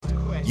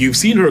You've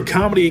seen her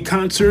comedy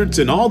concerts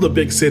in all the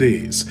big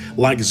cities,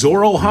 like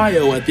Zorro,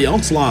 Ohio at the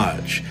Elks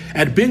Lodge,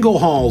 at bingo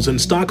halls in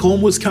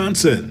Stockholm,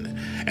 Wisconsin,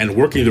 and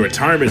working the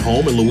retirement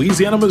home in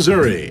Louisiana,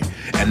 Missouri.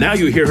 And now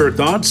you hear her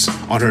thoughts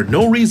on her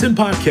No Reason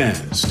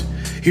podcast.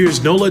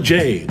 Here's Nola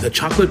J, the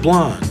Chocolate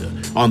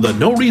Blonde, on the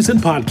No Reason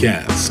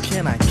podcast.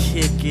 Can I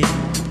kick it?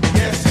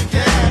 Yes, you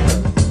can.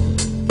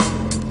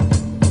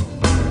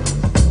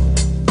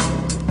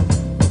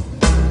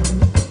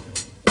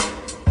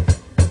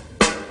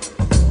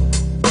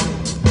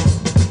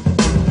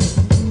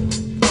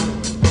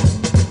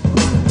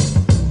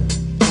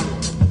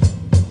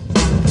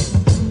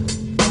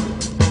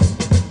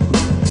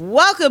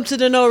 Welcome to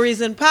the No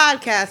Reason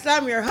Podcast.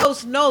 I'm your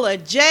host, Nola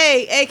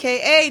J,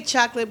 a.k.a.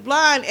 Chocolate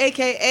Blonde,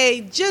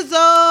 a.k.a.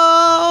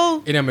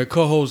 Jizzle. And I'm your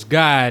co-host,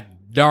 God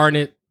darn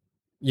it,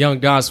 Young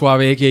Don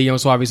Suave, a.k.a. Young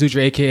Suave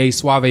Sutra, a.k.a.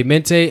 Suave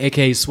Mente,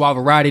 a.k.a.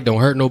 Suaverati.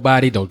 Don't hurt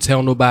nobody, don't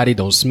tell nobody,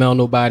 don't smell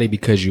nobody,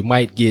 because you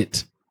might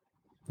get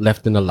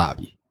left in the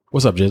lobby.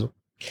 What's up, Jizzle?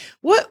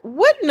 What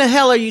in the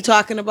hell are you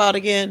talking about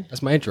again?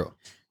 That's my intro.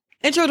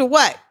 Intro to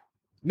what?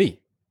 Me,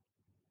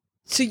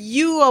 To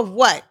you of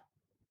what?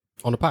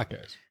 on the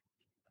podcast.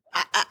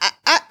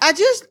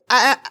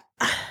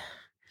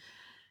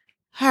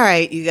 All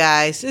right, you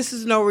guys. This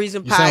is No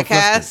Reason You sound Podcast.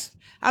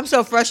 frustrated. I'm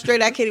so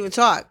frustrated I can't even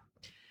talk.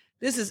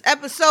 This is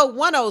episode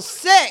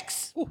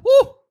 106.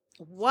 Woo-hoo.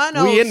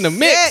 106. We in the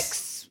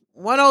mix.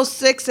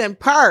 106 in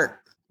Park.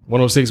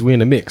 106, we in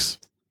the mix.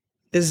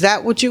 Is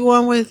that what you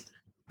want with?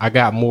 I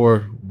got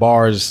more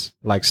bars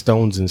like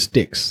stones and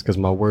sticks because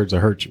my words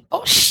will hurt you.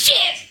 Oh, shit.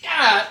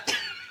 God.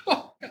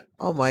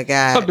 Oh, my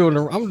God.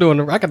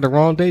 I got the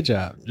wrong day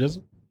job,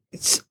 Jizzle.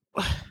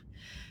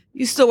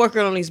 You still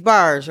working on these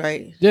bars,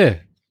 right? Yeah.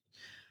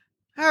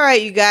 All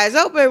right, you guys.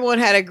 I hope everyone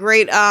had a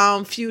great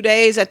few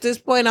days. At this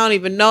point, I don't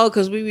even know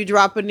because we be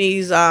dropping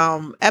these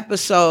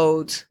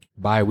episodes.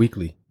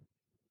 Bi-weekly.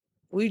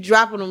 We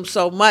dropping them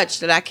so much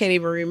that I can't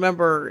even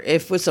remember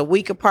if it's a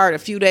week apart, a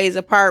few days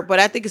apart. But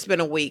I think it's been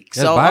a week.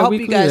 That's So I hope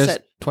bi-weekly, you guys.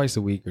 that's twice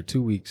a week or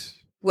 2 weeks.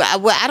 Well,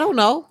 I don't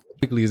know.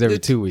 Weekly is every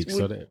 2 weeks.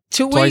 So that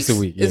 2 weeks. twice a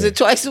week. Is yeah. it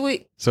twice a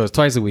week? So it's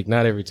twice a week,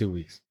 not every 2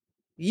 weeks.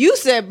 You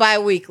said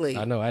bi-weekly.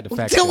 I know. I had to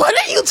fact Then check. what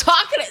are you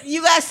talking?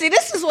 You guys see,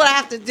 this is what I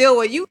have to deal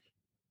with. I'm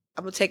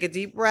gonna take a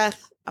deep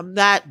breath. I'm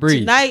not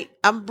Breathe. tonight.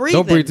 I'm breathing.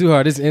 Don't breathe too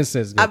hard. This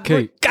incense is I gonna kill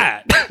you.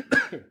 God.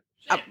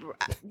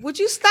 Would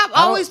you stop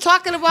always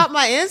talking about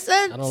my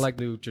incense? I don't like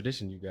the new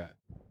tradition you got.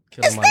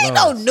 Killing It's my ain't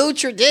no lungs. new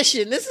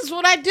tradition. This is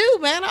what I do,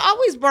 man. I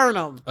always burn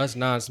them. Us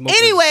non-smokers.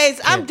 Anyways,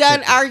 I'm can't done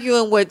take it.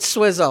 arguing with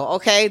Swizzle.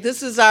 Okay,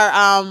 this is our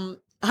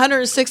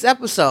 106th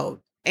episode,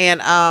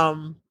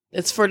 and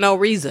it's for no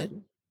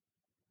reason.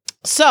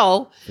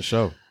 So, For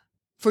sure.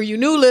 for you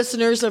new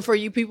listeners and for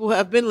you people who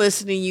have been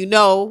listening, you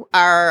know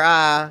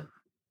our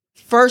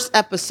first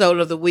episode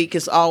of the week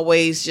is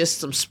always just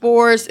some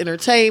sports,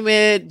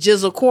 entertainment,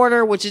 Jizzle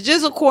Corner, which is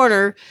Jizzle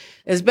Corner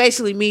is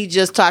basically me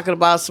just talking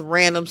about some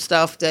random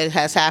stuff that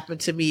has happened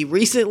to me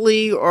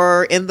recently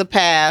or in the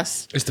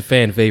past. It's the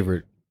fan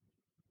favorite.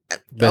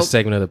 Best Oh.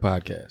 segment of the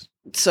podcast.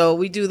 So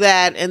we do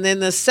that. And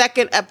then the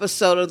second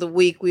episode of the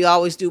week, we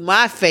always do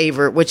my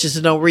favorite, which is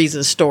No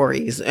Reason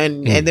Stories.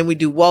 And then we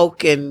do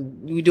Woke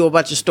and we do a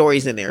bunch of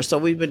stories in there. So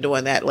we've been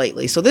doing that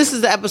lately. So this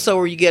is the episode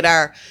where you get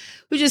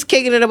we're just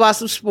kicking it about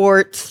some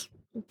sports,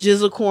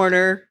 Jizzle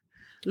Corner,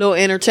 little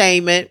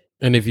entertainment.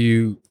 And if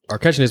you are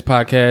catching this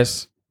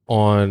podcast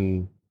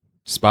on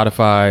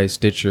Spotify,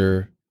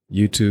 Stitcher,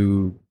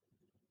 YouTube,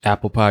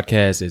 Apple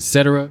Podcasts,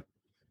 etc.,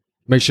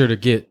 make sure to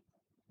get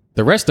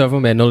the rest of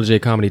them at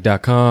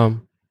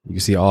nolajcomedy.com. You can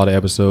see all the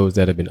episodes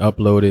that have been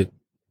uploaded.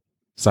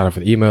 Sign up for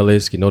the email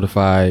list, get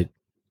notified,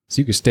 so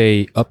you can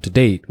stay up to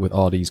date with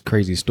all these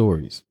crazy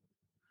stories.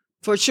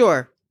 For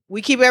sure.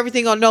 We keep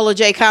everything on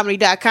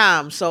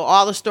nolajcomedy.com. So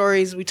all the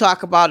stories we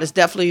talk about is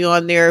definitely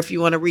on there. If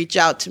you want to reach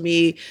out to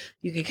me,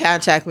 you can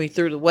contact me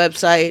through the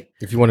website.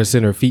 If you want to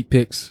send her feet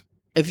pics,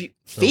 If you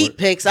feet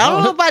pics, I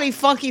don't know nobody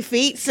funky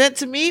feet sent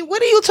to me.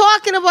 What are you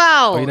talking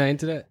about? oh, you're not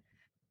into that?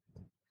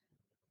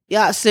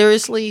 Yeah,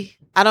 seriously.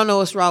 I don't know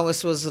what's wrong with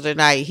Swizzle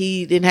tonight.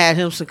 He didn't have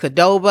him some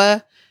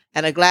Cadoba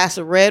and a glass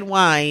of red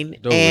wine.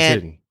 Dope was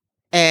hidden.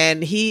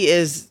 And he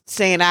is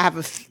saying I have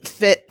a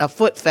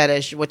foot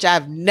fetish, which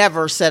I've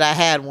never said I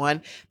had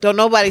one. Don't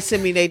nobody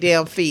send me their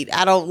damn feet.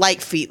 I don't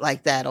like feet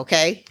like that,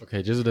 okay?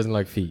 Okay, Jizzle doesn't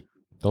like feet.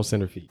 Don't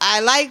send her feet.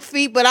 I like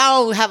feet, but I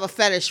don't have a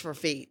fetish for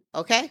feet,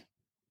 okay?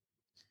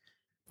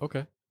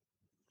 Okay.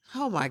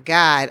 Oh my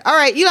God. All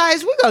right, you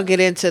guys, we're going to get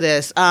into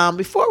this.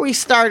 Before we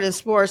start in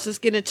sports, let's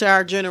get into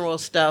our general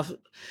stuff.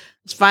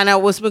 Let's find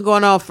out what's been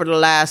going on for the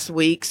last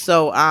week.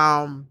 So,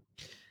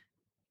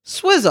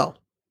 Swizzle.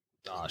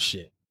 Oh,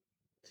 shit.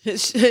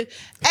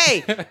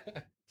 Hey,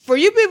 for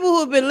you people who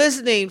have been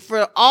listening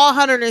for all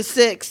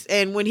 106,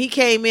 and when he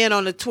came in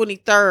on the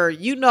 23rd,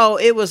 you know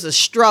it was a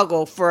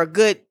struggle for a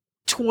good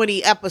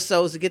 20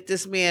 episodes to get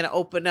this man to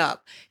open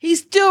up. He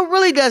still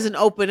really doesn't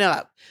open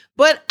up.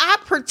 But I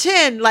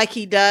pretend like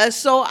he does,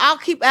 so I'll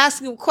keep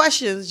asking him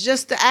questions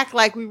just to act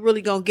like we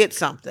really gonna get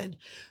something.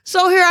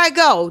 So here I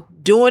go,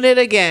 doing it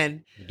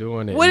again.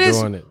 Doing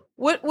it.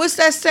 What's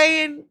that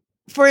saying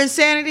for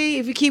insanity?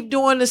 If you keep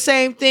doing the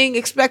same thing,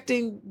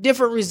 expecting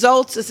different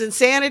results, it's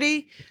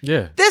insanity.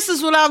 Yeah. This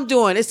is what I'm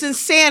doing. It's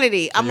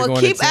insanity. So I'm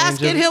gonna keep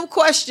asking him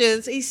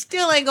questions. He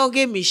still ain't gonna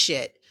give me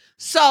shit.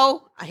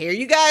 So here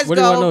you guys what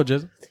go. What do I know,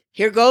 Jizzle?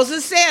 Here goes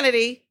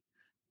insanity.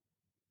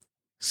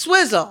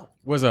 Swizzle.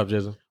 What's up,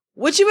 Jizzle?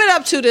 What you been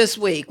up to this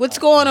week? What's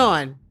going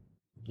on?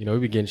 You know, we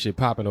be getting shit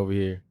popping over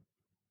here.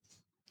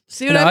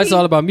 See what I mean? It's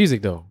all about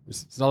music, though.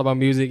 It's all about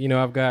music. You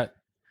know, I've got,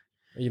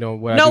 you know,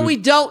 what No, I do. we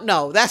don't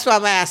know. That's what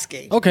I'm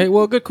asking. Okay,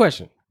 well, good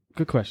question.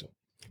 Good question.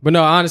 But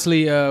no,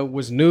 honestly,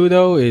 what's new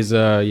though is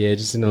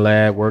just in the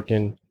lab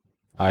working.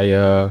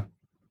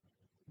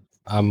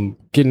 I'm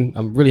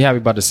really happy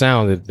about the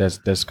sound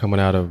that's coming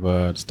out of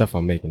the stuff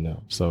I'm making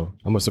now. So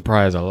I'm gonna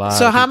surprise a lot.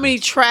 So how many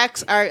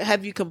tracks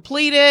have you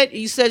completed?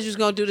 You said you was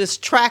gonna do this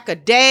track a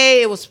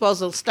day. It was supposed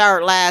to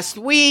start last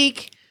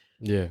week.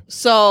 Yeah.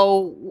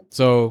 So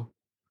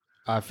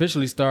I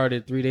officially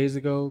started 3 days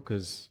ago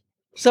because.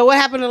 So what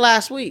happened to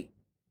last week?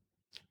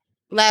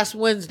 Last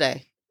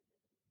Wednesday.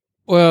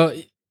 Well,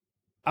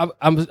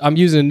 I'm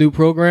using a new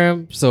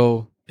program,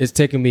 so it's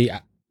taking me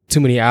too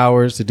many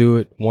hours to do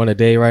it one a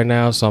day right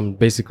now. So I'm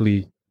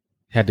basically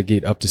had to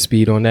get up to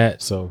speed on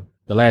that. So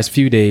the last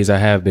few days I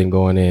have been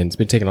going in. It's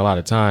been taking a lot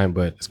of time,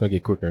 but it's gonna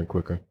get quicker and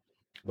quicker.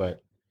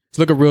 But it's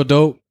looking real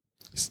dope.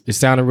 It's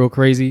sounding real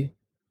crazy,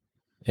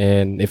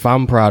 and if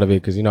I'm proud of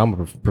it, because you know I'm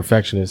a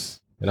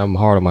perfectionist and I'm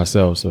hard on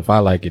myself. So if I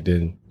like it,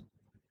 then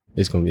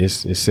it's gonna be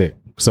it's sick.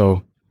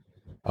 So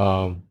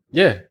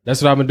yeah,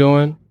 that's what I've been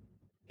doing,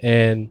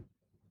 and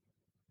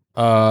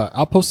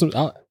I'll post some.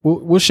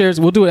 We'll share.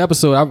 We'll do an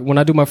episode when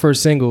I do my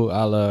first single.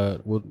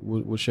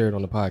 We'll share it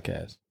on the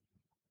podcast.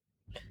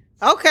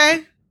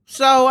 Okay,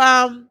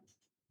 so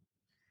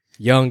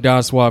Young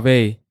Don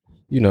Suave.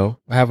 You know,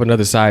 I have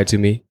another side to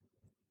me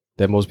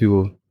that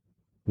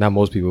not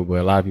most people, but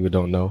a lot of people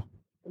don't know.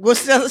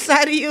 What's the other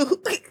side of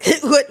you?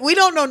 We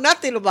don't know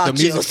nothing about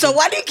you. So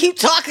why do you keep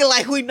talking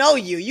like we know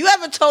you? You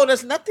haven't told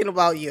us nothing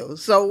about you.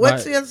 So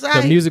what's the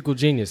inside? The musical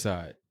genius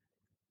side.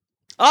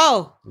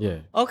 Oh. Yeah.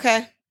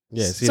 Okay.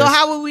 Yeah. So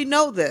how would we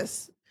know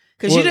this?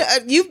 Because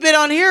you've been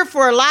on here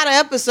for a lot of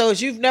episodes.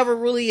 You've never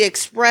really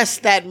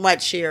expressed that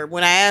much here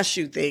when I ask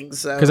you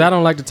things. Because I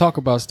don't like to talk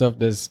about stuff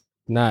that's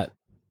not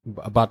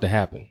about to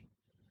happen.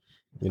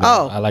 You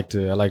know, I like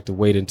to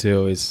wait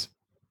until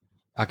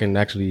I can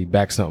actually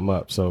back something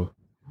up. So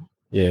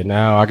yeah,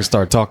 now I can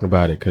start talking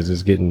about it because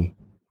it's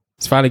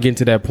finally getting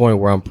to that point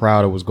where I'm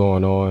proud of what's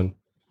going on.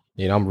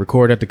 You know, I'm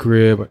recording at the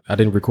crib. I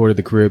didn't record at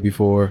the crib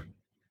before.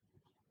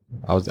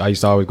 I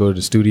used to always go to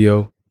the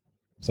studio.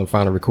 So I'm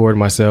finally recording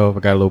myself. I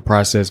got a little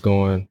process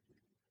going.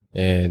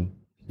 And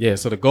yeah,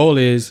 so the goal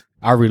is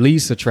I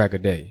release a track a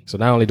day. So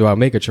not only do I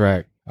make a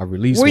track, I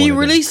release Where one you a day.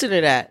 Releasing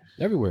it at?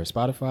 Everywhere.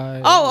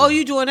 Spotify. Oh,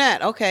 you doing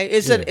that? Okay.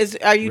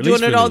 Are you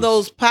doing it on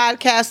those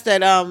podcasts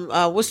that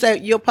what's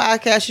that your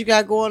podcast you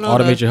got going on?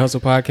 Automate Your Hustle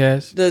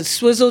podcast. The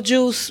Swizzle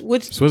Juice.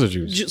 Swizzle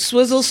Juice.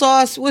 Swizzle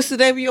Sauce. What's the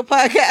name of your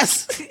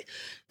podcast?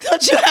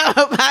 Don't you have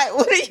a podcast?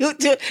 What are you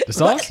doing? The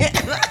sauce?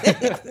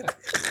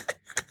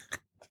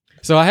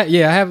 So I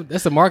have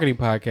that's a marketing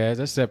podcast.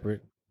 That's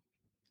separate.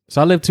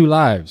 So I live two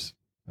lives.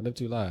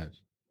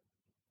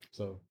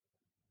 So,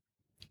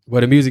 but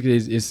the music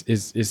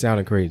is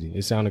sounding crazy.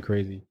 It's sounding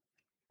crazy,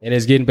 and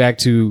it's getting back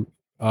to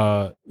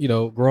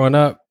growing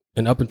up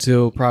and up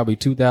until probably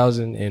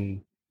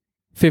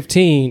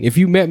 2015. If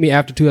you met me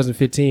after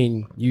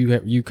 2015,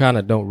 you kind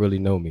of don't really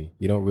know me.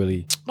 You don't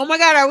really. Oh my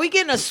God, are we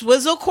getting a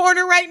Swizzle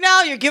corner right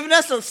now? You're giving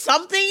us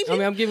something? I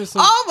mean, I'm giving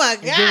some. Oh my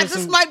God,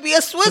 this might be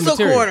a Swizzle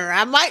corner.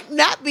 I might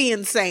not be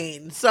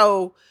insane.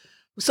 So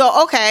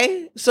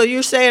okay. So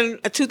you're saying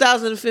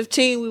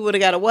 2015 we would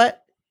have got a what?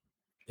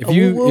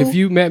 If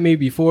you met me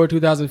before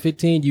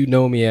 2015, you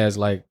know me as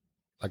like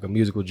a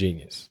musical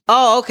genius.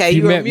 Oh, okay.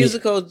 You were a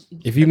musical.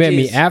 If you met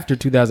me after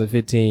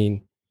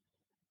 2015.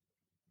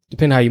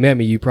 Depending how you met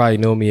me, you probably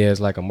know me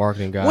as like a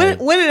marketing guy.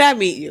 When did I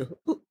meet you?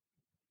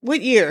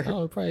 What year?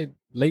 Oh, probably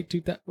late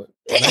 2000.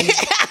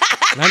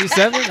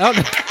 97? Oh,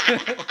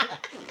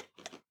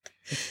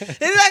 Isn't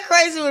that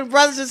crazy when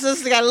brothers and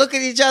sisters got to look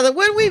at each other?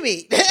 When we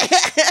meet?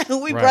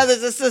 We right.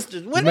 Brothers and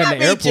sisters. When did I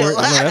meet you? No,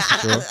 that's for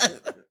sure.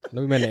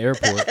 No, we met in the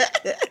airport.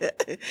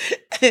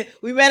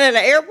 We met at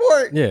the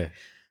airport? Yeah.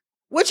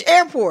 Which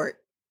airport?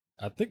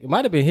 I think it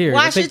might have been here.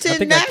 Washington I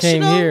think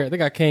National? I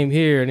think I came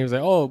here and he was like,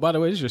 oh, by the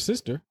way, this is your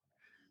sister.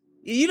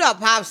 You know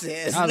Pops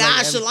is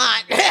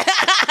nonchalant.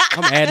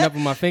 I'm adding up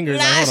with my fingers.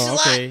 Like, hold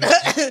on, okay.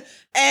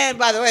 And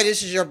by the way,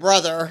 this is your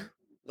brother.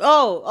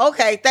 Oh,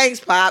 okay. Thanks,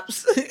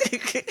 Pops.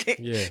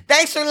 Yeah.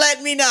 Thanks for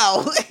letting me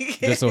know.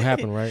 Just so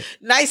happened, right?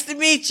 Nice to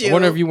meet you. I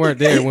wonder if you weren't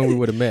there when we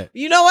would have met.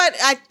 You know what?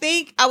 I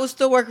think I was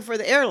still working for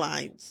the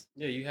airlines.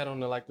 Yeah, you had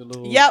on the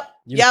little uniform.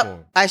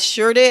 Yep. I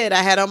sure did.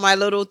 I had on my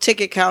little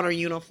ticket counter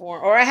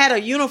uniform. Or I had a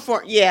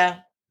uniform.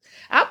 Yeah.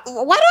 Why do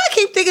I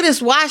keep thinking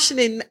it's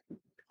Washington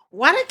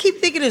Why do I keep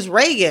thinking it's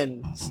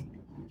Reagan?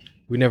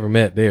 We never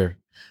met there.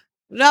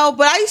 No,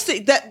 but I used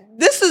to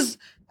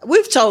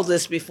we've told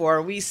this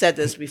before, we said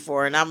this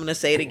before, and I'm gonna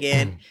say it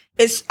again.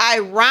 It's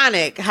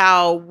ironic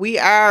how we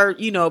are,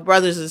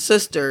 brothers and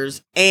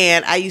sisters,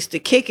 and I used to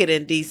kick it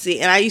in DC,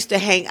 and I used to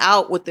hang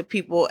out with the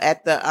people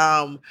at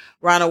the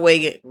Ronald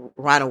Reagan.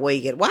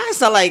 Why I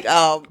sound like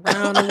why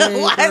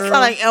I sound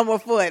like Elmer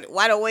Fudd?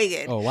 Ronald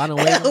Reagan. Oh,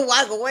 Ronald Reagan.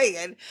 Ronald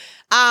Reagan.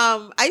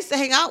 I used to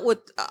hang out with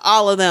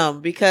all of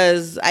them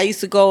because I used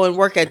to go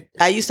and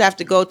I used to have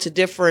to go to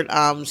different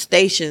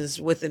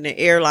stations within the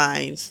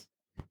airlines,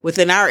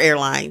 within our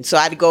airline. So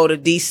I'd go to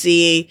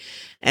DC,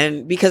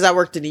 and because I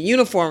worked in the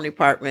uniform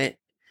department,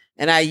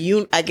 and I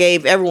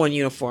gave everyone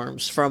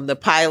uniforms, from the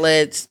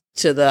pilots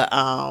to the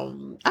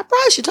I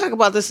probably should talk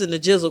about this in the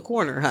Jizzle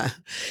Corner, huh?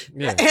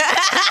 Yeah.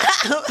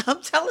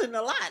 I'm telling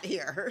a lot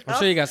here. I'm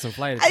sure you got some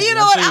flight. You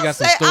know what? I'll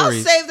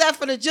save that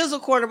for the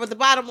Jizzle Corner. But the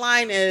bottom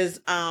line is,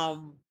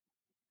 what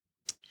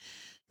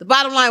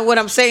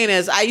I'm saying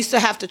is, I used to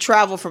have to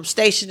travel from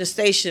station to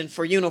station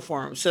for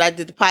uniforms. So I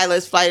did the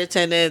pilots, flight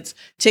attendants,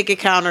 ticket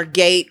counter,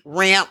 gate,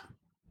 ramp.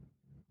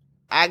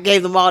 I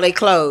gave them all their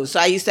clothes. So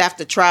I used to have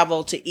to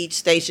travel to each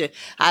station.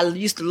 I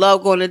used to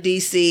love going to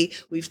DC.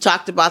 We've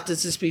talked about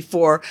this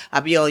before.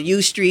 I'd be on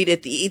U Street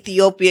at the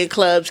Ethiopian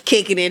clubs,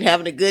 kicking it,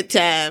 having a good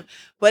time.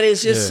 But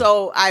it's just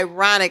so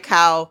ironic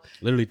how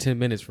literally 10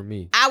 minutes from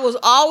me. I was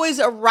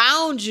always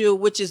around you,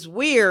 which is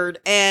weird.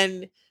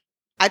 And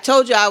I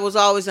told you I was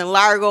always in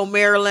Largo,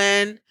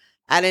 Maryland.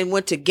 I then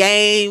went to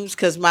games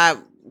because my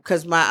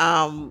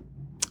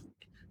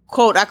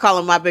quote, I call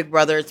him my big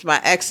brother. It's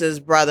my ex's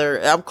brother.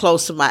 I'm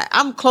close to my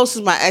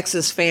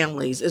ex's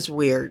families. It's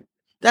weird.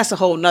 That's a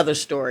whole nother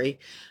story.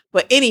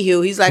 But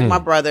anywho, he's like my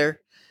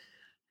brother.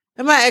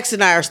 And my ex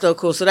and I are still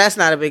cool, so that's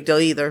not a big deal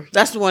either.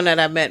 That's the one that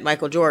I met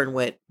Michael Jordan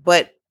with.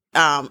 But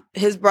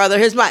his brother,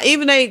 his mom,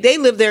 even they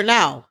live there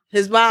now.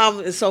 His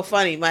mom is so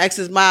funny. My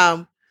ex's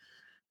mom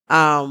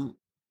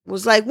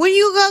was like, when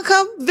you gonna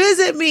come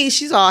visit me?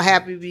 She's all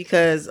happy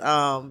because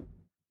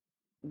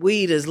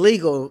weed is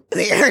legal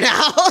there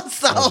now.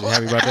 So you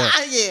happy about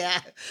that? Yeah.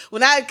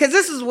 Because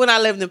this is when I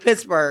lived in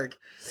Pittsburgh.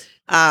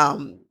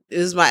 This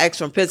is my ex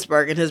from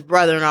Pittsburgh and his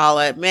brother and all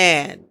that.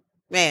 Man,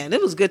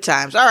 it was good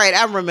times. All right,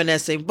 I'm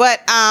reminiscing,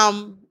 but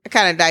I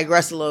kind of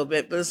digress a little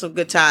bit, but it's some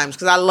good times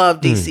because I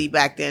loved DC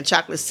back then.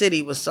 Chocolate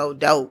City was so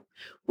dope.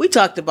 We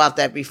talked about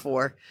that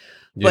before.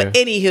 Yeah. But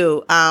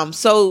anywho,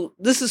 so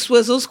this is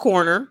Swizzle's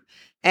Corner.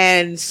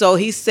 And so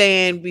he's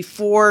saying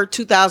before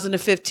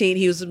 2015,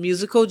 he was a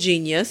musical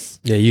genius.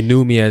 Yeah, you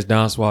knew me as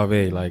Don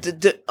Suave. Like,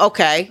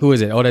 okay. Who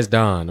is it? Oh, that's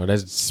Don. Or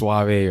that's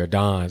Suave or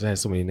Don. I had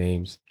so many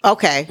names.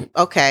 Okay.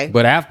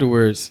 But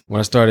afterwards, when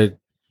I started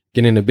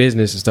getting into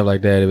business and stuff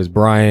like that, it was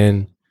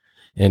Brian.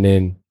 And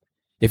then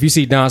if you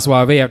see Don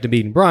Suave after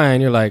meeting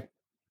Brian, you're like,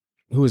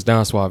 who is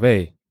Don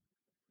Suave?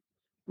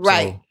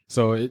 Right.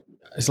 So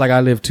it's like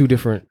I have two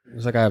different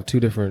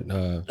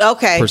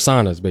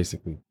personas,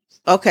 basically.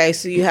 Okay,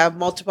 so you have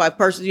multiple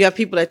persons. You have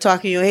people that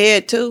talk in your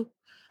head too.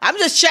 I'm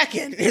just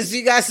checking. Is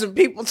you got some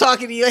people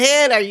talking in your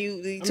head? Are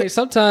you? I mean,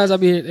 sometimes I'll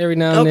be every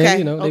now and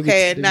then.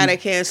 Okay. At night I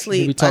can't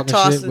sleep. I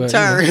toss and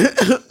turn.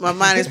 My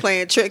mind is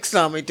playing tricks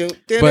on me.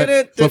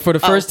 But for the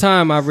first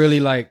time, I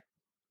really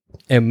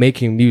am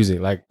making music.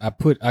 Like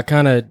I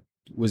kind of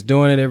was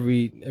doing it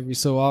every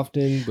so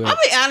often. But I'll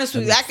be honest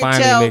with you. I can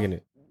tell making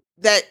it.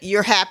 That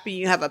you're happy,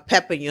 you have a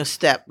pep in your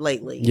step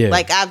lately. Yeah.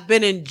 Like I've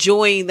been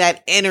enjoying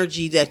that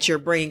energy that you're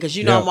bringing because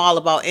I'm all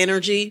about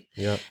energy.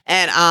 Yeah.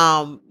 And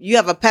you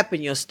have a pep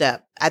in your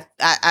step.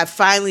 I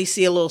finally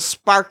see a little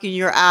spark in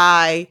your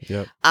eye.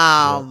 Yep.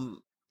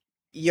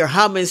 You're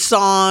humming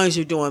songs,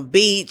 you're doing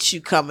beats,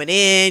 you coming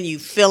in, you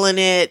feeling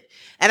it.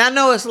 And I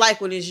know it's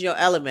like when it's your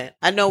element.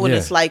 I know when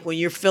it's like when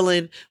you're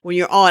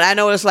on. I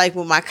know what it's like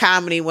with my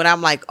comedy when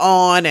I'm like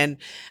on and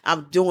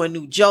I'm doing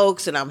new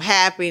jokes and I'm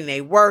happy and they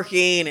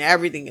working and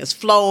everything is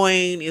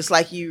flowing. It's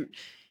like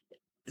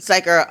it's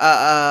like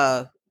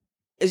it's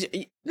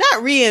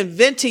not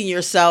reinventing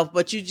yourself,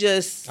 but you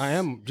just. I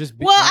am just.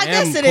 I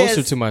guess it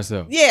closer is. to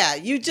myself. Yeah,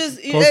 you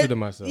just closer to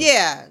myself.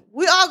 Yeah,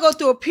 we all go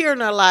through a period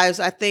in our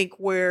lives. I think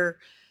where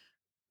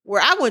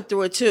I went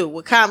through it too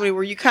with comedy,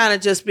 where you kind of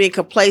just being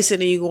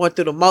complacent and you going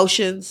through the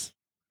motions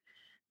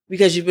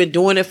because you've been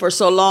doing it for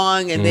so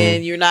long, and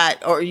then you're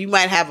not, or you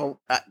might have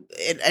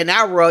in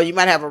our world, you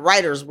might have a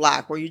writer's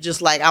block where you're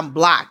just like, I'm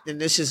blocked,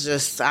 and this is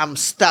just I'm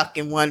stuck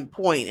in one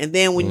point, and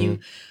then when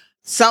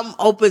something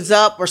opens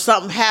up or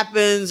something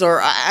happens,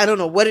 or I don't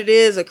know what it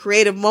is, a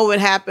creative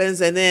moment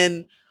happens, and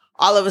then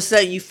all of a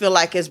sudden you feel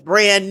like it's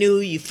brand new,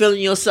 you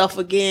feeling yourself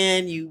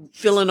again, you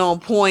feeling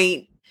on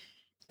point.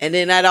 And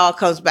then that all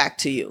comes back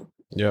to you.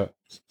 Yeah.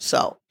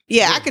 So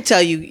I could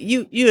tell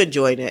you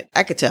enjoyed it.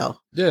 I could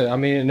tell. Yeah, I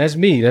mean, and that's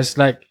me. That's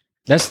coming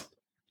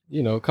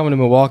to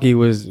Milwaukee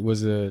was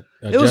a.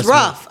 It was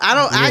rough.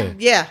 I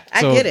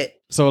get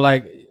it. So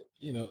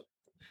you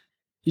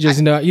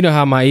just know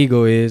how my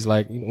ego is.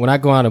 Like when I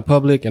go out in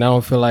public and I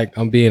don't feel like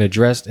I'm being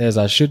addressed as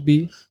I should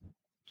be,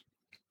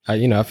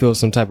 I feel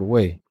some type of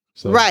way.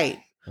 So. Right.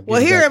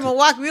 Well, here in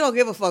Milwaukee, we don't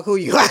give a fuck who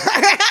you are.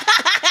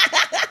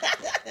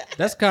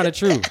 That's kind of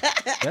true.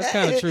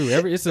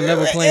 It's a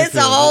level playing field. It's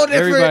a whole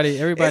different.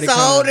 Everybody. It's a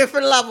whole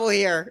different level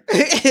here.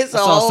 I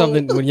saw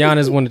something when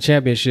Giannis won the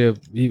championship.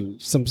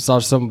 Saw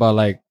something about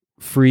like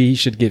he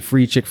should get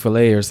free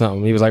Chick-fil-A or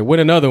something. He was like, win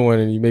another one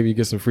and you maybe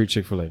get some free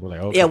Chick-fil-A. We're like,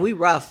 okay. Yeah, we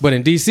rough. But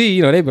in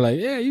DC, they'd be like,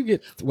 yeah, you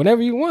get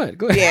whatever you want.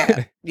 Go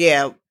ahead.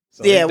 Yeah.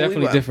 So it's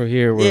definitely different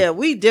here. Yeah,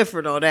 we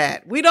different on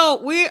that. We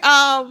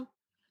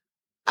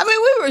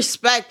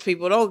respect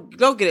people.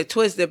 Don't get it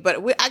twisted.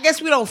 But I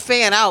guess we don't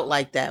fan out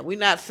like that. We're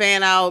not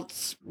fan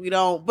outs. We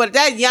don't. But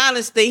that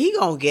Giannis thing, he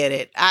gonna get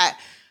it.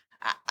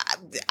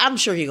 I'm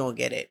sure he gonna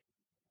get it.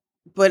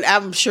 But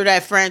I'm sure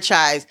that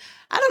franchise.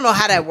 I don't know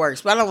how that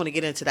works, but I don't want to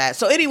get into that.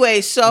 So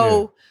anyway,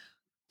 So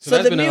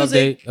that's the been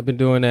music. An update. I've been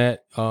doing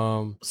that.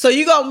 So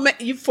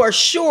you for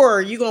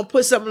sure you gonna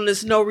put something on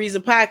this No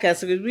Reason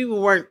podcast because we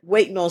weren't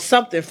waiting on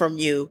something from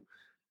you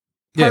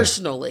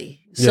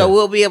personally. Yeah. So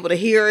we'll be able to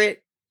hear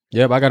it.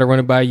 Yep, I got to run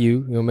it by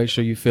you. Make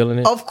sure you feeling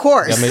it. Of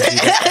course.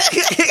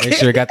 Make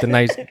sure it got the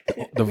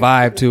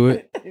vibe to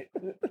it.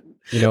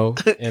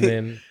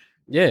 And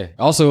then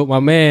Also, my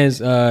man's.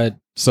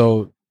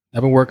 So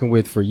I've been working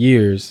with for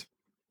years,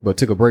 but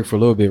took a break for a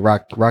little bit.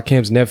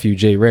 Rakim's nephew,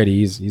 Jay Reddy,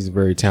 he's a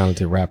very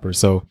talented rapper.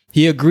 So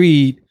he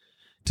agreed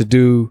to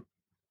do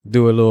a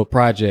little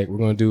project. We're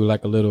going to do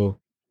like a little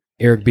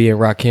Eric B. and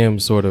Rakim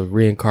sort of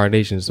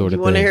reincarnation sort of thing.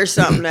 You want to hear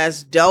something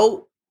that's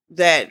dope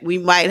that we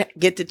might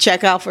get to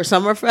check out for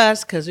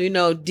Summerfest? Because we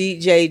know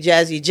DJ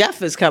Jazzy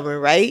Jeff is coming,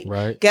 right?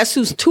 Right. Guess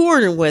who's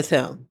touring with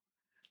him?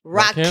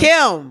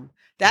 Rakim.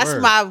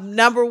 That's my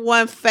number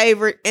one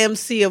favorite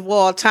MC of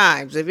all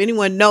times. If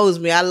anyone knows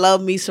me, I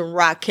love me some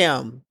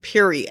Rakim,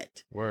 period.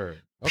 Word.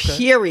 Okay.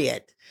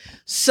 Period.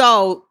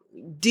 So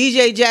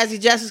DJ Jazzy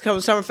Jeff is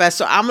coming to Summerfest.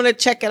 So I'm going to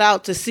check it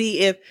out to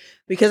see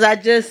because I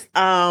just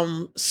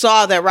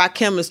saw that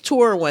Rakim is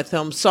touring with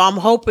him. So I'm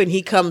hoping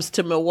he comes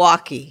to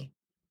Milwaukee.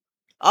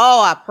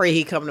 Oh, I pray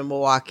he come to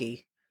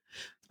Milwaukee.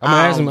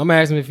 I'm gonna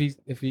ask him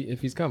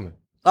if he's coming.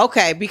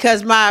 Okay,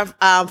 because my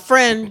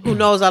friend who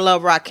knows I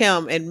love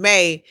Rakim in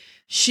May,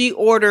 he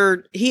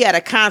had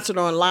a concert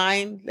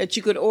online that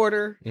you could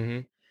order,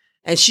 and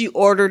she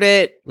ordered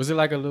it. Was it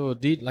like a little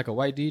like a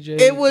white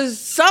DJ? It was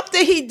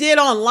something he did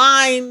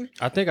online.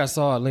 I think I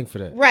saw a link for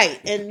that.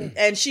 Right,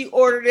 and she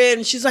ordered it,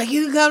 and she's like,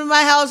 "You can come to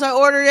my house. I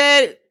ordered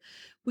it.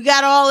 We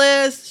got all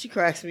this." She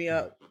cracks me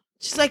up.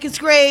 She's like, "It's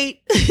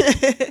great."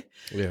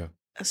 Yeah.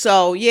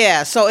 So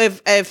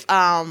if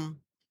I'm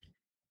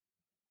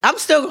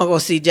still gonna go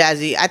see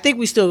Jazzy. I think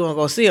we still gonna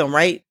go see him,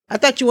 right? I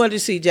thought you wanted to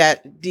see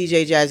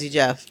DJ Jazzy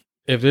Jeff.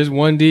 If there's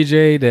one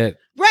DJ that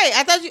right,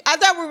 I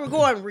thought we were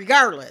going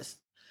regardless.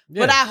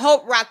 Yeah. But I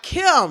hope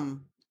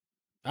Rakim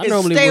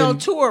stay on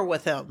tour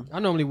with him. I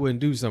normally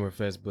wouldn't do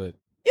Summerfest, but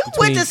you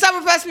went to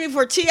Summerfest with me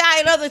for T.I.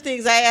 and other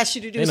things I asked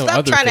you to do.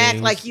 Stop trying to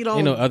act like you don't.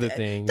 Ain't no other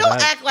thing.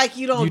 Don't act like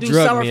you don't do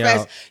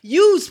Summerfest.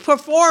 You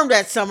performed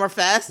at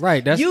Summerfest.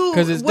 Right. That's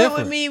because it's went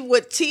different. With me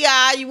with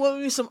T.I. You went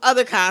with me some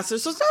other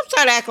concerts. So stop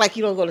trying to act like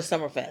you don't go to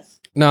Summerfest.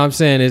 No, I'm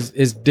saying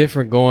it's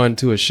different going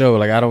to a show.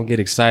 Like I don't get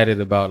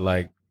excited about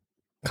like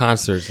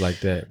concerts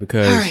like that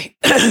because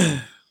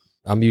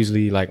I'm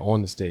usually like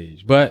on the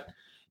stage. But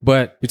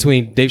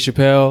between Dave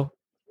Chappelle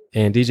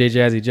and DJ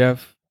Jazzy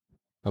Jeff,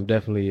 I'm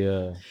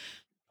definitely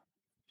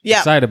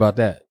excited about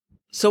that.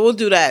 So we'll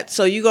do that.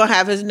 So you're going to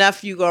have his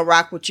nephew going to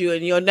rock with you,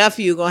 and your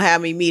nephew going to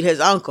have me meet his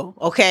uncle.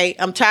 Okay?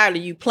 I'm tired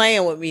of you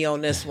playing with me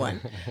on this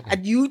one.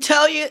 You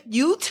tell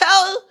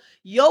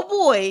your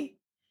boy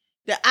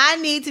that I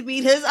need to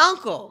meet his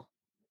uncle.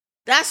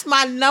 That's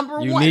my number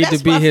one. You need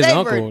to be his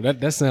uncle.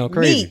 That sounds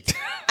crazy. Meet.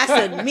 I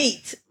said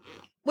meet.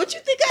 What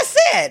you think I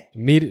said?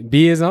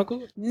 Be his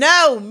uncle?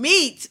 No,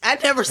 meet. I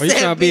never said you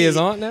trying meet. to be his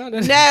aunt now?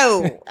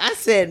 No, I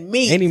said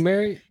meet. Ain't he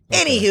married?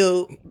 Okay.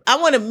 Anywho,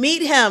 I want to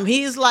meet him.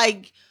 He's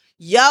like,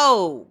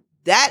 yo,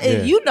 that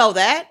is, you know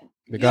that.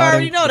 You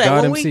already know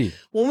that.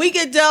 When we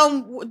get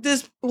done with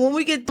this, when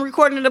we get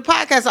recording the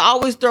podcast, I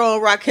always throw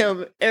on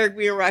Rakim, Eric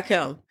B. and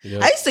Rakim.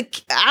 Yep.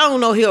 I don't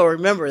know he'll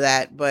remember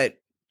that, but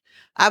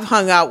I've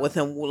hung out with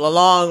him a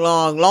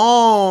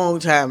long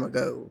time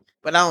ago.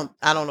 But I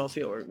don't know if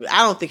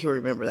I don't think he'll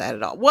remember that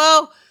at all.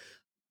 Well,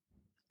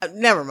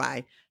 never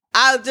mind.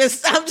 I'm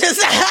just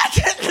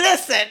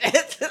listen.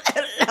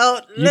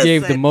 You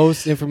gave the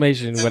most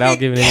information without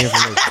giving any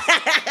information.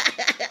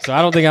 So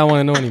I don't think I want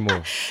to know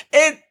anymore.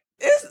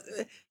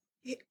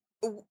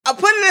 I'll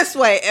put it this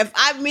way: if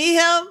I meet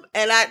him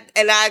and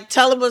I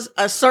tell him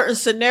a certain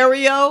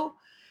scenario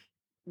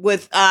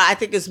with I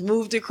think it's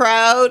Move the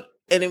Crowd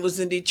and it was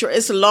in Detroit.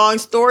 It's a long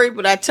story,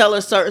 but I tell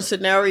a certain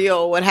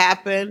scenario what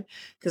happened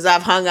because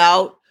I've hung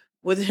out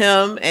with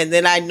him, and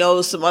then I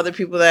know some other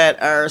people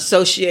that are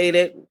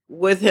associated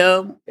with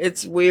him.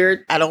 It's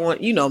weird. I don't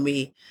want, you know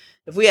me.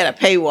 If we had a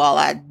paywall,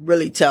 I'd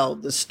really tell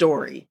the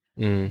story.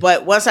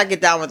 But once I get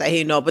down with that,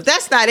 he know. But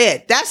that's not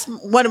it. That's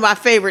one of my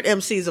favorite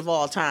MCs of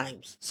all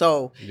times.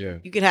 So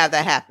you can have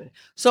that happen.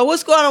 So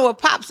what's going on with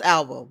Pop's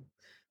album?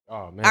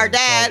 Oh man, Our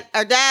dad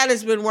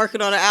has been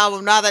working on an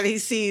album. Now that he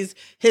sees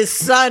his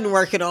son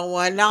working on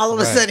one, now all of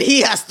a Right. sudden he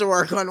has to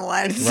work on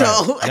one. Right.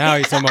 So Now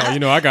he's talking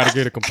about, I got to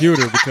get a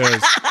computer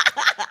because,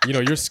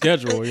 your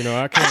schedule.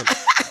 I can't.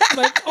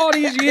 Like all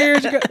these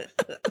years,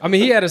 I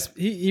mean, he had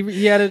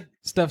a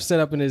stuff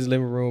set up in his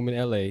living room in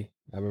L.A.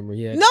 I remember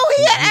he had.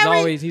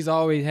 He's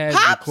always had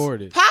it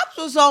recorded. Pops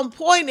was on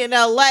point in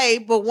L.A.,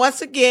 but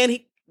once again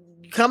he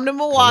come to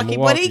Milwaukee.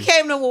 But he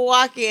came to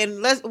Milwaukee,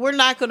 and we're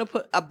not going to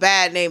put a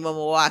bad name on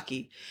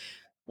Milwaukee.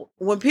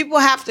 When people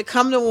have to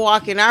come to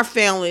Milwaukee in our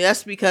family,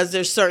 that's because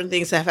there's certain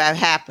things that have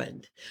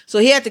happened. So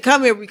he had to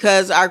come here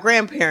because our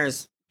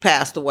grandparents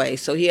passed away.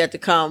 So he had to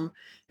come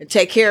and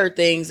take care of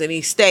things, and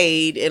he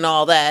stayed and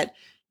all that.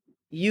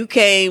 You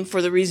came for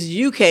the reasons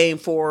you came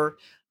for.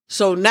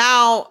 So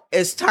now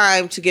it's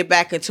time to get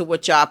back into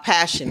what y'all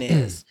passion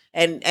is.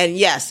 And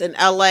yes, in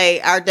LA,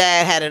 our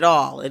dad had it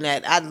all. And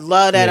that I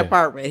love that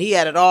apartment. He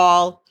had it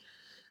all.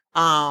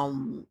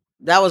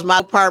 That was my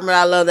apartment.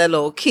 I love that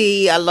little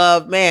key. I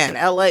love,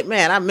 LA,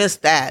 I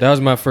missed that. That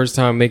was my first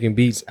time making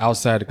beats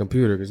outside the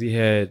computer because he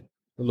had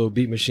a little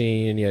beat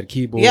machine, he had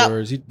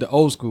keyboards, the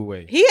old school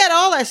way. He had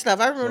all that stuff.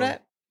 I remember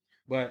that.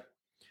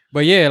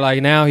 But yeah,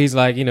 like now he's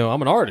like,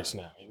 I'm an artist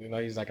now.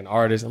 He's like an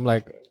artist. I'm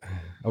like,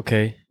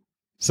 okay.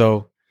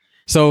 So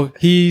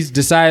he's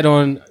decided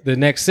on the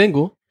next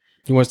single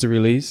he wants to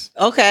release.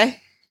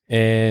 Okay.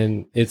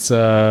 And it's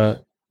I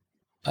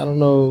don't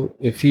know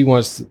if he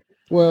wants to,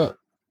 well,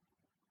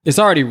 it's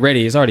already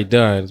ready. It's already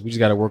done. We just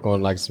got to work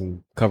on like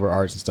some cover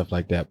arts and stuff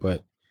like that.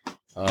 But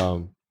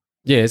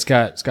yeah, it's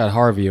got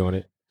Harvey on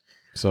it.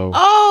 So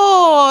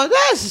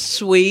that's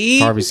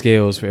sweet. Harvey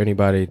Scales for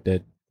anybody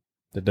that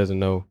doesn't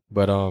know.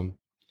 But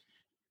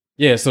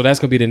yeah, so that's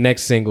gonna be the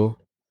next single.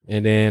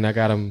 And then I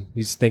got him,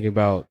 he's thinking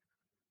about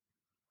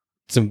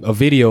a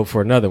video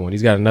for another one.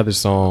 He's got another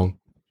song.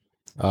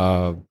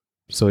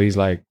 So he's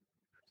like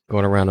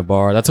going around the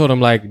bars. I told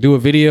him like do a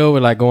video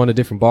and like going to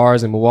different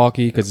bars in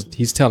Milwaukee because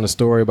he's telling a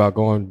story about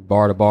going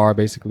bar to bar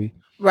basically.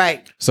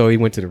 Right. So he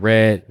went to the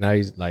Red. Now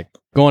he's like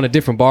going to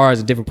different bars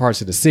in different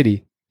parts of the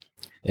city.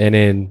 And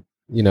then,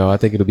 I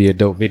think it'll be a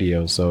dope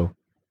video. So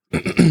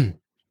to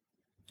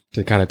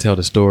kind of tell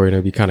the story and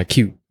it'll be kind of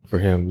cute for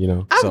him,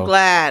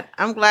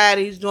 I'm glad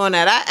he's doing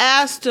that. I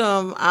asked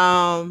him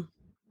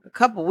a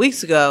couple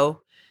weeks ago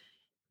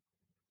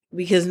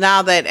because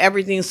now that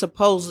everything's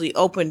supposedly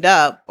opened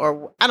up,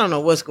 or I don't know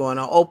what's going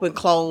on, open,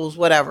 close,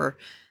 whatever.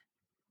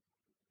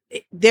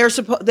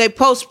 They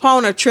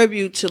postponed a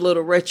tribute to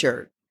Little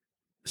Richard,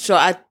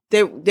 so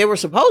they were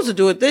supposed to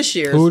do it this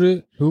year.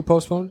 Who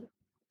postponed it?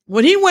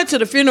 When he went to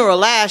the funeral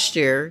last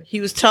year,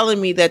 he was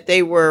telling me that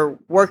they were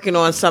working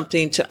on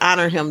something to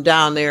honor him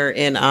down there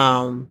in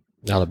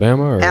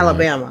Alabama.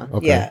 Alabama,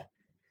 okay. Yeah,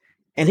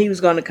 and he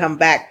was going to come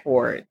back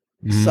for it.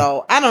 Mm-hmm.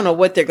 So I don't know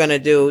what they're going to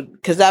do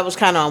because that was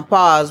kind of on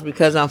pause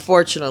because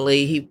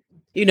unfortunately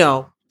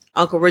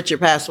Uncle Richard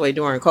passed away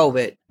during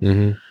COVID.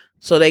 Mm-hmm.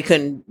 So they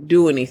couldn't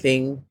do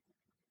anything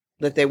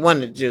that they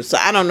wanted to do. So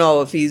I don't know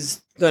if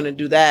he's going to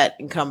do that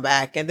and come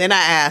back. And then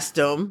I asked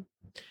him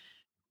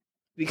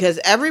because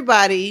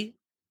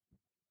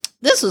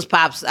this was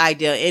Pop's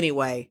idea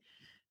anyway,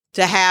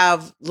 to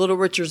have Little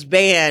Richard's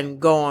band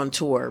go on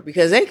tour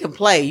because they can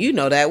play. You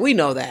know that. We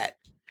know that.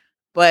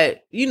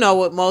 But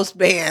what most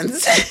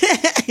bands,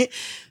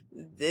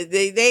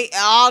 they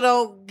all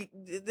don't.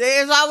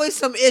 There's always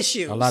some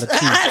issues. A lot of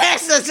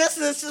chiefs.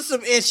 There's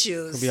some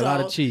issues. Could be a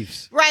lot of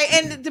chiefs, right?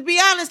 And to be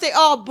honest, they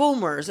all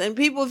boomers. And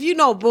people, if you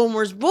know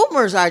boomers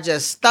are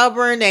just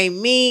stubborn. They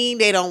mean.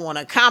 They don't want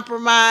to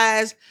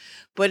compromise.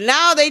 But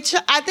now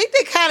I think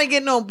they kind of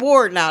getting on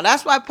board now.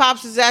 That's why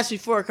Pops is asking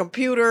for a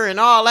computer and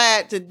all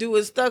that to do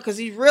his stuff because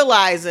he's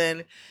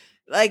realizing.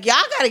 Like, y'all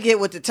got to get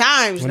with the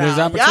times now.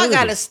 Y'all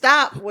got to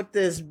stop with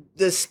this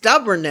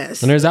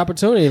stubbornness. And there's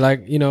opportunity.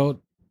 Like, when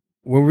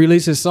we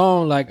release a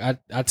song, like,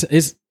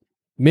 it's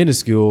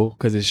minuscule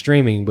because it's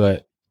streaming,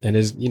 and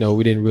it's, we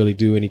didn't really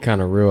do any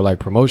kind of real, like,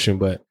 promotion.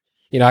 But,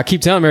 I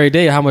keep telling him every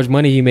day how much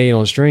money he made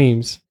on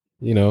streams,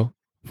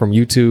 from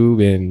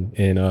YouTube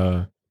and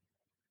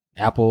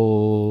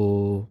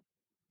Apple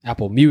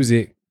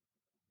Music.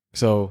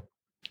 So,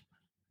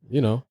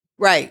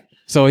 Right.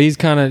 So he's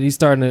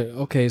starting to,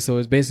 okay, so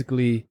it's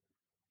basically,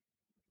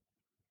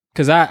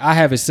 because I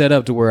have it set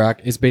up to where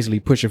it's basically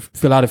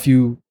fill out a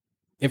few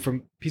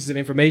pieces of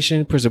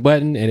information, push a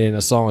button, and then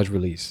a song is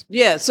released.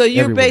 Yeah, so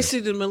you're everywhere.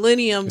 Basically the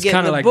millennium it's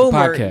getting the like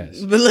boomer. The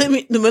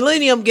podcast. The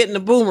millennium getting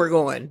the boomer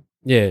going.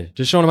 Yeah,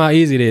 just showing them how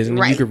easy it is. And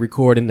then you could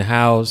record in the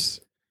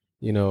house,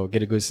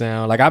 get a good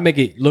sound. Like I make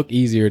it look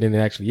easier than it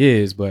actually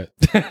is, but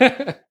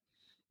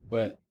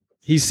but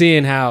he's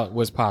seeing how it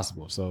was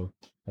possible, so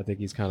I think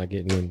he's kind of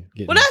getting.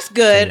 Well, that's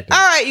good. All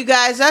right, you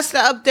guys. That's the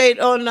update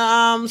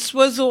on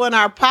Swizzle and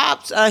our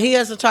Pops. He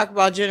hasn't talked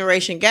about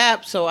Generation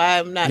Gap, so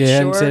I'm not sure.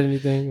 Haven't said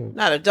anything.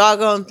 Not a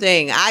doggone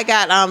thing. I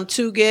got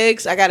 2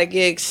 gigs. I got a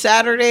gig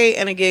Saturday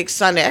and a gig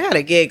Sunday. I got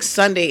a gig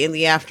Sunday in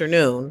the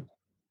afternoon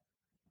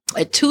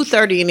at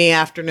 2:30 in the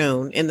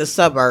afternoon in the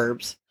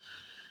suburbs.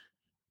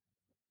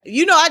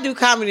 You know, I do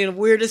comedy in the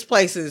weirdest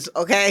places,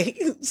 okay?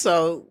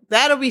 So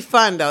that'll be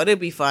fun, though. It'll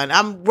be fun.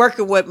 I'm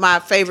working with my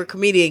favorite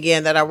comedian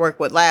again that I worked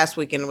with last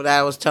weekend that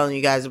I was telling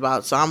you guys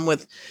about. So I'm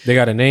with... They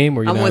got a name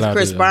or I'm with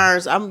Chris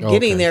Barnes. I'm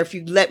getting there if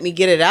you let me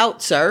get it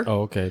out, sir.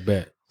 Oh, okay,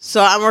 bet.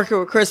 So I'm working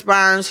with Chris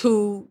Barnes,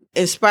 who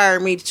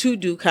inspired me to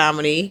do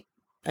comedy.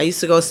 I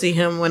used to go see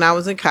him when I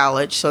was in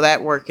college, so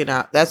that's working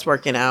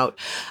out.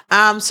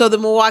 So the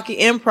Milwaukee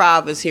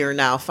Improv is here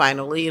now,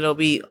 finally. It'll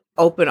be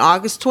open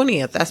August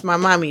 20th. That's my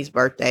mommy's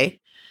birthday.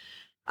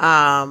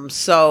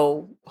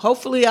 So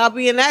hopefully I'll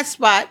be in that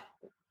spot.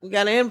 We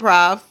got an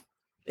improv.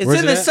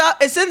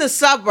 It's in the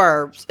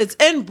suburbs. It's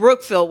in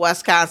Brookfield,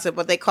 Wisconsin,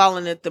 but they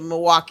calling it the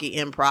Milwaukee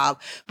Improv.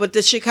 But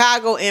the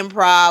Chicago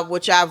Improv,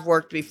 which I've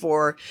worked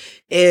before,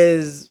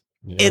 is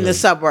in the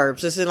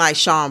suburbs. It's in like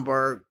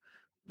Schaumburg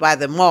by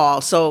the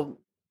mall. So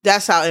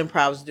that's how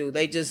improvs do.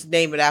 They just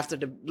name it after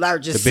the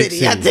largest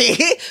city, I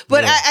think.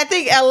 But I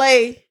think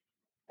LA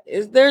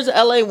there's an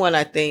LA one,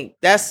 I think.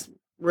 That's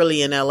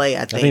really in LA,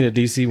 I think. I think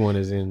the DC one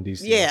is in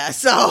DC. Yeah,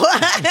 so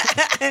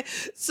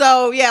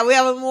so yeah, we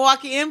have a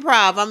Milwaukee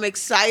Improv. I'm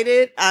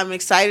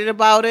excited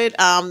about it.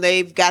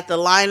 They've got the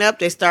lineup.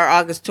 They start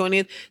August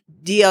 20th.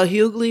 DL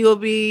Hughley will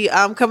be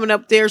coming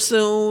up there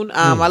soon.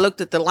 I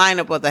looked at the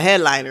lineup of the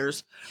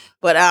headliners.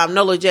 But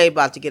Nola J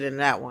about to get into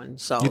that one.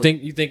 So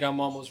you think I'm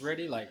almost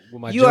ready? Like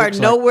with my you are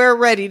nowhere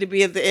ready to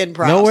be at the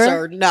Improv, nowhere?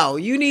 Sir. No,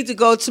 you need to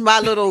go to my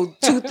little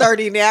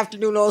 2:30 in the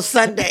afternoon on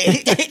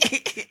Sunday.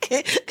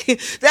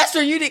 That's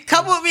where you need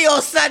come with me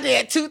on Sunday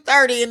at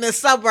 2:30 in the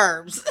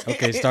suburbs.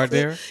 Okay, start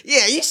there.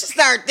 Yeah, you should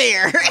start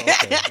there.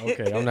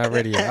 Okay, I'm not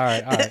ready yet. All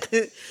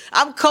right.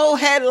 I'm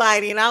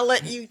co-headlining. I'll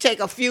let you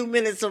take a few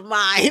minutes of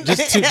mine.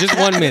 Just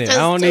 1 minute. I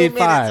don't need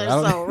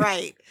 5.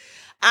 Right.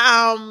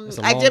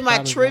 I did my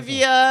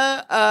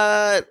trivia.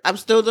 I'm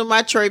still doing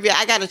my trivia.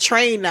 I got to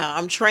train now.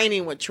 I'm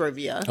training with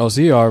trivia. Oh,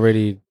 so you're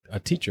already a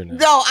teacher now?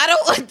 No, I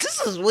don't. This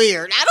is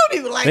weird. I don't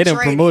even like they training.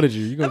 done promoted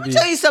you. Let me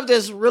tell you something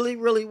that's really,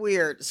 really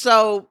weird.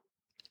 So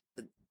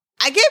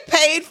I get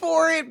paid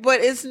for it,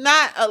 but it's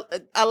not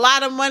a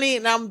lot of money.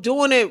 And I'm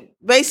doing it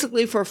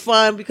basically for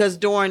fun because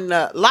during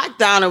the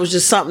lockdown, it was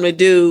just something to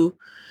do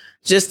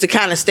just to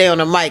kind of stay on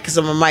the mic because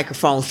I'm a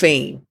microphone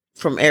fiend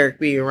from Eric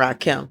B. and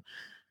Rakim.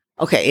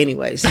 Okay,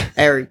 anyways,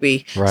 Eric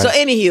B. Right. So,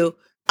 anywho,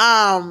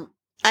 I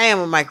am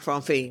a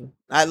microphone fiend.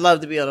 I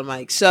love to be on the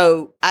mic.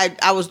 So,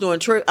 I was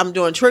doing I'm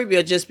doing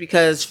trivia just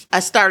because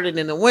I started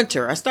in the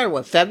winter. I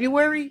started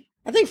February?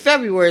 I think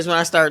February is when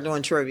I started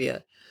doing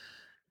trivia.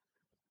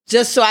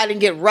 Just so I didn't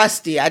get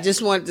rusty. I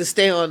just wanted to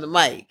stay on the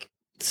mic.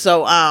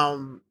 So,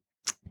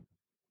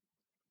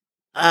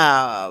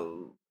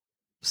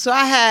 so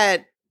I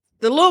had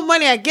the little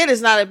money I get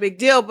is not a big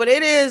deal, but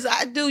it is.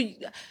 I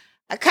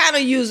kind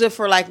of use it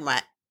for like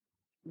my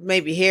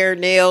maybe hair,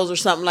 nails, or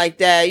something like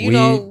that. You weed?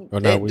 know, or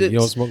not weed? You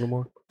don't smoke no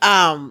more?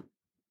 I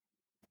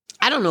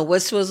don't know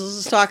what Swizzles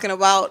is talking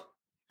about.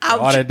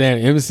 All that damn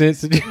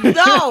incense. No,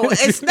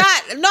 it's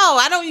not. No,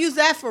 I don't use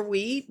that for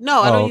weed.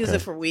 No, I don't use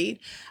it for weed.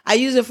 I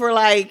use it for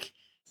like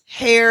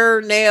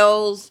hair,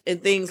 nails,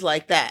 and things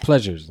like that.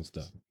 Pleasures and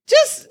stuff.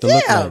 Just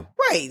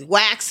right,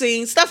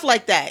 waxing, stuff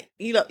like that.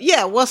 You know,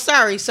 yeah. Well,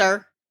 sorry,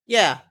 sir.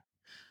 Yeah.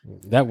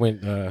 That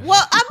went.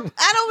 Well, I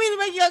don't mean to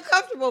make you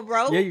uncomfortable,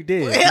 bro. Yeah, you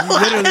did.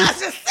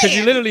 Because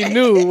you literally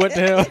knew what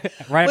the hell.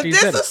 Right after you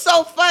said it. But this is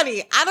so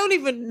funny. I don't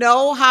even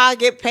know how I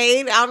get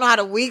paid. I don't know how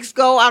the weeks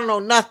go. I don't know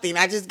nothing.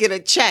 I just get a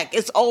check.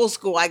 It's old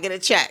school. I get a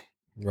check.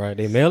 Right.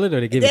 They mail it or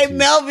they give it to you? They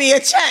mail me a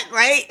check,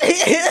 right?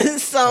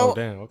 So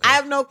I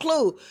have no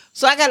clue.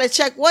 So I got a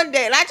check one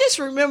day. And I just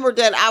remembered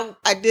that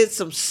I did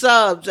some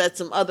subs at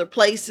some other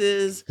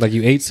places. Like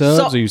you ate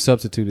subs or you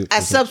substituted?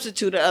 I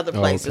substituted other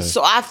places. Okay.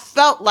 So I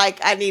felt like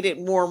I needed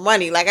more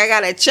money. Like I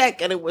got a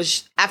check and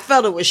I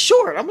felt it was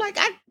short. I'm like,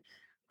 I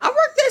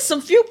worked at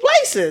some few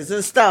places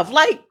and stuff.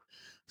 Like,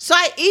 so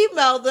I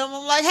emailed them.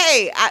 I'm like,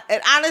 hey,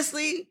 and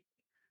honestly,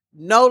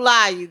 no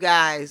lie, you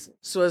guys,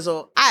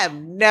 Swizzle, I have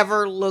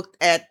never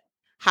looked at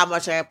how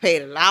much I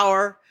paid an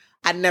hour.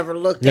 I never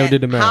looked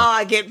at how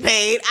I get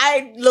paid.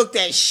 I looked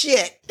at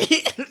shit,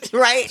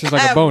 right? Just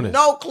like a bonus.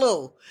 No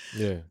clue.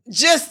 Yeah.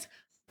 Just,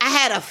 I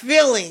had a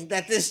feeling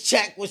that this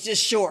check was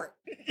just short.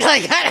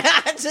 Like,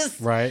 I just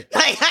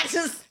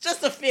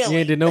a feeling. You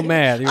ain't did no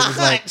math. You was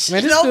just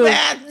like, man, no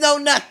math, no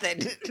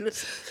nothing.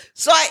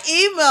 So I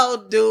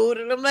emailed dude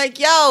and I'm like,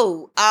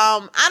 yo,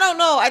 I don't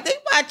know. I think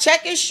my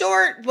check is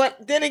short,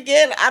 but then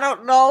again, I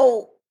don't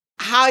know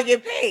how I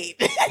get paid.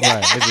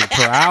 Right. Is it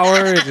per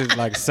hour? Is it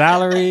like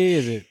salary?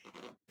 Is it?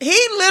 He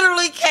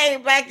literally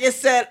came back and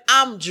said,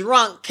 I'm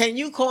drunk. Can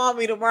you call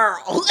me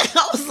tomorrow?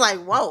 I was like,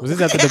 whoa. Was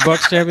this after the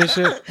Bucks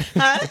championship?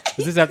 Huh?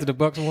 Was this after the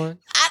Bucks won?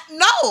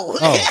 No.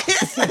 Oh.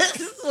 This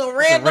is a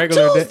random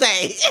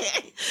Tuesday.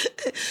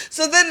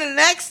 So then the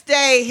next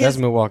day, that's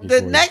Milwaukee. The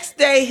next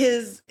day,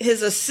 his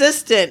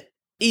assistant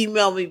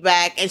emailed me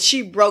back and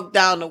she broke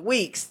down the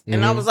weeks. Mm-hmm.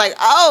 And I was like,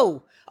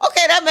 oh,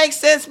 okay, that makes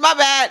sense. My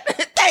bad.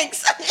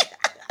 Thanks.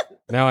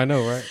 Now I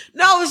know, right?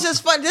 No, it's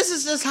just fun. This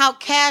is just how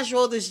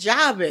casual this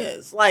job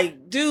is.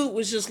 Like, dude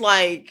was just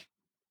like,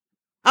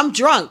 I'm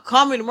drunk.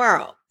 Call me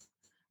tomorrow.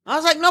 I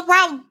was like, no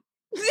problem.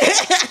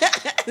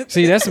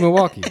 See, that's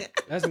Milwaukee.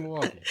 That's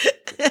Milwaukee.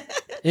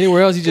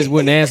 Anywhere else, you just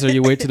wouldn't answer.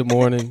 You wait till the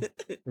morning,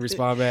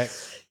 respond back.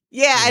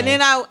 Yeah, and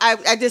then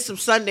I did some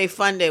Sunday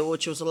Fun Day,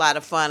 which was a lot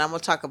of fun. I'm going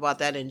to talk about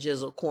that in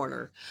Jizzle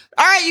Corner.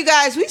 All right, you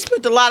guys, we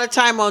spent a lot of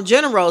time on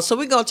General, so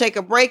we're going to take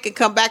a break and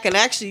come back and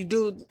actually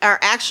do our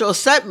actual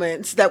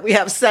segments that we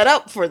have set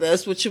up for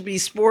this, which would be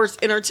sports,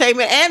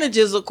 entertainment, and a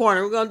Jizzle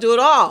Corner. We're going to do it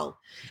all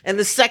in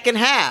the second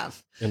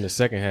half. In the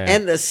second half.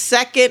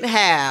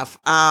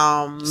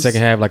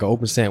 Second half, like an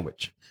open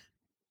sandwich.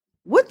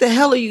 What the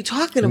hell are you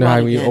talking You know about?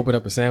 how when you again? open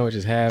up a sandwich,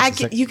 it's half.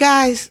 You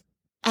guys,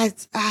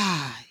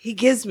 he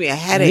gives me a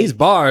headache. These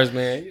bars,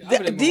 man.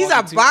 These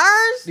are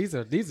bars? These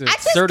are I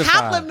just certified.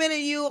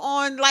 complimented you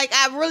on, like,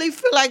 I really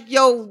feel like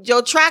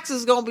your tracks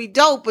is gonna be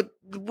dope, but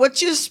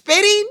what you're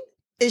spitting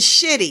is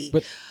shitty.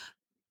 But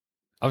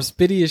I'm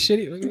spitty as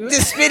shitty.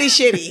 This spitty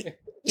shitty.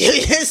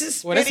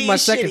 Well, that's my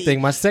second thing.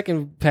 My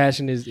second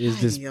passion is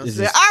this. All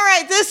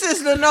right, this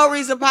is the No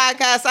Reason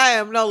Podcast. I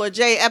am Nola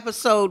J,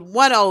 episode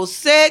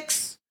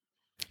 106.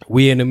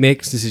 We in the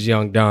mix. This is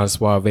Young Don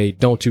Suave.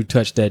 Don't you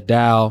touch that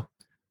dial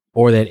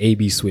or that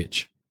AB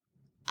switch.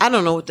 I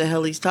don't know what the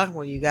hell he's talking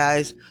about, you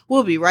guys.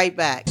 We'll be right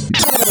back.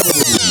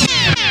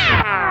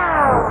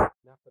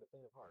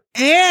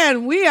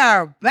 And we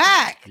are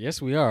back.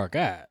 Yes, we are.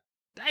 God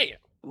damn.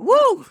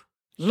 Woo!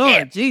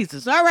 Lord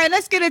Jesus. All right,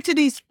 let's get into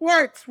these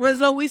sports.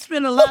 Rizzo, we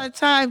spend a lot of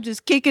time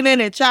just kicking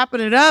in and chopping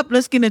it up.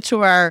 Let's get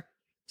into our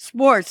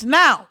sports.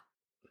 Now,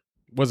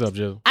 what's up,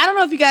 Joe? I don't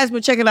know if you guys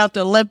been checking out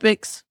the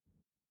Olympics.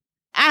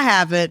 I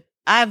haven't.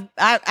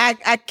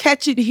 I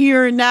catch it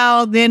here and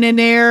now, then and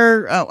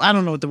there. Oh, I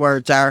don't know what the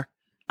words are.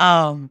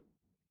 I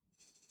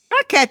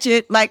catch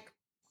it like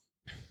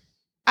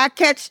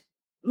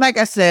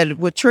I said,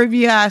 with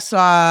trivia. I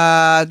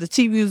saw the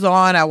TV was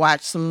on. I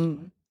watched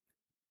some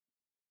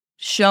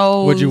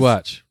shows. What'd you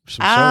watch?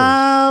 Some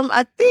shows?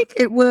 I think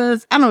it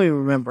was, I don't even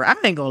remember. I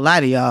ain't gonna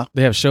lie to y'all.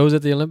 They have shows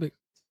at the Olympics?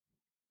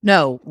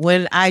 No,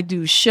 when I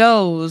do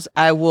shows,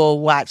 I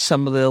will watch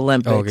some of the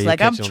Olympics. Okay, like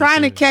I'm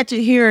trying to catch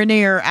it here and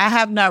there. I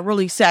have not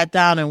really sat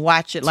down and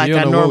watched it so like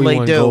I normally what we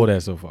won do. Gold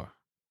at so far.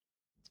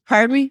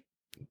 Pardon me?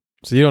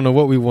 So you don't know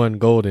what we won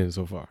gold in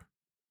so far.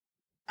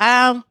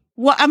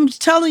 Well, I'm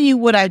telling you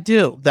what I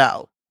do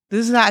though.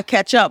 This is how I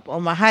catch up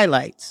on my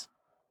highlights.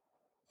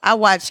 I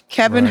watch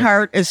Kevin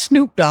Hart and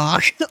Snoop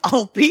Dogg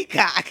on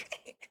Peacock.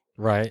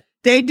 Right.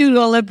 They do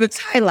the Olympics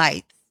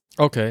highlights.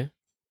 Okay.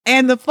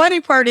 And the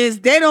funny part is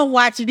they don't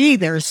watch it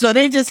either. So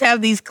they just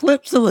have these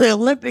clips of the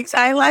Olympics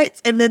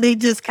highlights and then they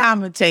just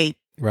commentate.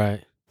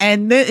 Right.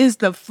 And this is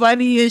the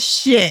funniest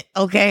shit.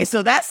 Okay.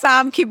 So that's how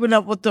I'm keeping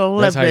up with the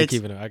Olympics. That's how you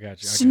keeping up. I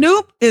got you.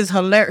 Snoop is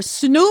hilarious.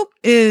 Snoop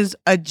is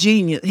a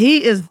genius.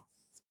 He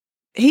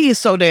is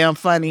so damn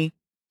funny.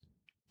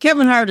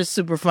 Kevin Hart is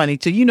super funny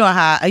too. You know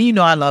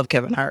I love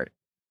Kevin Hart.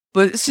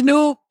 But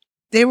Snoop,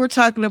 they were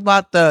talking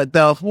about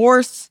the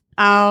horse.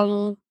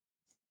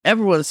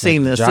 Everyone's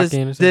seen this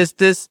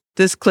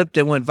clip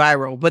that went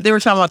viral. But they were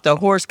talking about the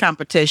horse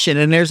competition,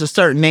 and there's a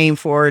certain name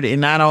for it,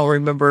 and I don't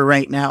remember it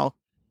right now.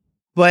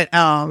 But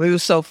it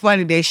was so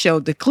funny. They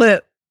showed the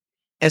clip,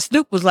 and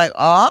Snoop was like,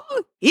 "Oh,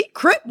 he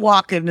crip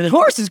walking. The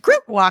horse is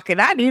crip walking.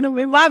 I need him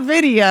in my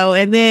video."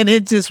 And then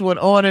it just went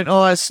on and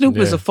on. Snoop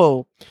is a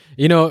fool.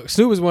 You know,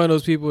 Snoop is one of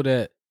those people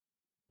that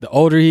the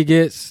older he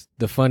gets,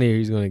 the funnier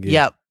he's going to get.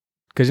 Yep.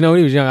 Because, when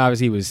he was young,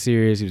 obviously he was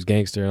serious, he was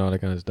gangster and all that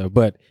kind of stuff.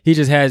 But he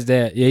just has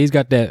that, he's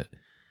got that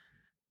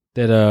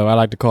I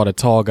like to call the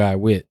tall guy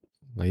wit.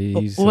 Like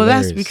he's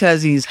hilarious. That's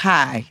because he's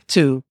high,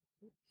 too.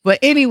 But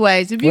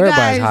anyways, if you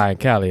everybody's guys... high in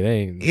Cali. They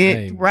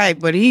ain't. Right,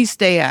 but he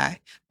stay high.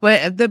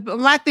 But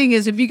my thing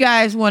is, if you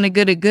guys want to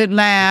get a good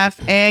laugh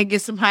and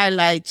get some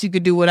highlights, you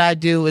could do what I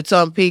do. It's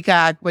on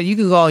Peacock, but you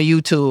can go on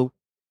YouTube.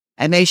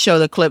 And they show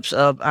the clips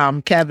of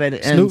Kevin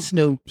and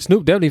Snoop.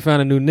 Snoop definitely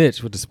found a new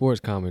niche with the sports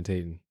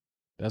commentating.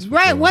 That's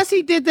right. Sure. Once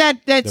he did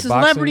that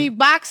celebrity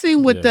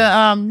boxing with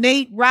the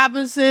Nate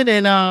Robinson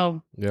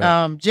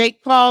and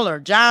Jake Paul or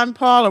John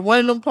Paul or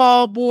one of them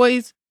Paul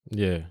boys.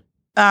 Yeah.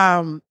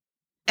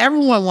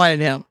 Everyone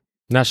wanted him.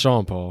 Not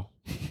Sean Paul.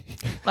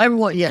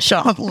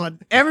 Sean Paul.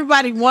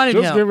 Everybody wanted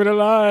him. Just give it a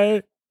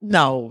lie.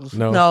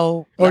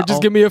 No. Or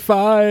just give me a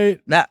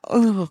fight.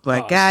 Oh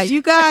my God.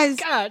 You guys.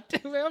 God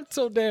damn it. I'm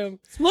so damn.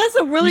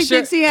 Melissa really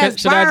thinks he has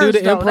should I do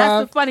the though. improv?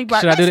 That's the funny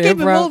part. Let's keep it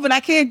moving. I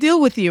can't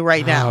deal with you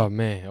right now. Oh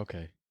man.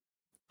 Okay.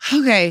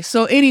 Okay.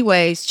 So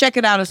anyways, check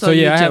it out. It's on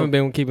YouTube. I haven't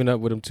been keeping up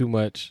with him too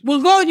much.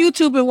 Well, go on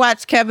YouTube and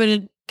watch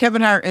Kevin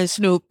Hart and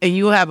Snoop, and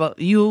you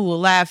will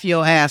laugh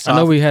your ass off. I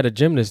know we had a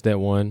gymnast that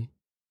won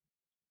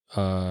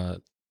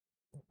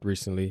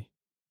recently.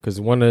 Because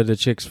one of the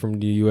chicks from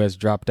the U.S.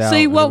 dropped out.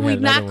 See, what we're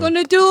not going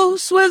to do,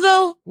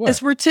 Swizzle,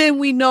 is pretend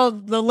we know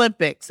the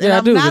Olympics. Yeah,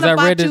 and I'm not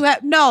about to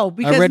because now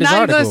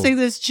you're going to say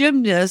this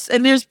gymnast,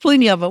 and there's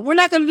plenty of them. We're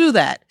not going to do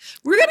that.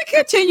 We're going to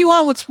continue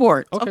on with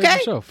sports,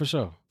 okay? For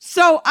sure.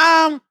 So,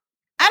 I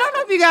don't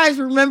know if you guys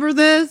remember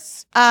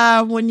this.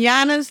 When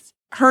Giannis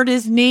hurt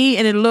his knee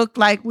and it looked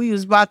like we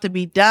was about to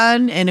be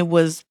done and it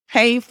was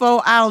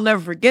painful. I'll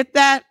never forget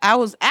that. I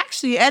was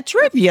actually at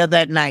trivia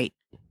that night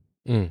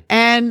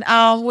and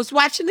was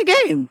watching the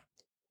game.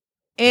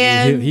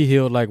 And he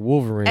healed like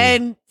Wolverine.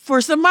 And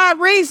for some odd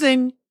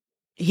reason,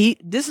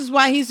 this is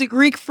why he's a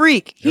Greek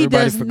freak. He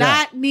does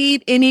not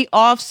need any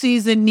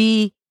off-season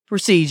knee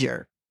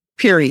procedure,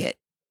 period.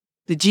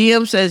 The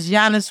GM says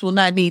Giannis will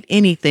not need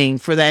anything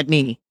for that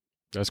knee.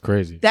 That's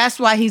crazy. That's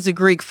why he's a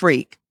Greek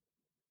freak,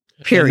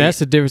 period. And that's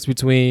the difference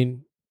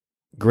between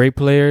great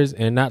players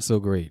and not so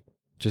great.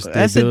 Just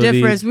that's the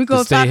difference. We're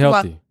going to talk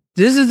healthy. About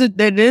this is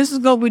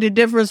going to be the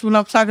difference when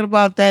I'm talking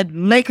about that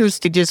Lakers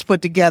to just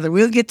put together.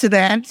 We'll get to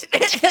that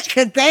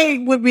because they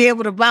would be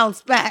able to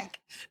bounce back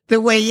the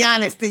way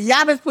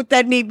Giannis put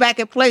that knee back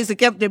in place and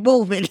kept it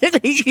moving.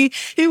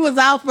 he was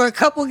out for a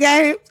couple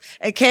games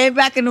and came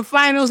back in the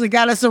finals and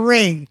got us a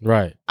ring.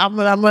 Right.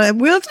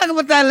 We'll talk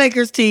about that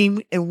Lakers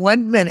team in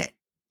 1 minute.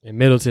 And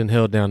Middleton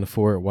held down the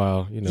fort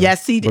while,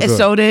 Yes, he did.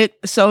 So did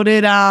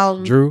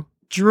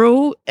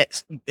Drew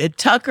and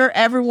Tucker.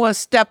 Everyone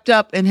stepped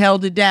up and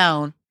held it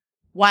down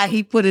while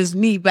he put his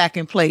knee back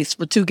in place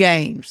for 2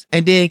 games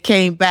and then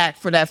came back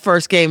for that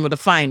first game of the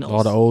finals.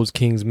 All the old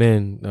Kings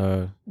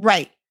men.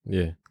 Right.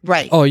 Yeah.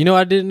 Right. Oh, you know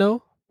what I didn't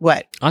know?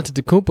 What?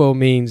 Antetokounmpo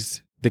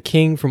means the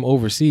king from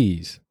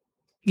overseas.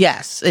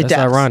 Yes, it does.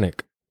 That's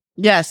ironic.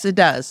 Yes, it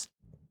does.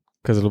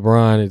 Because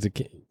LeBron is the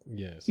king.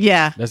 Yes.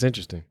 Yeah. That's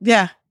interesting.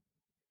 Yeah.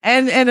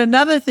 And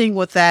another thing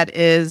with that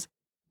is,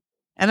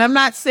 and I'm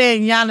not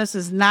saying Giannis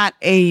is not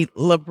a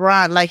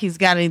LeBron, like he's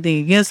got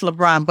anything against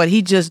LeBron, but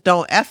he just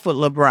don't F with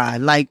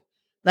LeBron.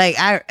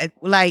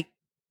 Like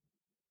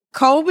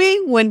Kobe,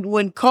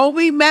 when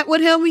Kobe met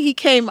with him, he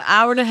came an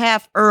hour and a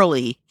half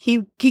early.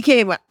 He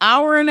came an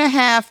hour and a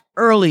half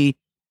early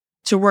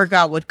to work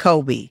out with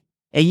Kobe.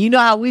 And you know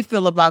how we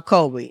feel about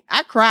Kobe.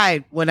 I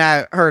cried when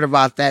I heard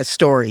about that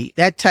story.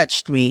 That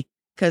touched me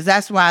because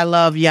that's why I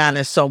love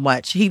Giannis so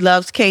much. He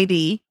loves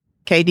KD.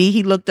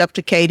 He looked up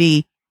to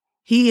KD.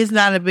 He is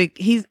not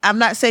I'm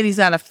not saying he's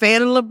not a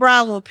fan of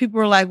LeBron. When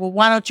people are like, well,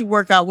 why don't you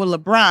work out with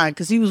LeBron?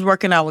 Because he was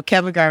working out with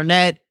Kevin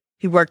Garnett.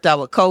 He worked out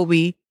with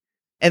Kobe.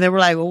 And they were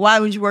like, well, why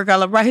would you work out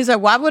with LeBron? He's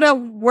like, why would I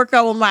work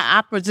out with my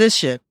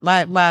opposition?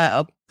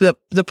 The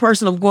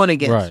person I'm going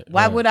against. Right,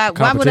 why would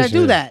I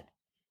do that?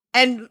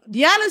 And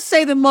Giannis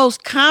say the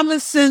most common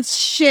sense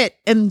shit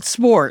in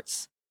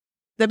sports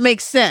that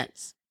makes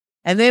sense.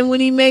 And then when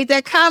he made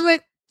that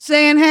comment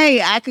saying,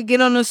 hey, I could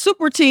get on a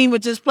super team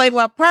and just play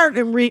my part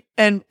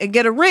and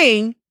get a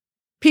ring,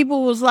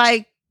 people was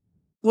like,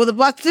 well, the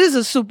Bucks is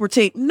a super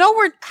team.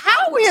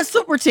 How are we a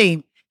super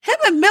team? Him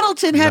and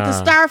Middleton had to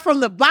start from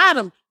the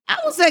bottom. I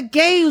was at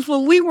games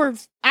when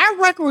our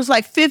record was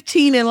like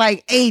 15 and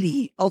like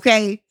 80,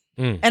 okay?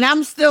 And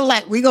I'm still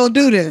like, we gonna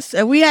do this.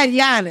 And we had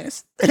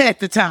Giannis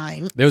at the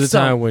time. There was a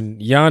time when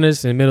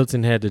Giannis and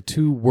Middleton had the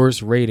 2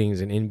 worst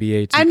ratings in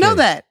NBA 2K. I know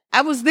that.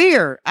 I was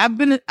there.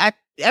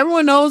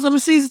 Everyone knows I'm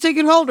a season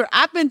ticket holder.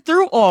 I've been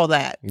through all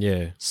that.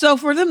 Yeah. So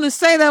for them to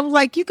say that, I was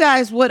like, you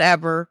guys,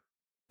 whatever.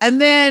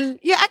 And then,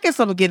 I guess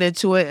I'm gonna get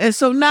into it. And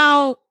so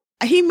now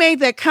he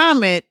made that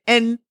comment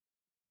and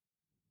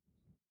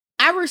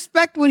I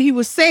respect what he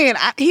was saying.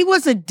 He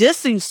wasn't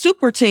dissing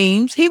super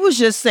teams. He was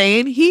just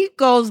saying he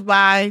goes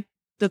by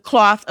the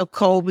cloth of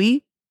Kobe,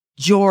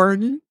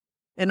 Jordan,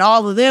 and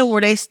all of them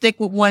where they stick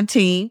with one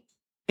team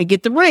and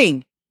get the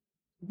ring.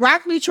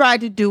 Broccoli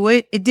tried to do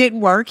it. It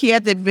didn't work. He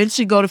had to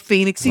eventually go to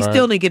Phoenix. He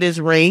still didn't get his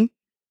ring.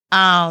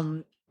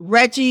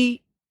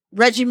 Reggie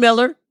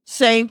Miller,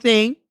 same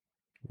thing.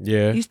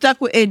 Yeah. He stuck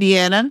with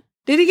Indiana.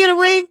 Did he get a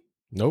ring?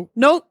 Nope.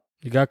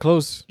 You got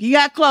close.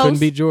 Couldn't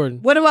beat Jordan.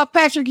 What about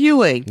Patrick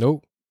Ewing?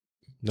 Nope.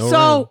 No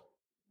so ring.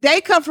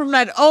 They come from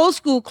that old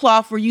school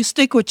cloth where you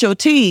stick with your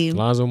team.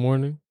 Lonzo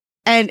Mourning.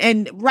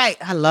 And right,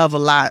 I love a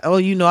lot. Oh,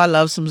 I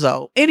love some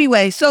Zoe.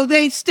 Anyway, so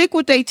they stick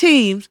with their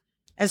teams.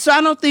 And so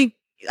I don't think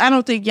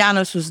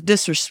Giannis was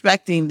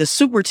disrespecting the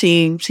super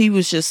teams. He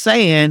was just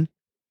saying,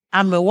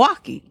 I'm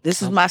Milwaukee.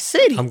 This is my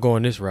city. I'm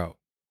going this route.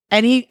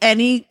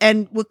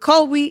 And with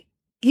Kobe,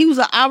 he was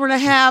an hour and a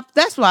half.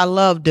 That's what I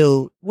love,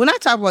 dude. When I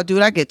talk about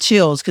dude, I get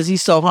chills because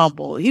he's so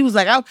humble. He was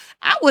like,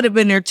 I would have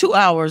been there 2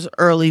 hours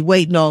early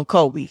waiting on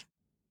Kobe.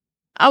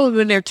 I would have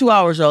been there 2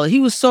 hours early. He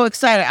was so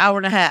excited, hour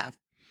and a half.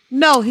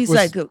 No, he's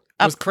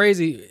what's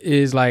crazy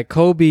is like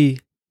Kobe,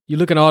 you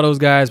look at all those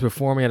guys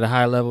performing at a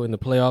high level in the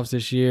playoffs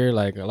this year,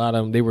 like a lot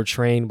of them, they were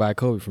trained by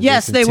Kobe. From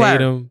Jason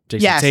Tatum,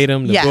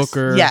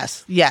 Booker.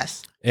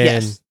 Yes.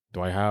 And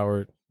Dwight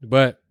Howard.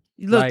 But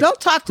look, don't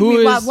talk to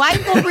me about why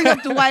you gonna bring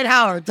up Dwight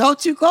Howard.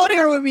 Don't you go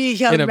there with me,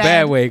 young man. In a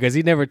bad way, because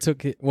he never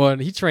took it. Well,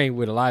 he trained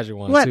with Elijah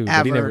too, but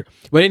he never.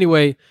 But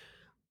anyway,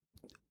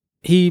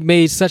 he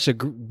made such a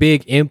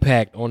big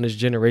impact on this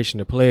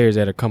generation of players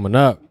that are coming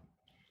up.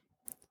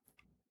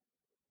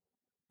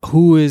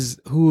 Who is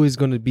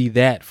going to be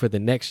that for the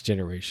next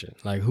generation?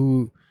 Like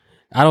who?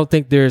 I don't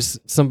think there's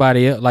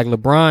somebody else. Like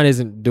LeBron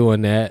isn't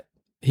doing that.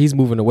 He's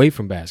moving away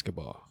from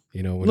basketball.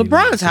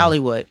 LeBron's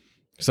Hollywood.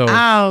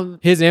 So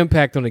his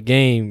impact on the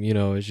game,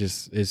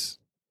 it's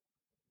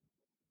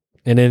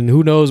And then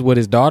who knows what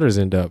his daughters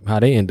how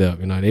they end up.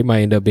 They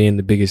might end up being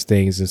the biggest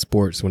things in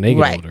sports when they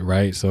get older,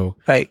 right? So,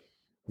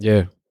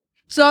 yeah.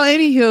 So,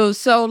 anywho,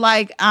 so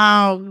like,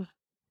 I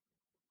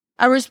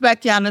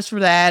respect Giannis for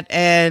that,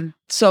 and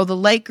so the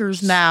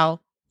Lakers now,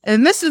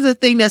 and this is the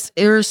thing that's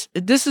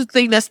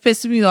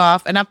pissing me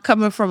off, and I'm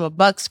coming from a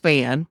Bucks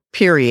fan,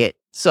 period.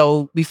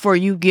 So before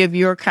you give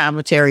your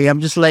commentary,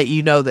 I'm just letting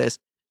you know this.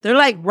 They're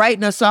like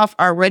writing us off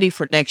already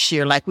for next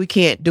year, like we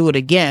can't do it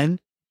again.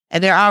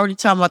 And they're already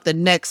talking about the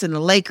Knicks and the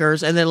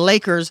Lakers. And then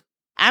Lakers,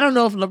 I don't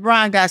know if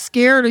LeBron got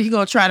scared or he's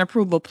going to try to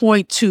prove a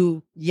point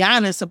to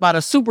Giannis about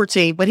a super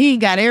team, but he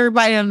ain't got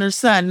everybody under the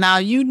sun. Now,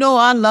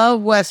 I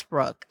love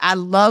Westbrook. I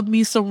love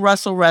me some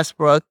Russell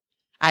Westbrook.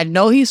 I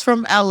know he's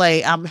from LA.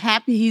 I'm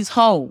happy he's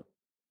home.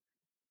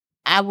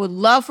 I would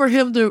love for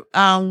him to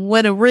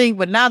win a ring,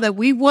 but now that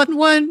we won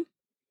one,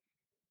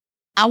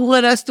 I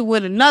want us to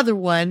win another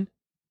one.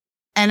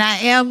 And I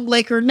am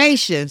Laker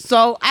Nation.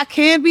 So I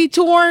can be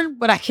torn,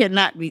 but I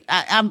cannot be.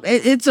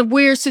 It's a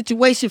weird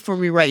situation for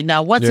me right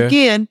now. Once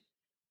again,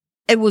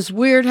 it was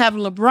weird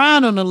having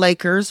LeBron on the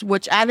Lakers,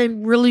 which I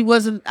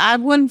wasn't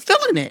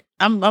feeling it.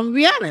 I'm gonna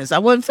be honest. I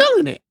wasn't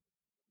feeling it.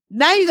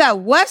 Now you got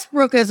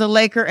Westbrook as a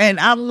Laker, and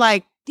I'm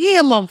like,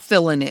 damn, I'm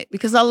feeling it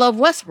because I love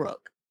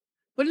Westbrook.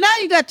 But now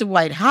you got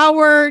Dwight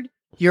Howard.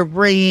 You're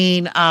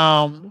bringing,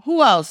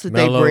 who else did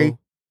they bring?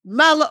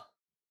 Melo.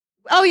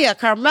 Oh yeah,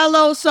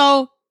 Carmelo.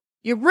 So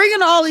you're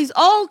bringing all these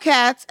old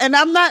cats, and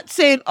I'm not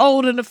saying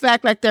old in the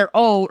fact like they're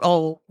old,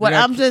 but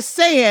I'm just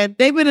saying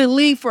they've been in the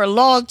league for a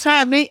long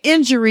time. Their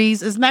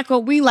injuries is not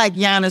going to be like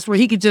Giannis, where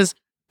he could just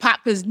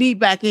pop his knee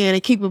back in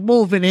and keep it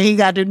moving, and he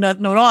got to do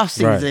nothing on off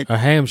season. Right. A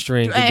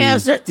hamstring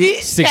could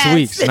be 6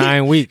 weeks,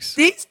 9 weeks.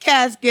 These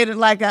cats get it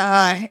like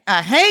a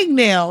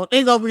hangnail.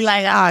 They're going to be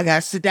like, I got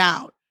to sit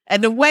down.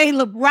 And the way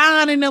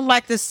LeBron and them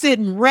like to sit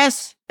and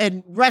rest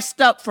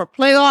up for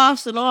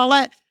playoffs and all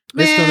that,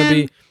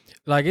 man.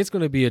 It's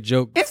going to be a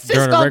joke. It's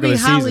just going to be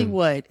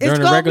Hollywood. It's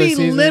going to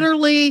be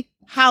literally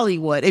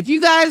Hollywood. If you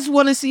guys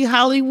want to see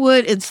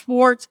Hollywood in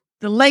sports,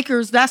 the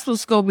Lakers, that's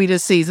what's going to be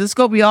this season. It's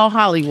going to be all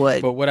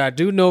Hollywood. But what I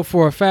do know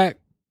for a fact,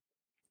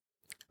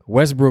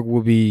 Westbrook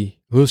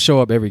will show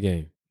up every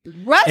game.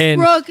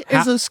 Westbrook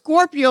is a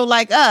Scorpio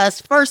like us,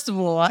 first of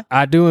all.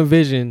 I do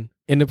envision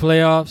in the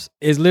playoffs,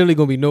 it's literally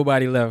going to be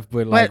nobody left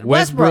but like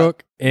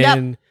Westbrook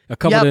and a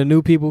couple of the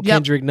new people,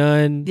 Kendrick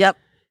Nunn,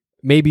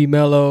 maybe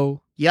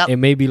Melo,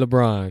 and maybe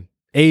LeBron.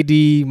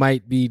 AD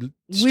might be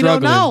struggling. We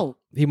don't know.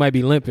 He might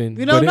be limping.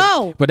 We don't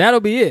know. But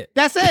that'll be it.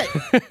 That's it.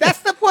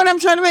 That's the point I'm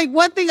trying to make.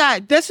 One thing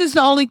this is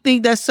the only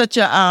thing that's such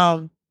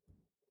a,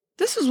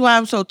 this is why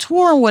I'm so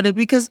torn with it,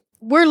 because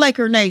we're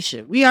Laker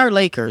Nation. We are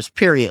Lakers,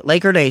 period.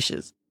 Laker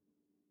Nations.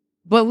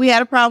 But we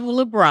had a problem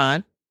with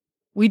LeBron.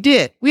 We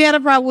did. We had a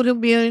problem with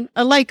him being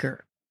a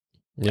Laker.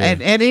 Yeah.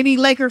 And any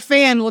Laker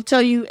fan will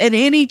tell you, and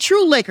any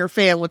true Laker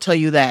fan will tell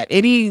you that.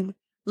 Any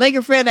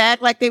Laker fan that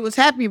act like they was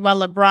happy about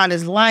LeBron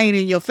is lying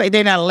in your face.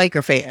 They're not a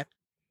Laker fan.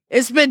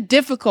 It's been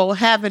difficult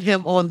having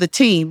him on the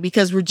team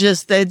because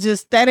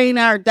that ain't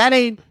how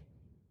we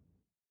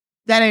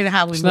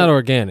It's move. not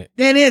organic.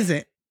 That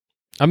isn't.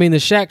 I mean, the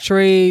Shaq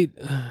trade,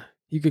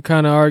 you could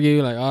kind of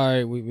argue like,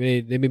 all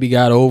right, they maybe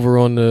got over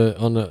on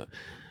the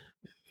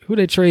who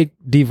they trade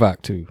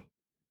Divac to?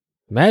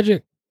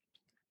 Magic?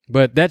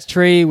 But that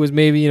trade was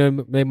maybe,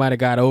 they might have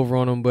got over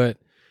on him. But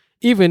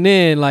even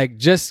then, like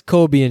just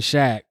Kobe and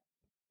Shaq,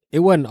 it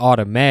wasn't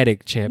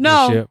automatic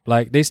championship. No.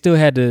 Like they still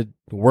had to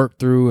work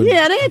through. They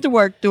had to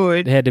work through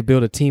it. They had to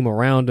build a team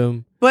around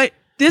them. But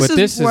this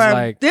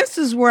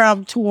is where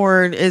I'm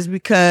torn, is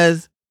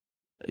because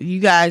you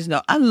guys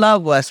know I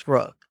love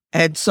Westbrook.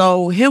 And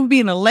so him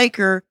being a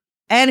Laker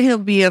and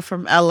him being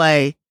from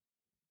LA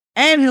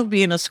and him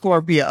being a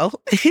Scorpio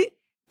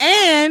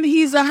and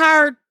he's a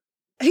hard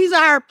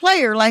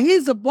player. Like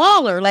he's a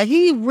baller. Like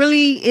he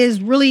really is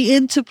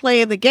into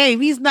playing the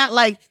game. He's not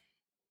like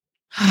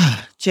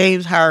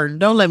James Harden.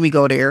 Don't let me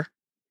go there.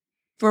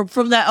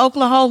 From that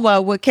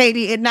Oklahoma with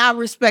KD, and now I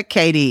respect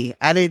KD.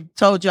 I didn't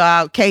told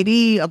y'all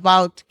KD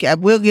about.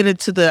 We'll get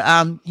into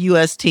the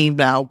U.S. team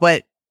now,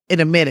 but in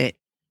a minute.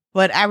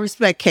 But I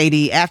respect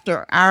KD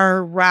after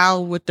our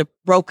round with the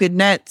broken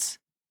Nets.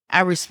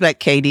 I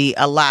respect KD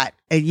a lot,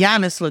 and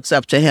Giannis looks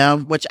up to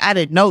him, which I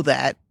didn't know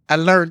that. I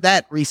learned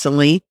that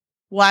recently.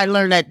 Well, I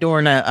learned that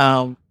during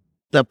the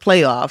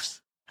playoffs.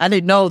 I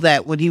didn't know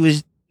that when he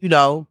was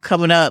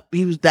coming up.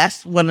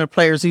 That's one of the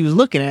players he was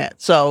looking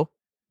at. So.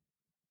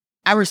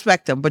 I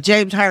respect him, but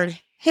James Harden,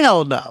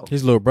 hell no.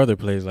 His little brother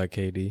plays like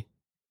KD.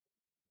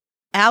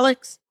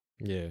 Alex?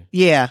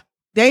 Yeah.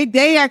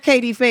 They are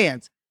KD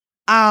fans.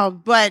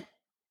 But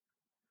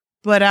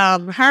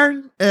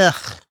Harden,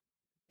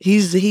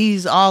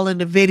 he's all in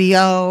the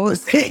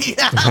videos.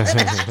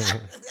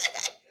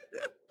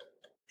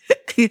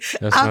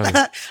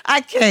 I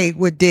can't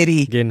with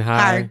Diddy. Getting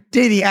high.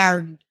 Diddy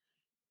Harden.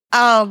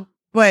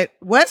 But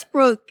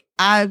Westbrook,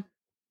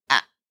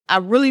 I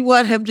really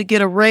want him to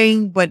get a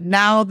ring, but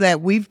now that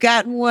we've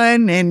gotten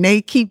one and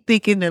they keep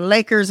thinking the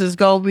Lakers is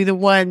going to be the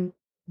one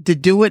to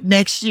do it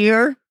next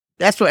year,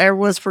 That's what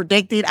everyone's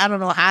predicting. I don't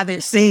know how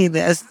they're seeing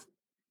this.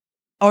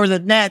 Or the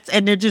Nets,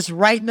 and they're just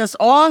writing us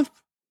off.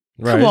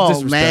 Right, Come it's on,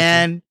 disrespectful.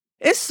 man.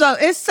 It's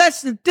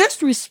such the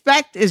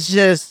disrespect is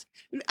just.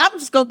 I'm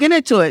just gonna get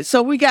into it.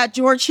 So we got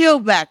George Hill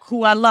back,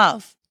 who I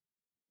love.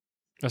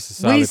 That's a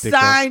solid We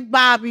pickup. signed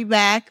Bobby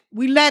back.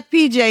 We let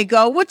PJ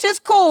go, which is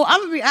cool.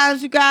 I'm gonna be honest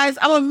with you guys.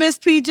 I'm gonna miss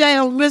PJ.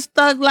 I'm gonna miss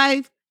Thug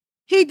Life.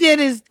 He did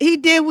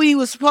what he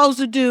was supposed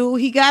to do.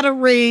 He got a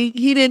ring.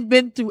 He didn't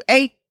been through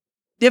 8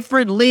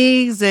 different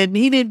leagues, and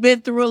he didn't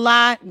been through a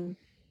lot. And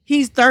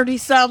he's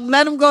 30-something.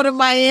 Let him go to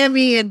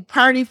Miami and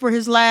party for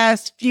his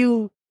last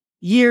few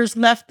years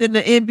left in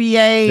the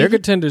NBA. They're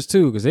contenders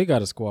too because they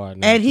got a squad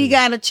now. And he too.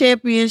 got a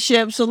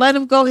championship. So let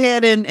him go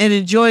ahead and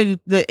enjoy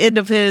the end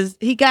of his.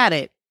 He got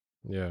it.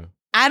 Yeah.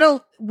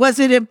 Was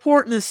it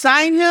important to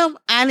sign him?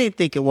 I didn't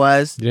think it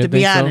was, You didn't to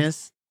be think so?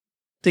 honest,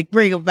 to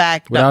bring him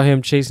back. No. Without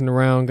him chasing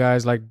around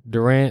guys like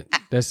Durant,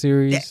 that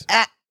series.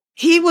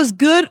 He was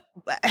good.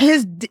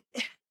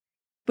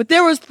 But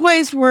there was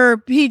points where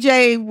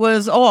PJ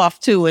was off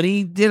too, and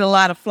he did a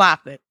lot of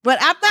flopping. But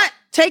I'm not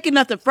taking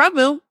nothing from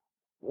him.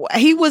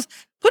 He was,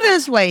 put it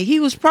this way, he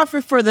was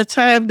perfect for the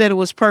time that it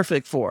was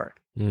perfect for.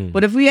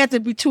 But if we had to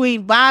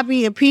between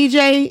Bobby and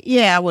PJ,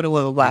 yeah, I would have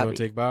went with You Bobby. want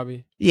to take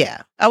Bobby?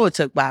 Yeah, I would have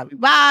took Bobby.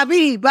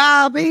 Bobby.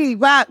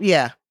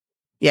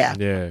 Yeah.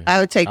 Yeah. I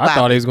would take I Bobby.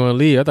 thought he was going to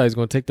leave. I thought he was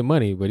going to take the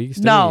money, but he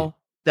still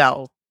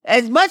No.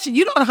 As much,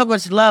 you don't know how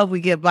much love we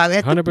get, Bobby.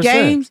 At the 100%.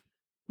 games,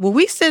 when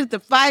we sit at the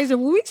Pfizer,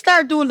 when we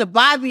started doing the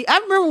Bobby, I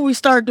remember when we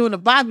started doing the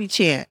Bobby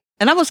chant,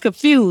 and I was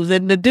confused.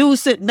 And the dude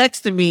sitting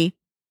next to me,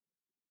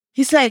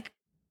 he's like,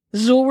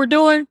 "This is what we're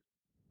doing?"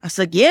 I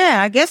said, "Yeah,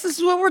 I guess this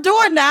is what we're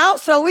doing now."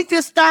 So we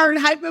just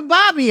started hyping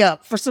Bobby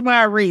up for some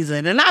odd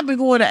reason. And I've been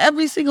going to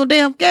every single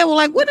damn game. We're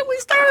like, when did we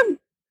start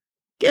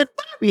getting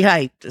Bobby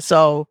hyped?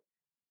 So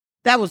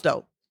that was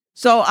dope.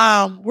 So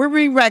we're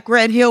bringing back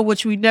Grant Hill,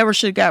 which we never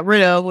should have got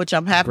rid of, which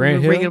I'm happy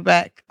Grant to bring Hill? it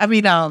back. I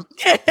mean, Damn.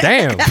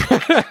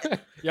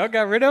 Y'all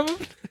got rid of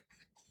him?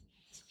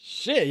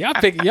 Shit,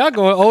 y'all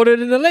going older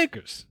than the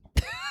Lakers.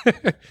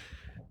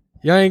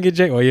 Y'all ain't get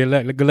Jay. Well, you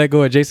let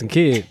go of Jason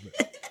Kidd.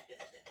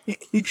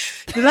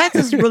 Did I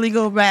just really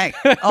go back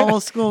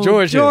old school?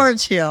 George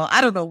Hill.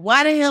 I don't know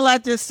why the hell I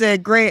just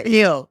said Grant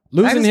Hill.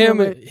 Losing him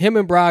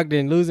and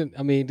Brogdon,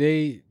 I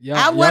mean,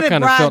 y'all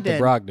kind of felt the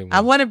Brogdon.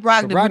 I wanted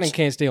Brogdon. But Brogdon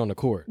can't stay on the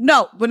court.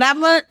 No, but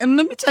and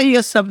let me tell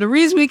you something. The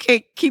reason we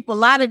can't keep a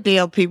lot of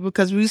damn people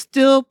because we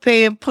still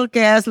paying punk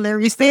ass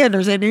Larry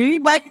Sanders, and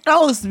anybody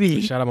knows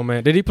me. Shout out my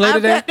man. Did he play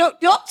today? Don't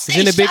say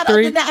in the Big shout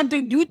Three? out to that.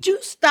 Dude, would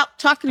you stop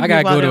talking to I me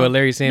gotta about go to him? a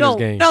Larry Sanders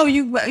game. No,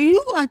 you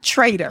are a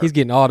traitor. He's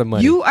getting all the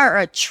money. You are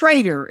a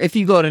traitor if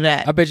you go to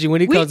that. I bet you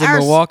when he We comes to are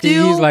Milwaukee,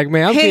 still he's like,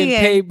 man, I'm getting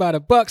paying- paid by the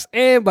Bucks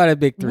and by the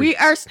Big Three. We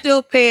are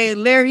still paying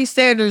Larry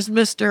Sanders,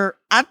 Mr.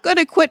 I'm going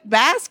to quit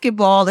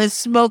basketball and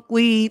smoke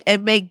weed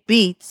and make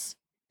beats.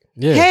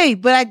 Yeah. Hey,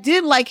 but I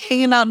did like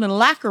hanging out in the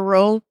locker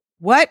room.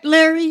 What,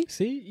 Larry?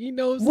 See, he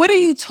knows. What are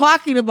you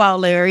talking about,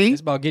 Larry?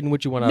 It's about getting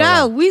what you want out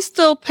No, of life. we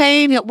still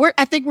paying him.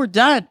 I think we're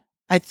done.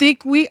 I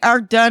think we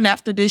are done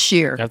after this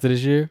year. After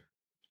this year,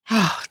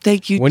 Oh,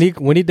 thank you. when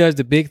he does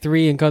the Big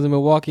Three and comes to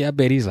Milwaukee, I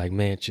bet he's like,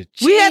 man,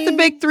 We had the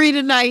big three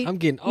tonight. I'm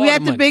getting all We the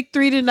had the money. big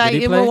three tonight Did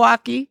he in play?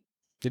 Milwaukee.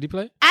 Did he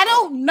play? I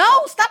don't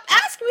know. Stop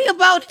asking me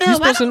about him. You're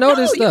supposed to know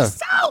this You're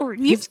stuff. sour.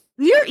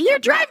 You're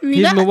driving me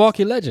He's a nuts.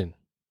 Milwaukee legend.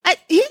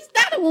 He's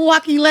not a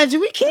Milwaukee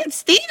legend. We can't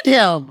stand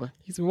him.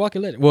 He's a Milwaukee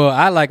legend. Well,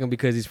 I like him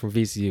because he's from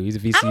VCU. He's a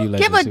VCU I don't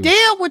legend give a too.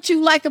 damn what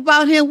you like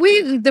about him.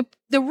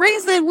 The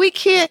reason we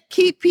can't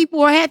keep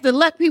people or have to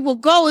let people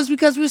go is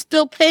because we're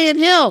still paying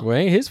him. Well, it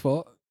ain't his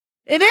fault.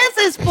 It is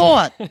his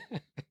fault.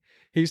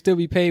 He'll still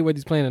be paid whether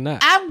he's playing or not.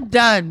 I'm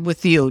done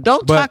with you.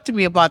 Don't But- talk to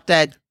me about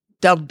that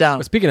dumb.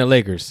 But speaking of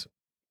Lakers,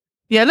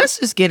 Yeah, let's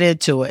just get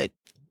into it.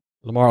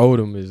 Lamar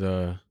Odom is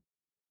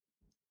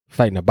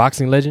fighting a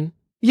boxing legend.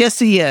 Yes,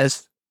 he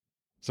is.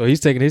 So he's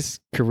taking his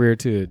career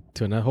to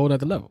a whole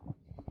other level.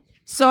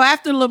 So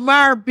after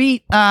Lamar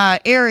beat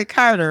Eric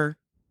Carter,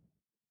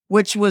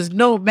 which was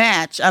no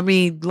match. I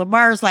mean,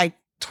 Lamar's like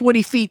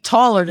 20 feet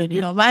taller than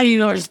him. I didn't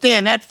even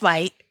understand that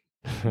fight.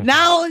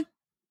 Now,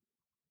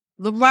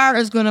 Lamar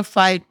is going to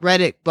fight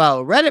Riddick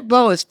Bowe. Riddick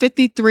Bowe is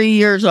 53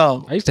 years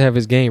old. I used to have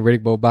his game,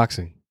 Riddick Bowe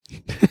Boxing.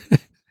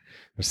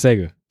 Or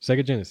Sega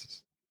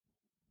Genesis.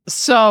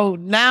 So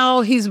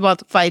now he's about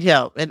to fight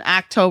him. In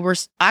October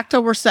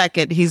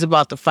 2nd, he's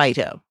about to fight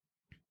him.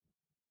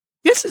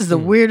 This is the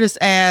weirdest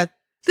ass.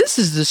 This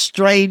is the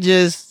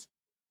strangest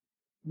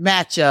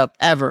matchup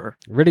ever.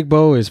 Riddick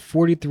Bowe is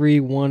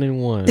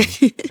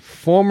 43-1-1.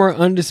 Former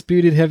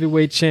undisputed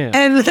heavyweight champ.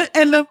 And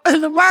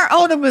Lamar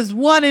Odom is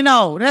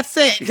 1-0. That's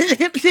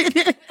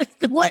it.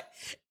 What?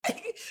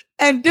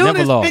 And dude Never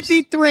is lost.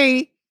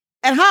 53.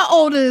 And how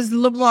old is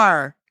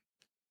Lamar?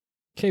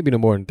 Can't be no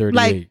more than 38.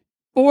 Like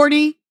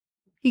 40?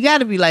 He got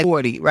to be like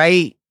 40,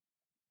 right?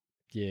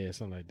 Yeah,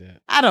 something like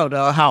that. I don't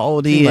know how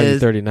old he He might be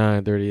is.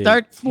 39, 38.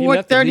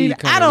 34, 30.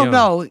 I don't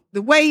know.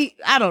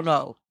 I don't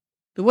know.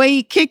 The way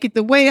he kick it,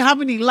 how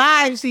many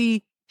lives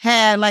he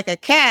had like a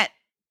cat.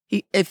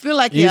 It feel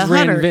like He's you're a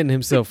hunter. reinventing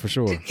himself for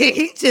sure.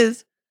 He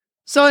just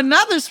so in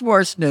other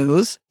sports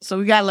news. So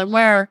we got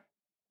Lamar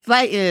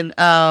fighting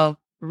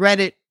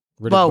Reddit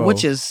Bow,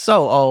 which is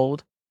so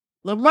old.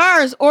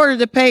 Lamar is ordered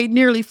to pay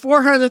nearly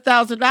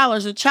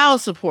 $400,000 in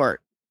child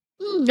support.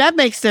 That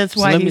makes sense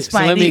why he's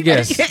fighting. So let me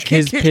guess.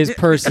 His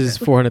purse is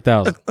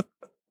 $400,000.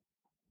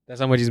 That's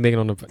how much he's making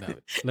on the. No,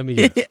 let me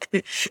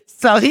guess.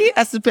 So he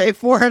has to pay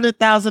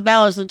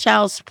 $400,000 in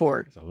child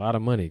support. That's a lot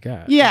of money,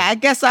 God. Yeah, I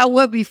guess I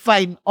would be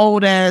fighting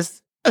old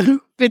ass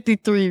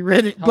 53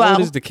 Reddit Bow. How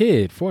old is the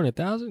kid?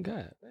 400,000.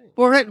 God.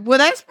 Dang. Well,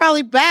 that's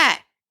probably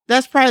back.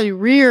 That's probably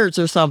rears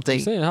or something.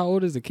 I'm saying, how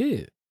old is the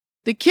kid?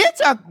 The kids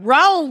are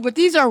grown, but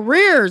these are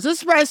rears. This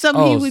is probably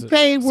something he was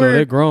paid so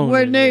they're grown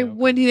when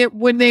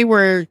they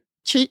were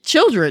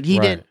children. He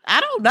Right. didn't.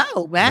 I don't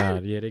know, man.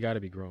 Nah, yeah, they got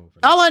to be grown. For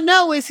that. All I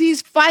know is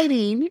he's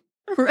fighting.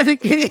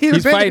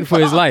 He's fighting for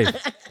his life.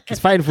 He's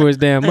fighting for his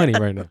damn money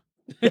right now.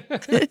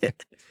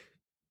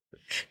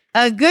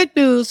 Good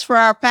news for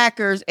our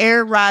Packers.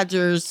 Aaron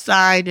Rodgers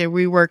signed and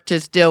reworked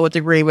his deal with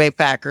the Green Bay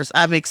Packers.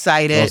 I'm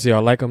excited. Oh, so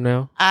y'all like him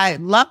now? I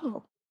love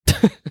him.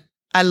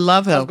 I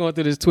love I was him. going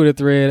through this Twitter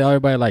thread.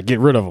 Everybody like, get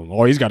rid of him.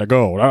 Oh, he's got to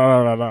go.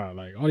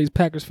 Like all these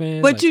Packers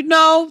fans. But like, you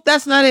know,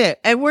 that's not it.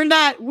 And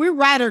we're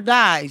ride or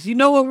dies. You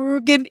know what we were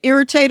getting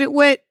irritated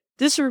with?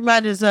 This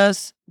reminded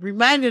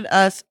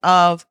us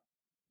of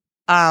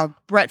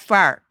Brett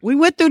Favre. We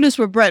went through this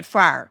with Brett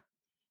Favre.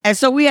 And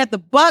so we had the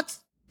Bucks.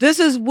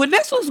 When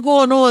this was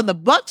going on, the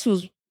Bucks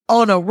was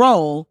on a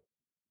roll,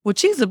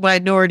 which he's a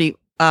minority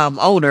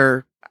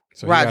owner,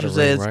 so he got a Rodgers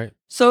ring, is. right?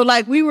 So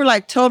like we were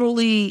like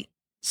totally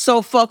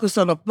so focused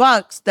on the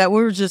Bucks that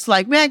we were just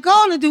like, man, go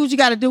on and do what you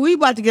got to do. We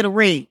about to get a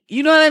ring.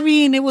 You know what I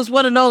mean? It was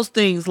one of those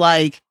things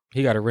like.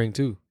 He got a ring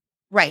too.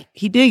 Right.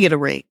 He did get a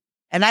ring.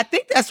 And I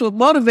think that's what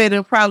motivated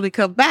him probably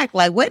come back.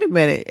 Like, wait a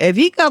minute. If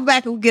he come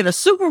back and get a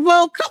Super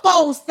Bowl, come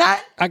on, son.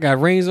 I got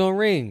rings on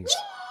rings.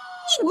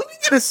 We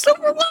get a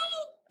Super Bowl.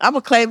 I'm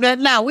going to claim that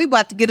now. We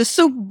about to get a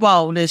Super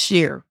Bowl this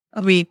year.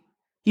 I mean,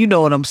 you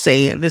know what I'm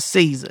saying, this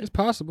season. It's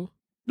possible.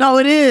 No,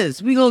 it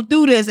is. We going to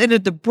do this. And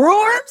if the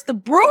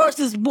Brewers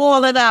is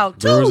boiling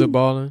out, too. Brewers are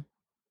balling.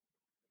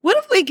 What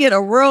if we get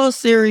a World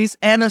Series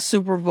and a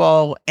Super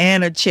Bowl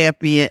and a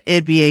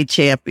NBA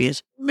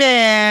championship?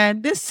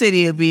 Man, this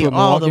city would be Put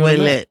all the Milwaukee way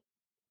on that. lit.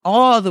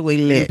 All the way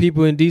And lit.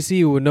 people in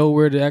DC would know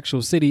where the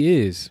actual city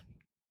is.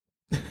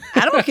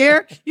 I don't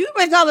care. You can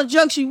make all the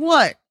jokes you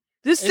want.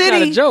 This It's not a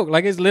city. joke.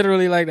 Like it's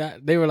literally like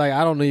that. They were like,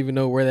 I don't even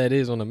know where that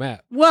is on the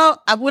map.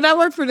 Well, when I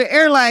worked for the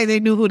airline, they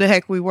knew who the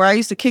heck we were. I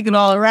used to kick it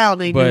all around.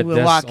 They But knew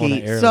that's on the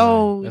Milwaukee. airline.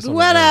 So That's on the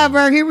whatever.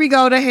 airline. Here we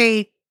go to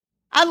hate.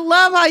 I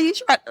love how you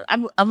try.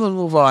 I'm gonna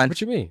move on. What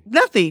you mean?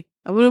 Nothing.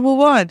 I'm gonna move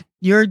on.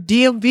 Your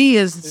DMV It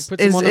is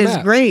puts them on the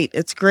map. great.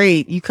 It's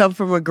great. You come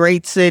from a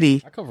great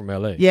city. I come from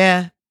LA.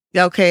 Yeah.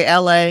 Okay.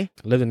 LA. I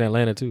lived in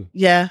Atlanta too.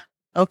 Yeah.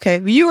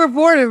 Okay. You were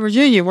born in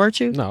Virginia, weren't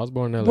you? No, I was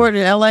born in LA. Born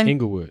in LA.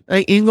 Inglewood.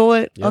 Like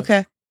Inglewood. Yep.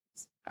 Okay.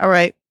 All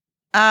right.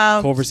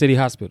 Culver City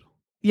Hospital.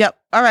 Yep.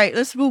 All right.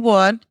 Let's move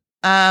on.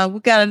 We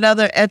got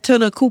another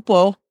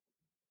Antetokounmpo.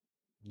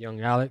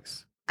 Young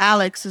Alex.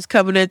 Alex is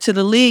coming into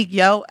the league,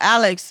 yo.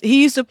 Alex,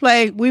 he used to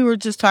play. We were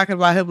just talking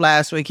about him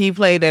last week. He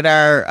played at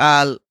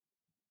our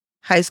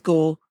high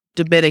school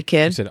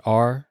Dominican. You said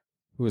R?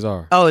 Who is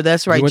R? Oh,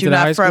 that's right. went You're to the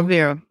high not from school?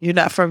 here. You're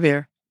not from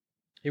here.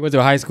 He went to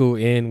a high school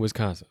in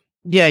Wisconsin.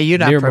 Yeah, you're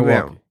not Near from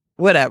Milwaukee. here.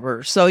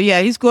 Whatever. So yeah,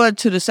 he's going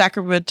to the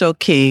Sacramento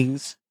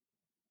Kings.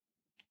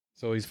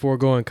 So he's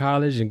foregoing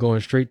college and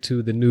going straight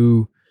to the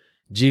new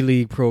G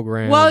League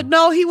program. Well,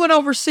 no, he went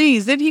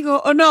overseas. Didn't he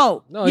go? Oh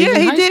no. No, he was yeah,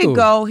 in he high did school.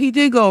 go. He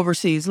did go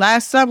overseas.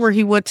 Last summer,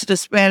 he went to the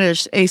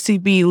Spanish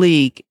ACB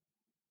League.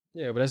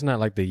 Yeah, but that's not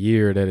like the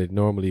year that it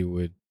normally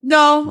would.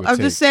 No, Would I'm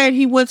just take. saying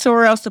he went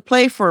somewhere else to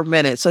play for a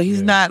minute, so he's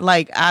Yeah. not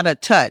like out of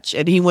touch.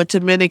 And he went to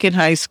Dominican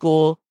High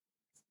School.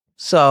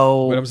 But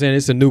So I'm saying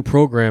it's a new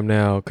program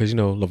now because, you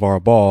know,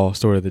 LeVar Ball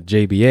started the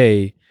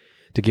JBA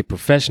to get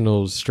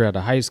professionals straight out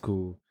of high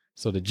school.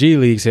 So the G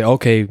League said,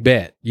 okay,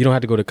 bet. You don't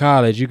have to go to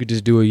college. You could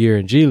just do a year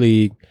in G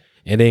League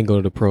and then go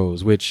to the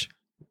pros, which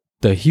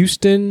the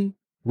Houston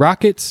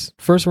Rockets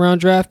first round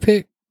draft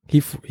pick,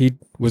 he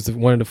was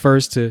one of the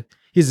first to,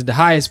 he's the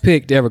highest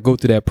pick to ever go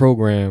through that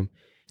program.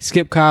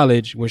 Skipped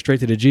college, went straight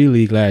to the G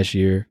League last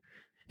year,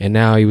 and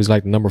now he was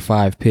like the number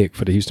 5 pick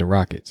for the Houston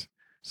Rockets.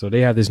 So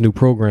they have this new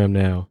program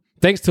now.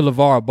 Thanks to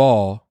LeVar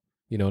Ball,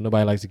 you know,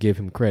 nobody likes to give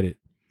him credit.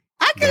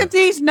 I give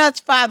these nuts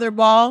father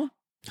ball.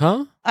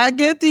 Huh? I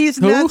give these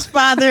Who? nuts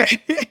father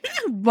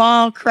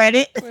ball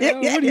credit.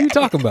 Well, what are you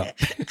talking about?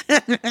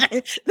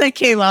 They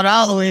came out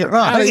all the way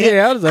wrong. I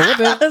was like,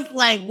 what I the? was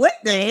like, what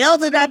the hell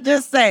did I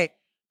just say?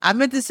 I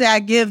meant to say I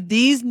give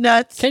these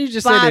nuts. Can you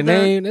just say father.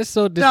 their name? That's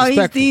so No,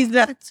 disrespectful. he's these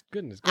nuts.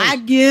 Goodness I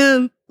gracious.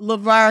 give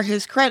LeVar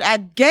his credit. I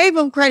gave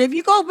him credit. If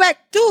you go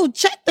back, dude,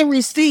 check the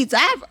receipts. I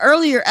have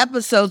earlier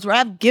episodes where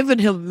I've given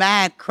him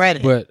mad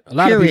credit. But a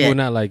lot of people Period. are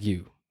not like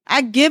you.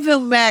 I give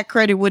him mad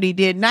credit what he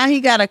did. Now he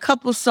got a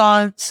couple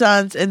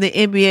sons in the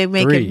NBA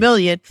making 3.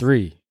 million.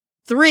 3.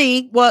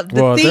 3. Well,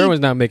 the Well, thief, third one's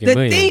not making the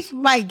millions. thief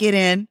might get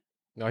in.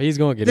 No, he's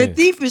gonna get The in.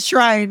 Thief is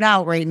trying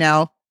out right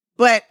now.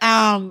 But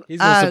He's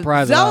gonna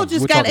surprise a lot. Zoe just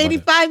We'll got talk about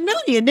 85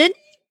 million, didn't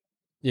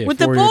Yeah, with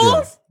the 4-year deal.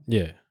 Bulls?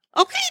 Yeah.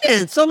 he? Okay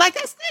then. So like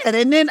I said,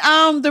 and then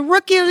the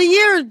rookie of the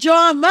year,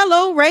 John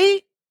Mello,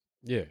 right?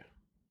 Yeah.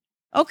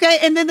 Okay,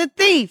 and then the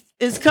Thief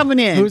is coming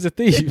in. Who's the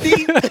thief?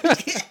 The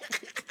Thief.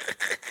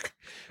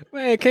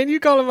 Man, can you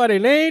call him by their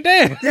name?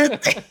 Damn.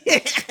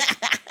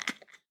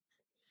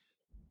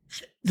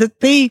 The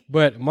Thief.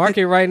 But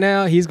market right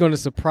now, he's going to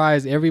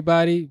surprise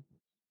everybody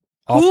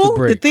off Who? the The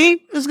break. Thief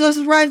is going to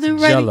surprise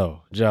everybody.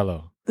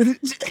 Jello.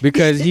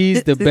 Because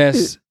he's the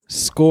best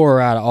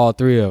scorer out of all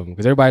three of them.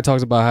 Because everybody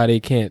talks about how they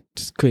can't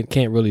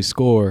really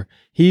score.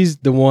 He's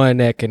the one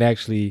that can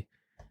actually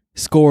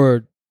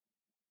score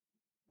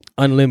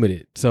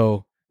unlimited.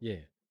 So yeah,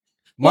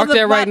 mark Well,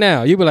 that right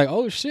now. You'll be like,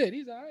 oh shit,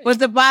 he's all right. But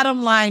the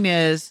bottom line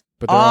is,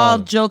 But they're all all-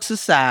 jokes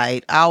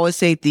aside, I always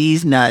say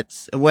these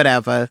nuts,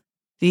 whatever,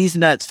 these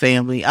nuts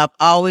family. I've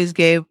always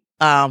gave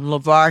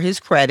LeVar his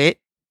credit,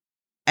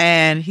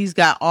 and he's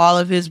got all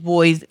of his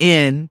boys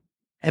in,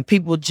 and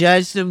people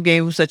judged him,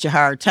 gave him such a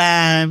hard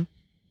time.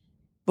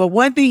 But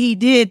one thing he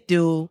did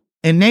do,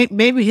 and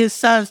maybe his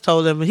sons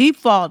told him, he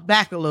fought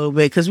back a little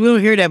bit because we don't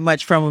hear that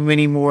much from him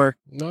anymore.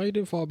 No, he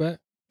didn't fall back.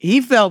 He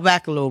fell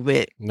back a little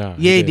bit. No,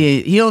 Yeah, he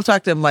did. He don't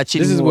talk that much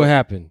anymore. This is what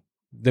happened.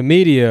 The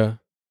media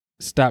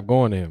stopped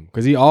going to him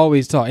because he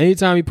always talked.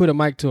 Anytime he put a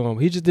mic to him,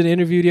 he just did an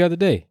interview the other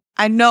day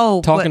I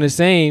know. talking but the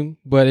same,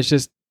 but it's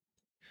just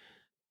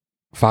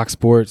Fox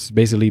Sports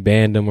basically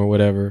banned him or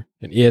whatever,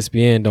 and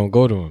ESPN don't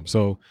go to him.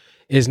 So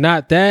it's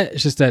not that.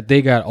 It's just that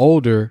they got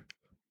older,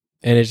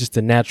 and it's just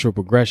a natural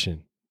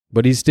progression.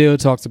 But he still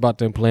talks about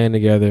them playing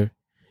together.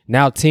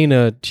 Now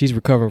Tina, she's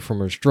recovering from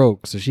her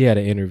stroke, so she had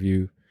an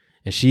interview,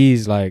 and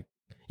she's like,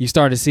 you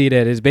start to see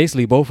that it's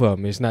basically both of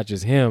them. It's not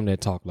just him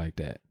that talk like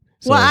that.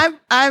 So, Well,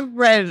 I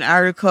read an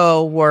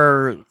article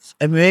where,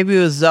 and maybe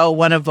it was Zoe,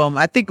 one of them.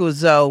 I think it was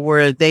Zoe,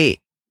 where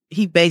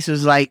he basically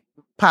was like,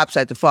 Pops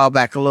had to fall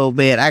back a little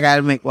bit. I got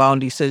to make my own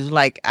decisions.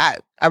 Like I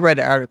read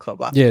an article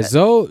about yeah,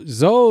 that.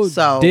 Zoe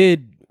So-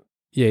 did.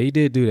 Yeah, he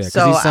did do that because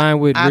So he signed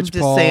with I'm Rich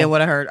just Paul. saying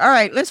what I heard. All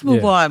right, let's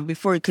move Yeah. on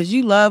because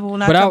you love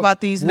when I But talk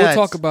about these we'll nuts.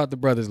 talk about the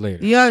brothers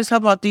later. You always talk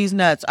about these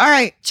nuts. All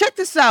right, check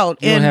this out.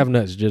 You don't have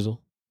nuts, Jizzle.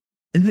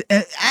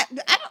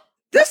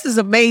 This is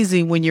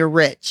amazing when you're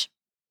rich.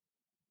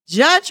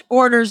 Judge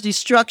orders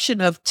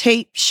destruction of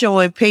tape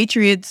showing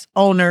Patriots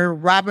owner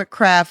Robert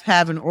Kraft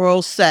having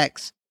oral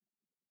sex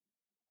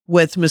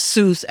with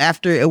masseuse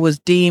after it was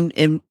deemed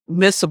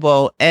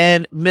admissible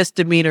and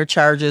misdemeanor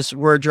charges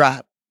were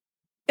dropped.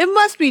 It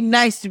must be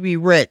nice to be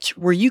rich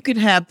where you can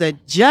have the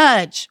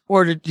judge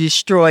order to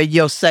destroy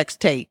your sex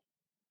tape.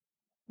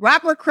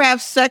 Robert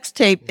Kraft's sex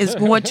tape is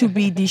going to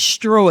be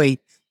destroyed.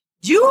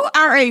 You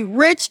are a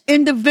rich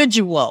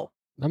individual.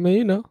 I mean,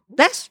 you know,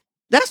 That's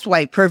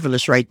white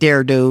privilege right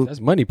there, dude. that's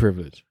money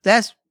privilege.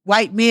 That's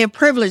white man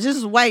privilege. This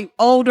is white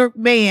older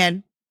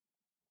man.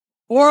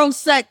 Oral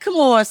sex. Come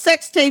on,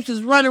 sex tapes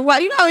is running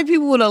wild. You know how many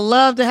people would have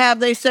loved to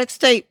have their sex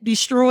tape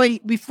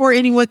destroyed before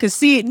anyone could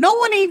see it? No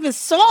one even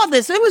saw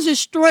this. It was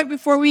destroyed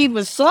before we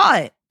even saw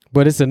it.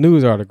 But it's a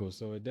news article,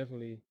 so it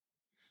definitely.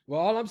 Well,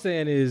 all I'm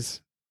saying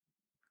is,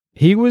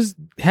 he was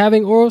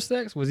having oral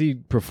sex. Was he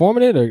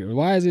performing it, or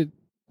why is it?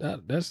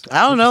 That's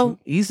I don't know.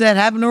 He said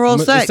having oral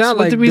sex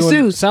with the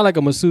masseuse. Sound like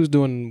a masseuse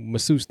doing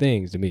masseuse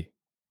things to me.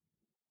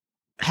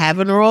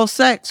 Having oral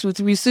sex with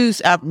the masseuse.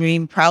 I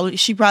mean,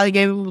 she probably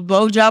gave him a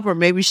blowjob, or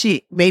maybe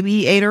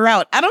he ate her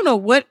out. I don't know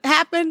what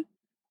happened,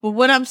 but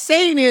what I'm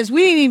saying is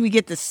we didn't even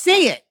get to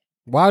see it.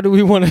 Why do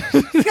we want to?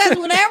 Because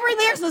whenever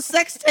there's a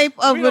sex tape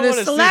of We don't a wanna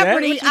see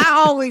celebrity, that.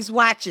 I always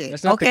watch it.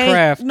 That's not the okay?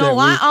 craft No,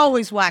 that I we-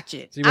 always watch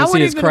it. So you I wanna see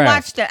would his even craft.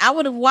 watch that. I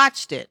would have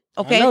watched it.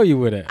 Okay. I know you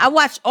would have. I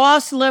watched all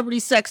celebrity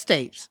sex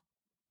tapes.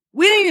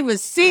 We didn't even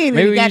see it.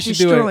 Maybe It you got should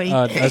destroyed.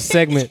 do a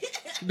segment.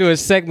 Do a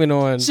segment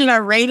on. Should I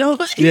rate them?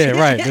 Yeah,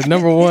 right. The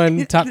number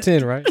one top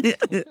 10, right?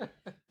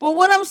 But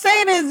what I'm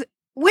saying is,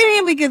 we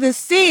didn't even get to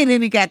see it,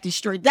 and it got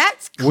destroyed.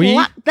 That's We?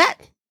 that.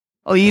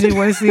 Oh, you didn't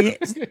want to see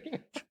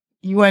it?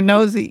 You weren't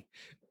nosy.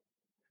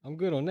 I'm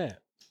good on that.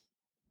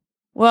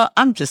 Well,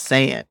 I'm just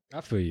saying.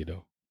 I feel you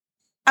though.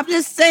 I'm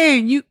just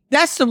saying.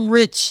 That's some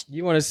rich.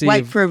 You want to see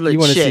White privilege You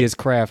want to shit. see his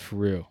craft for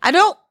real.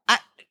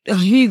 Here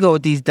you go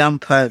with these dumb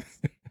puns.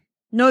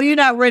 No, you're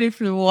not ready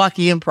for the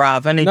Milwaukee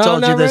Improv. And they No,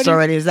 told you not this ready.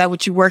 already. Is that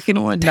what you're working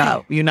on?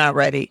 No, you're not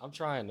ready. I'm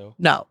trying though.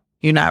 No,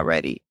 you're not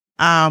ready.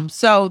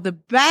 So the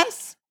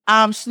best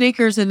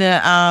sneakers in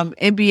the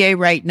NBA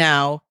right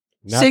now,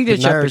 Not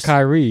signatures. the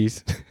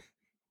Kyrie's.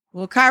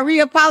 Well, Kyrie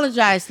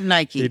apologized to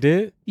Nike. He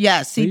did.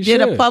 Yes, he He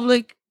did a should.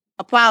 public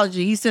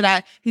apology. He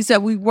said,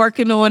 we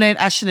working on it.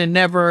 I should have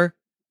never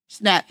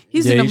snapped.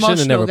 He's yeah, an he shouldn't have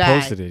emotional never guy.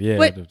 posted it. Yeah,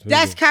 But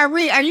that's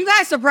Kyrie. Are you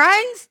guys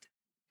surprised?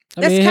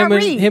 I that's mean,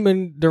 Kyrie. him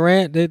and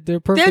Durant, they're They're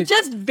perfect.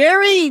 just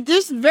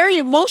very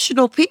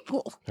emotional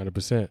people.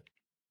 100%.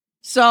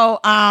 So,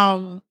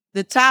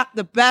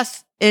 the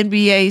best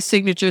NBA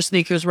signature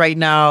sneakers right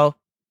now,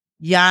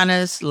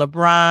 Giannis,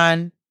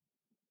 LeBron,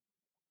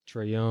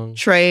 Trae Young.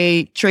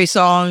 Trey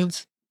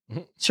Songz,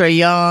 Mhm. Trey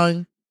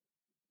Young,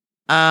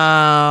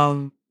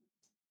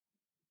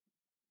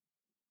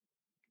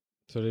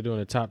 So they're doing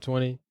the top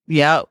 20.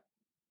 Yep.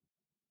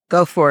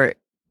 Go for it.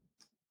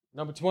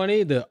 Number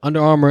 20, the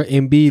Under Armour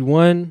Embiid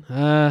 1. All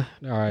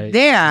right.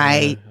 They're all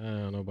right. I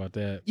don't know about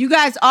that. You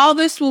guys, all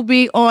this will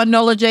be on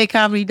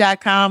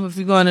NolaJComedy.com if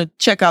you're going to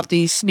check out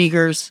these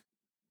sneakers.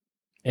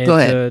 And Go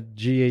ahead.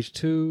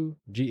 GH2,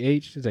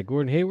 GH, is that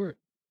Gordon Hayward?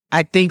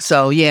 I think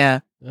so, yeah.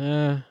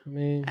 I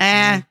mean,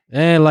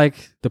 like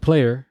the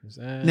player.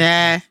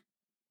 Nah.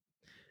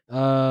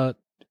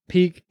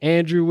 Peak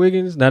Andrew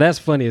Wiggins. Now that's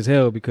funny as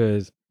hell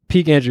because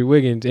Peak Andrew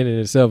Wiggins in and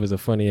itself is a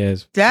funny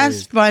ass.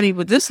 That's funny,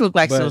 but this looked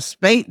like some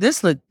space.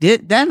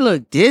 That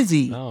looked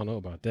dizzy. I don't know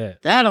about that.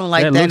 I don't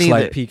like that looks either.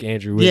 like Peak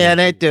Andrew Wiggins. Yeah,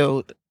 that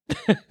dude.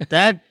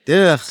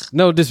 Ugh.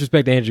 No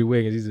disrespect to Andrew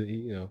Wiggins. He's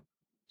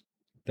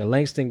the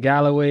Langston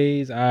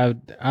Galloways. I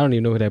don't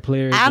even know who that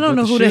player is. I don't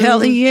know who the hell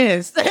he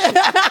is.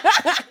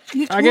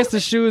 I guess the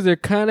shoes are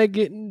kind of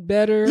getting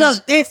better.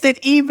 Look, they said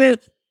even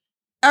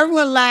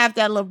everyone laughed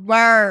at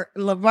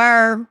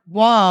LeVar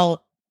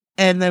Ball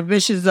and the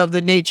visions of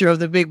the nature of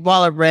the big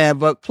baller brand,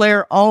 but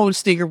player-owned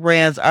sneaker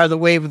brands are the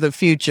wave of the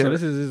future. So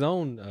this is his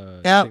own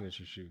Yep.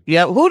 signature shoe.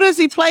 Yeah, who does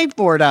he play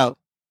for though?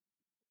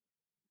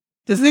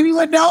 Does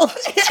anyone know?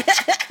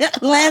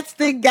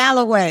 Lanston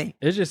Galloway.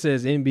 It just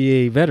says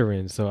NBA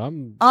veteran, so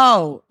I'm.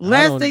 Oh,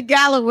 Lanston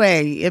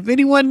Galloway. If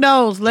anyone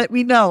knows, let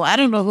me know. I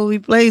don't know who he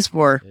plays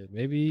for.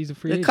 Maybe he's a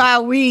free The agent.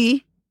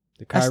 Kyrie.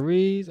 The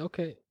Kyries,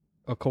 okay.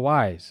 Or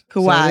Kawhis.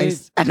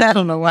 Kawhis. I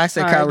don't know why I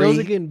said Kyrie. Those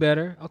are getting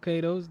better.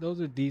 Okay, those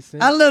are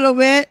decent. A little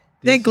bit.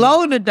 They Decent.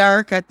 glow in the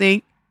dark, I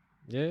think.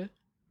 Yeah.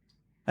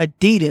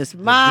 Adidas.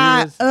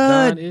 My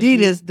Don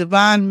Adidas,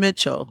 Devon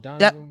Mitchell.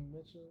 Donovan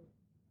Mitchell.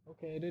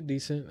 Okay, they're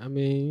decent. I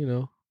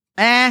mean,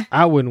 Eh.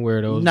 I wouldn't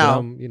wear those.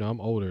 No. But I'm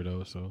older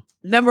though, so.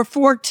 Number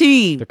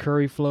 14. The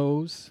Curry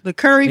Flows. The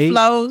Curry 8.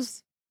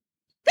 Flows.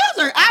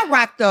 I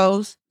rock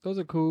those. Those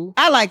are cool.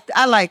 I like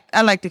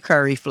the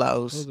Curry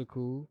Flows. Those are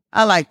cool.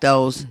 I like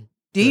those.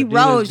 D Adidas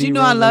Rose, you know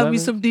I D-Rose love me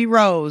 11s. some D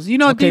Rose. You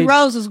know Okay. D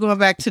Rose is going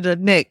back to the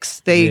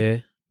Knicks. Yeah.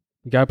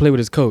 You gotta play with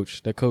his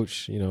coach. That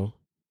coach,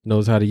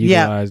 knows how to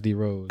utilize D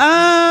Rose.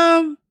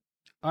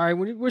 All right,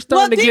 we're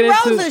starting to D get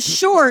Rose into is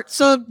short,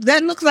 so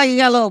that looks like you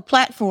got a little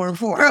platform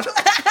for him.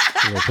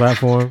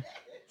 platform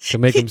to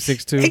make him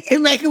 6'2". It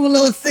can make him a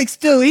little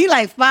 6'2". He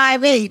like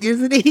 5'8",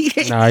 isn't he?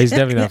 Nah, he's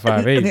definitely not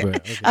 5'8", but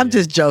okay, I'm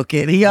just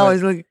joking. He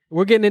always look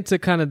We're getting into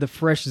kind of the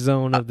fresh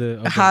zone of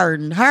the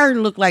Harden.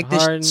 Harden looked like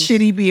Harden. the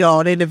shit he be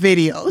on in the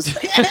videos.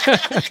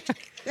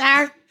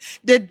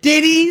 The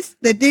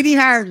Diddy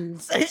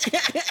Hardens.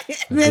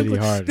 Diddy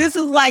Harden. This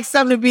is like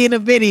something to be in a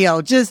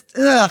video. Just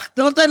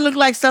don't that look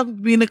like something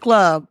to be in a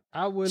club?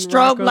 I wouldn't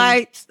rock Strobe 'em.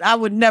 lights. I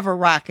would never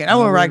rock it. I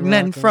wouldn't rock wouldn't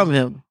nothing rock 'em. from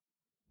him.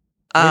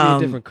 Maybe a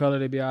different color,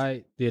 they'd be all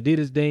right. The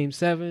Adidas Dame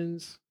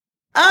 7s,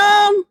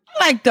 I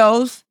like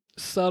those.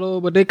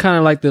 subtle, but they kind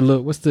of like the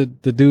look. What's the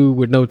dude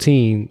with no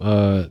team?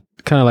 Kind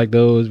of like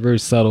those, very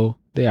subtle.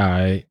 They all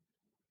right.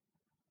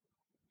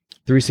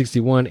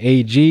 361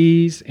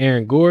 AGs,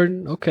 Aaron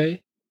Gordon.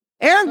 Okay,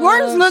 Aaron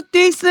Gordon's look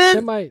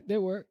decent. they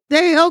work.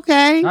 They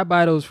okay. I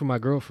buy those for my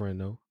girlfriend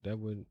though. I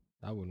wouldn't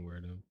wear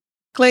them.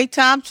 Klay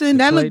Thompson,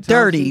 The that Klay look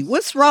dirty. Thompsons?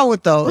 What's wrong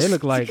with those? They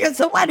look like Can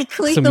somebody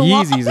clean Some them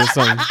Yeezys up? or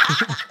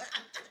something.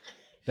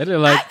 They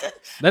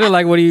look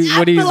like what he's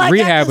I feel like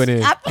rehabbing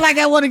in. I feel like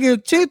I want to get a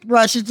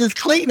toothbrush and just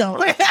clean them.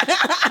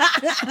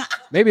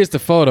 Maybe it's the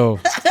photo.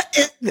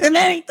 That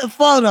ain't the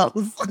photos.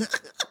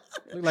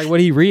 Look like what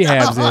he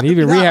rehabs in. He's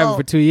been No. rehabbing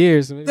for 2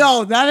 years.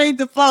 No, that ain't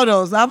the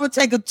photos. I'm gonna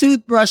take a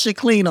toothbrush and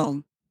clean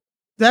them.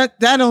 That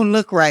don't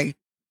look right.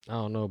 I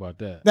don't know about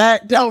that.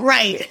 That don't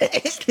right.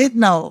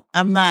 No,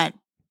 I'm not.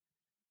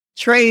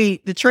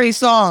 The Trey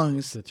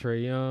Songs. The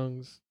Trey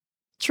Youngs.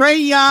 Trey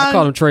Young. I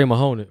call him Trey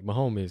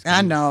Mahomes.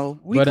 I know.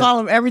 We But, call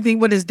him everything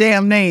with his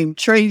damn name.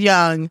 Trey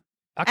Young.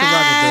 I can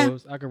rock with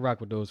those. I can rock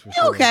with those for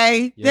sure.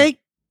 Okay. Yeah. They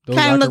Those I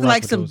kind can of look rock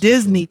like with some those for sure.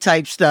 Disney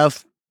type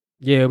stuff.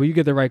 Yeah, but you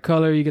get the right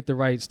color, you get the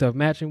right stuff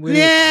matching with it.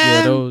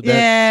 Yeah. Those.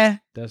 Yeah.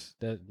 That's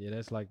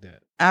like that.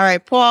 All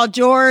right. Paul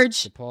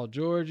George. The Paul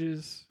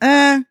Georges.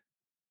 I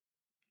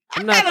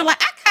I'm not.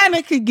 kind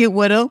of could get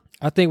with him.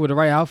 I think with the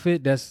right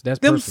outfit, that's Them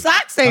perfect.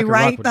 socks I ain't can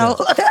rock right with though.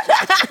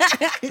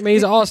 I mean,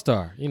 he's an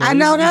all-star. I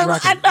know he's that.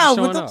 rocking- I know, he's but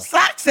showing them off.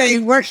 socks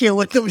ain't working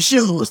with them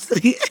shoes.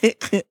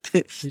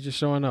 He's just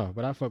showing off,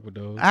 but I fuck with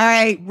those. All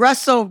right,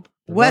 Russell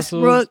The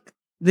Westbrook. Russells,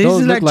 These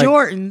those are look like-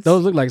 Jordans.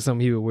 Those look like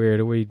something he would wear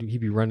the way he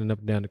be running up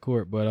and down the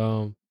court. But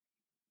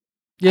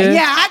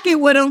yeah, I get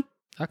with them.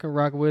 I can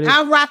rock with it.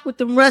 I'll rock with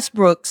them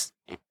Westbrooks.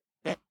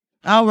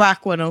 I'll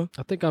rock with them.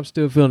 I think I'm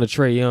still feeling the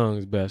Trey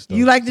Young's best. Though,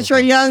 You like the so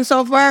Trey far. Young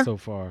so far? So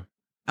far,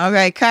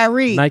 Okay,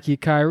 Kyrie. Nike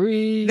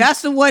Kyrie.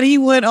 That's the one he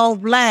went on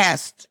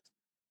blast.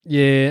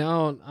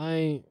 Yeah, I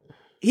ain't.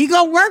 He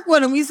gonna work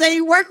with him. He say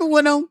he working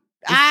with him.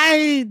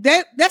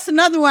 That's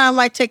another one I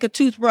might take a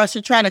toothbrush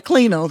and try to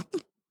clean them.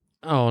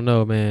 I don't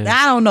know, man.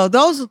 I don't know.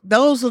 Those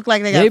look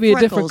like they got Maybe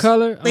freckles. a different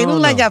color. They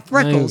look like they got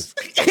freckles.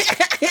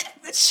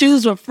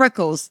 Shoes with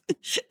freckles.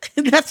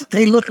 That's what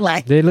they look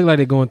like. They look like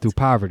they're going through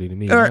poverty to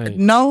me. Or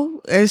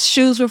no, it's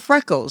shoes with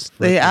freckles.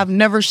 I've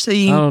never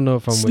seen I don't know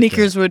if I'm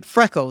sneakers with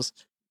freckles.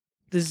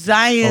 The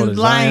Zion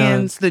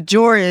Lions, the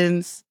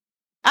Jordans.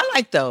 I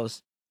like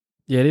those.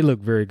 Yeah, they look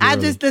very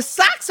good. The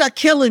socks are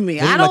killing me.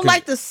 I don't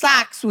like the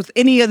socks with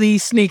any of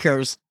these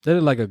sneakers. They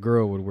look like a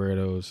girl would wear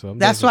those. So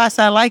that's why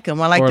I like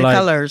them. I like the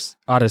colors.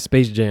 Out of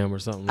Space Jam or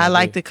something. I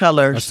like the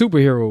colors. A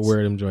superhero would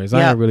wear them joints.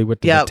 I ain't really with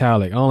the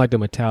metallic. I don't like the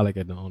metallic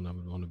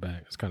on the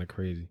back. It's kind of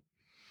crazy.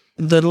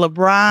 The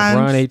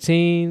LeBron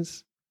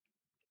 18s.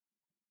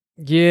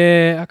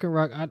 Yeah, I can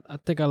rock. I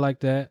think I like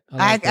that.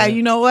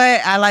 You know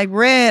what? I like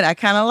red. I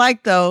kind of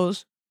like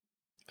those.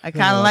 I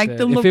kind of like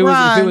the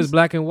LeBrons. If it was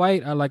black and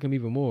white, I like them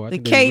even more. The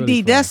KD,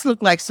 really that's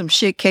look like some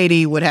shit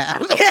KD would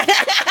have.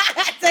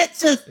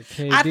 That's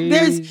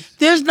just,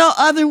 there's no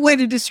other way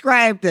to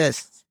describe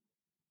this.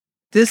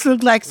 This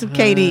looked like some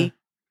KD.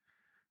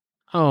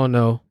 I don't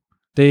know.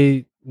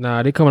 They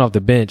coming off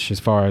the bench as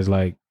far as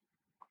like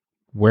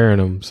wearing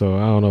them, so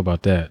I don't know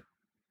about that.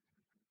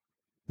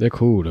 They're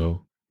cool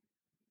though.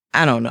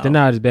 I don't know. They're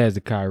not as bad as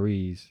the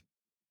Kyries.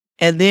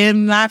 And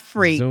then my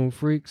freak. Zoom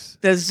Freaks.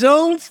 The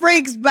Zoom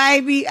Freaks,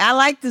 baby. I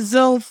like the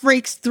Zoom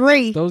Freaks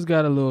 3. Those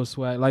got a little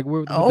swag. Like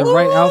with the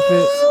right outfit.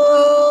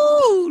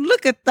 Oh,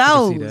 look at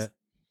those.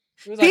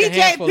 Like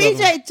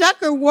PJ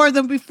Tucker wore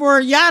them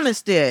before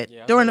Giannis did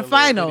during the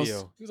finals. He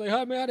was like,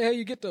 how the hell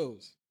you get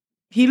those?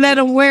 He let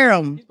him wear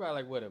them. He's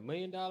probably like, what, $1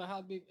 million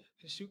how big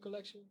his shoe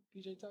collection,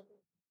 PJ Tucker?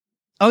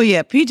 Oh,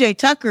 yeah. PJ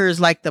Tucker is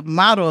like the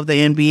model of the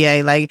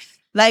NBA.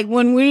 Like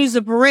when we was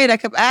at the parade, I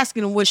kept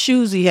asking him what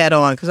shoes he had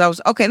on because I was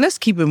okay. Let's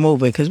keep it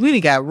moving because we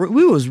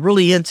was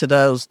really into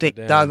those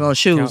doggone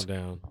shoes.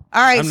 Countdown.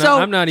 All right,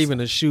 I'm not even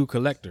a shoe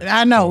collector.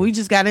 I know we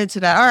just got into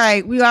that. All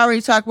right, we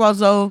already talked about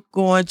Zoe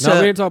going to. No,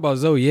 we didn't talk about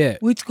Zoe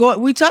yet. We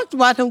talked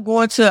about him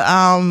going to.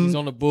 He's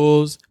on the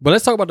Bulls, but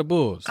let's talk about the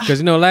Bulls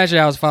because last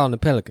year I was following the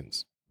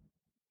Pelicans.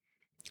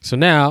 So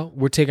now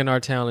we're taking our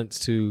talents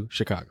to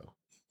Chicago.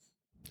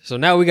 So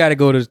now we got to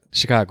go to the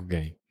Chicago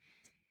game.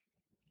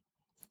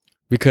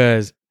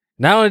 Because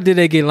not only did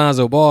they get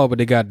Lonzo Ball, but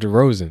they got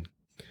DeRozan.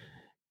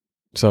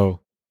 So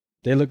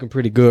they're looking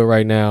pretty good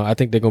right now. I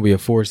think they're going to be a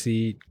 4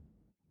 seed.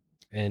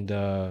 And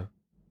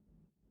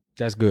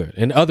that's good.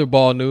 And other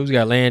ball news, we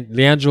got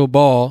Leandro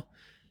Ball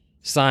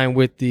signed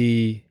with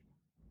the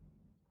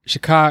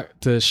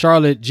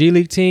Charlotte G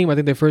League team. I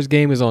think their first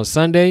game is on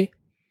Sunday.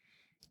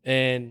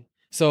 And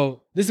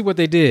so this is what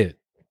they did.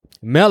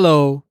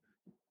 Melo,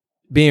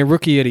 being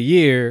rookie of the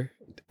year,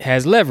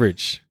 has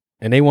leverage.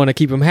 And they want to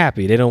keep him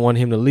happy. They don't want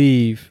him to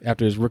leave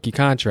after his rookie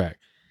contract.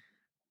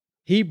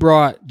 He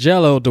brought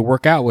Jello to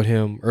work out with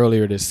him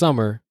earlier this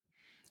summer.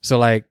 So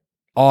like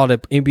all the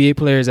NBA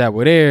players that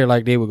were there,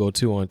 like they would go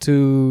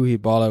 2-on-2.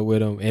 He'd ball out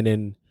with them. And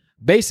then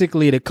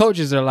basically the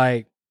coaches are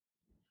like,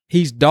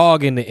 he's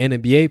dogging the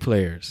NBA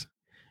players.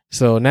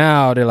 So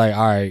now they're like,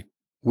 all right,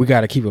 we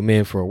got to keep him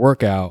in for a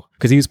workout.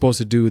 Because he was supposed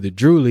to do the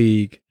Drew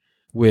League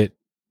with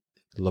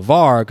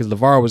LeVar, because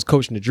LeVar was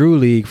coaching the Drew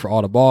League for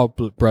all the Ball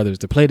brothers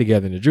to play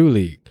together in the Drew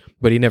League.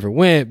 But he never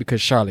went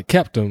because Charlotte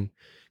kept him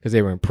because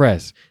they were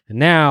impressed. And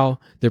now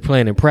they're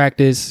playing in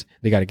practice.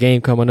 They got a game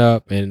coming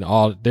up and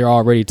they're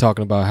already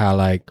talking about how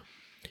like,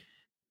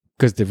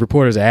 because the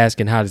reporters are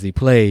asking how does he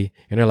play?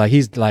 And they're like,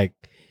 he's like,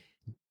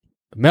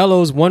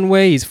 Melo's one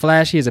way, he's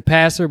flashy as a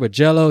passer, but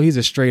Jello, he's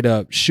a straight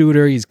up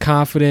shooter. He's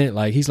confident.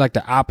 Like he's like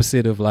the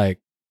opposite of like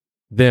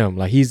them.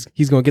 Like he's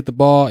going to get the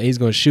ball and he's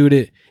going to shoot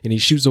it, and he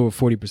shoots over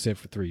 40%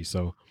 for 3.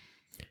 So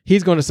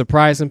he's going to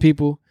surprise some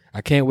people.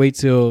 I can't wait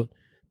till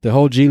the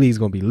whole G League is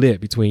going to be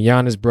lit between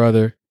Giannis'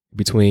 brother,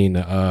 between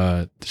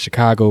the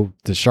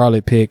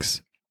Charlotte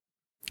picks.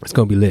 It's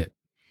going to be lit.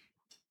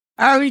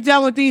 Are we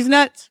done with these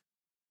nuts?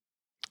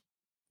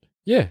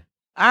 Yeah.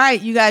 All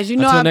right, you guys.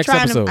 Until I'm next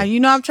trying episode.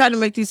 I'm trying to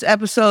make these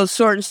episodes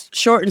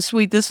short and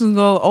sweet. This will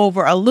go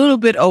over a little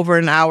bit over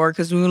an hour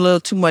because we're a little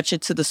too much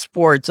into the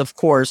sports, of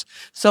course.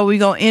 So we're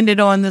gonna end it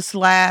on this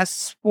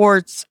last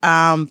sports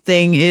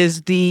thing.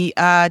 Is the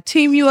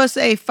Team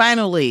USA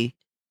finally?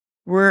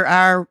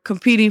 We're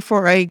competing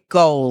for a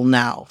gold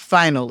now.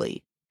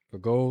 Finally, for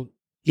gold.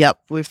 Yep,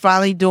 we're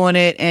finally doing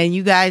it. And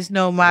you guys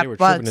know my They were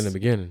Bucks. tripping in the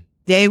beginning.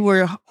 They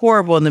were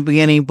horrible in the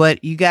beginning,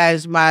 but you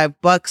guys, my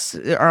Bucks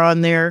are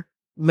on there.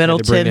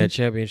 Middleton that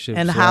championship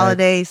and swag.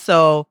 Holiday,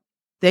 so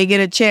they get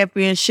a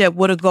championship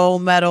with a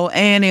gold medal,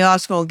 and they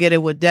also gonna get it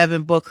with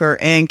Devin Booker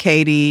and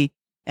KD,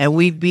 and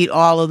we beat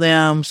all of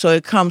them. So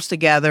it comes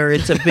together.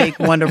 It's a big,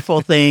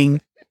 wonderful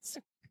thing.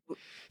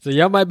 So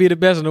y'all might be the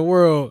best in the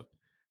world,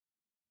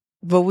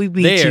 but we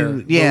beat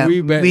you. Yeah,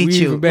 we beat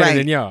you. Even better right,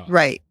 than y'all.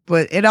 Right,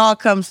 but it all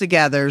comes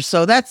together.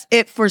 So that's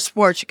it for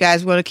sports, you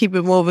guys. We want to keep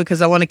it moving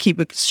because I want to keep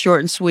it short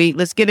and sweet.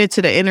 Let's get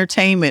into the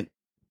entertainment.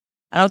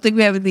 I don't think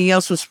we have anything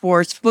else with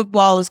sports.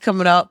 Football is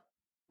coming up.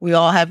 We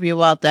all happy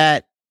about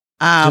that.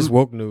 Just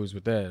woke news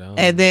with that.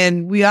 And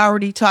then we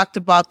already talked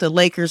about the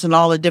Lakers and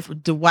all the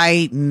different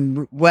Dwight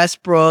and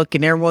Westbrook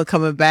and everyone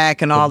coming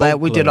back and all that.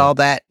 We did all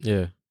that.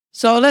 Yeah.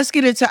 So let's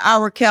get into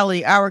our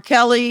Kelly. Our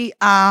Kelly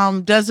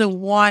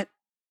doesn't want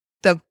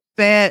the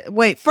bad.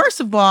 Wait, first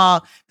of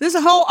all, this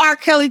whole R.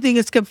 Kelly thing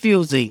is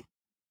confusing.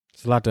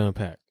 It's a lot to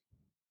unpack.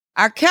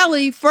 R.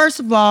 Kelly, first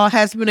of all,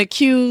 has been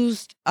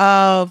accused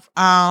of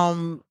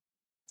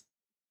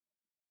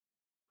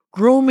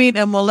grooming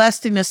and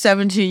molesting a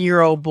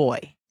 17-year-old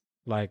boy.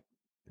 Like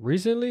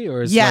recently,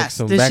 or it's yes, like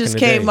some this back just in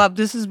the came day? up.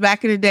 This is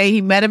back in the day.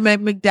 He met him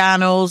at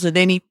McDonald's, and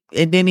then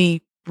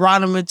he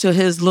brought him into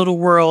his little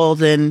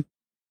world, and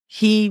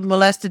he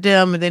molested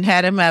him, and then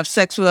had him have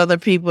sex with other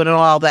people and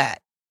all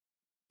that.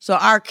 So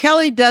R.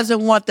 Kelly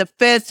doesn't want the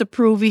feds to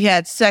prove he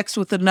had sex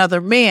with another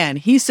man.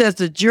 He says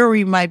the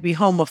jury might be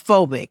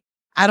homophobic.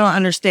 I don't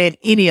understand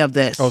any of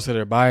this. Oh, so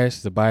they're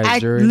biased. The biased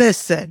jury.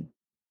 Listen,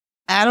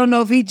 I don't know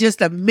if he just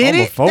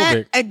admitted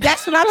Homophobic. that.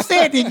 That's what I'm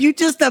saying. Did you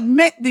just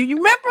admit? Do you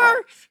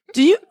remember?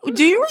 Do you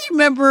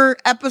remember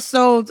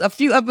a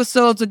few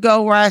episodes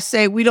ago where I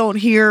say we don't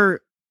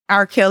hear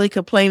R. Kelly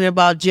complaining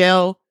about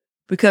jail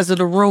because of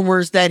the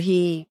rumors that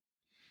he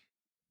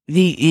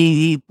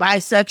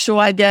bisexual,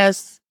 I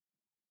guess.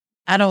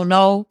 I don't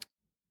know.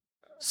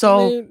 So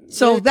I mean,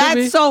 yeah,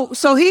 it could be.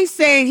 so he's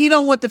saying he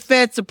don't want the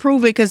feds to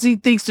prove it because he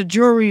thinks the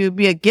jury would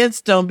be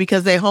against him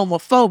because they're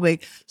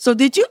homophobic. So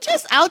did you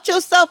just out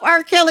yourself,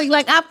 R. Kelly?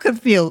 Like, I'm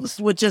confused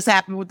what just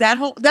happened with that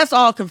whole. That's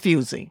all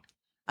confusing.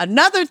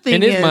 Another thing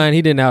In his mind,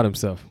 he didn't out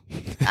himself.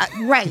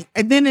 right.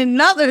 And then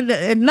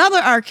another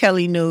R.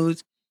 Kelly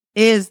news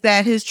is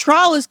that his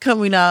trial is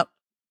coming up,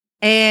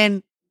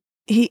 and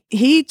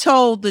he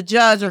told the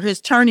judge, or his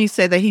attorney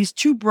said that he's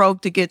too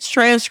broke to get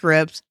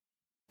transcripts.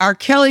 R.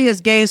 Kelly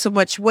has gained so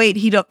much weight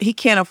he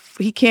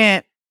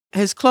can't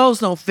his clothes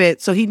don't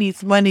fit, so he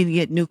needs money to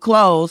get new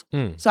clothes.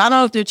 So I don't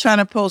know if they're trying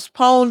to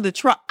postpone the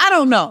trial. I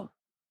don't know.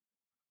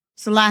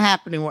 It's a lot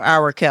happening with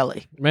R.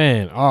 Kelly.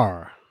 Man,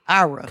 R.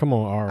 Come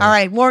on, R. All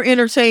right, more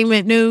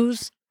entertainment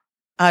news.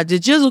 The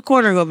Jizzle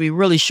Corner gonna be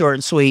really short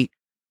and sweet.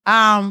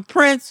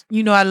 Prince,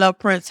 you know I love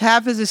Prince.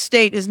 Half his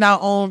estate is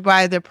now owned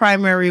by the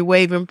primary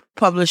Wave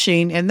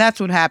Publishing, and that's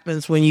what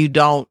happens when you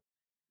don't.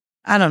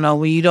 I don't know,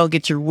 when you don't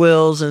get your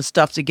wills and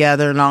stuff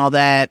together and all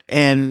that,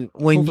 and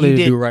when Hopefully you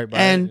they did, do right by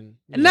and it.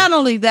 and not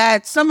only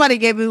that, somebody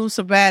gave him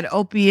some bad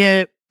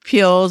opiate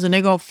pills, and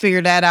they're gonna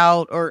figure that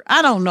out, or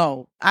I don't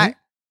know.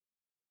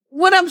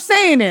 What I'm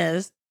saying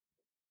is,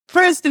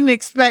 Prince didn't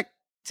expect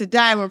to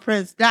die when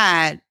Prince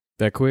died,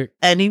 that quick.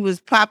 and he was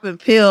popping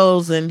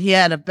pills, and he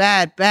had a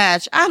bad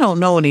batch. I don't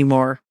know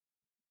anymore,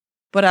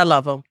 but I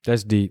love him.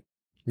 That's deep.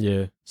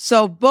 Yeah.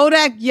 So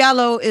Bodak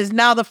Yellow is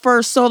now the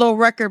first solo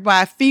record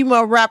by a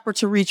female rapper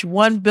to reach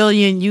 1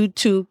 billion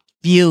YouTube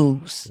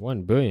views.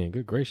 1 billion.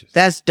 Good gracious.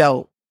 That's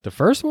dope. The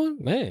first one?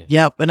 Man.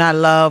 Yep. And I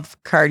love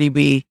Cardi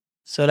B.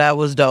 So that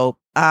was dope.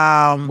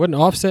 Wasn't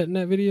Offset in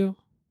that video?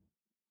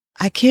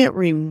 I can't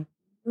remember.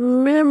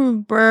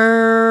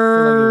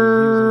 I feel like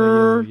he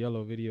was in the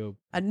yellow video.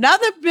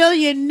 Another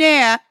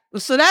billionaire.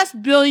 So that's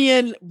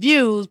billion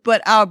views,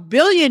 but our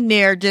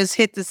billionaire just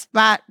hit the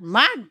spot.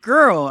 My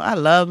girl, I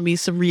love me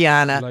some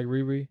Rihanna. You like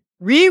Riri?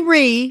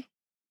 Riri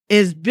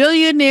is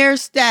billionaire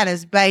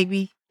status,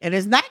 baby. And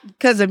it's not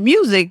because of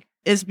music.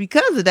 It's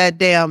because of that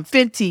damn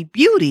Fenty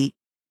beauty.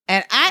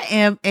 And I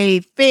am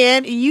a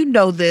fan, and you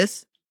know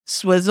this,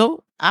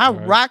 Swizzle. I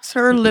Right. rocks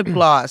her lip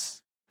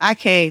gloss. I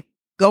can't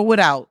go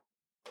without.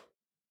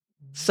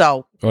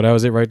 So, Oh, that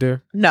was it right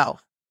there? no.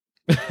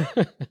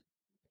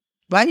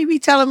 Why you be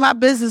telling my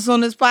business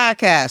on this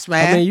podcast,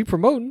 man? I mean, you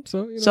promoting,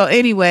 so you know. So,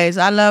 anyways,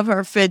 I love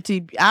her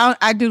Fenty.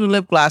 I do the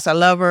lip gloss. I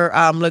love her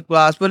lip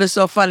gloss, but it's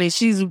so funny.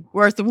 She's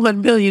worth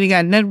 $1 billion. It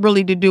got nothing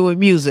really to do with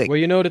music. Well,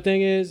 you know the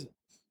thing is,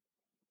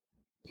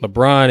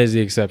 LeBron is the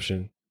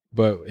exception,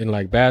 but in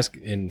like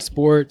in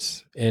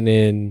sports and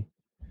in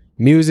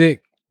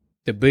music,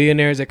 the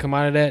billionaires that come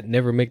out of that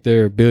never make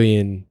their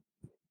billion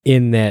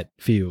in that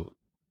field.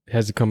 It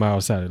has to come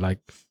outside. Like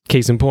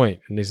case in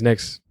point, in this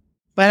next.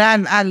 But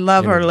I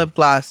love her lip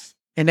gloss,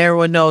 and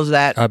everyone knows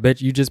that. I bet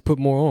you just put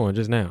more on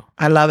just now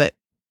I love it.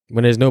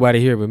 when there's nobody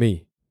here but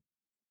me.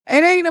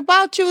 It ain't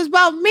about you. It's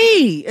about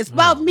me. It's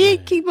about me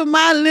man. keeping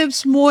my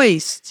lips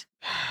moist.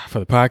 For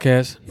the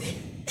podcast,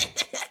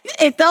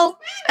 It don't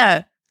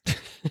matter.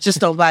 Just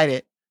don't bite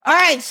it. All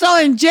right. So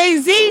in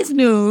Jay-Z's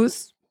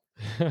news,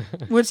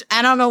 which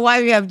I don't know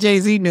why we have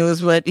Jay-Z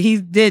news, but he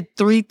did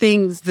 3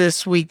 things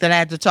this week that I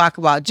had to talk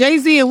about.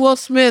 Jay-Z and Will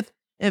Smith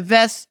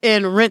invest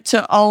in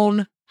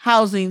rent-to-own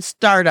housing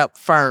startup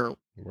firm.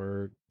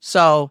 word.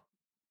 So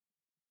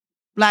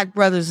Black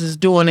Brothers is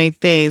doing their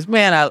things.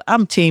 Man,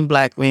 I'm Team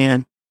Black,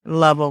 man.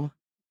 Love them.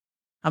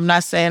 I'm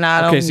not saying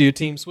I don't. Okay, so your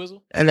team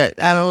Swizzle? I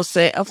don't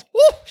say, oh,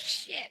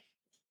 shit.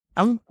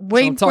 I'm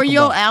waiting for talking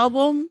your about.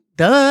 album.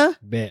 Duh.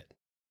 Bet.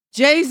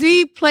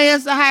 Jay-Z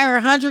plans to hire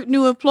 100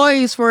 new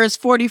employees for his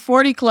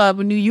 40/40 Club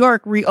in New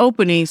York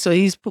reopening. So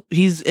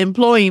he's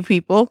employing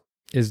people.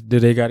 Do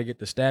they got to get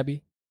the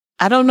stabby?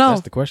 I don't know.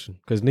 That's the question.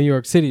 Because New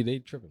York City, they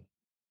tripping.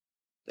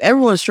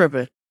 Everyone's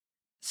tripping.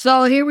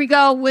 So here we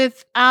go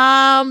with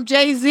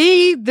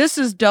Jay-Z. This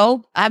is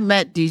dope. I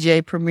met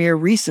DJ Premier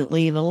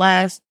recently in the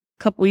last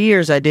couple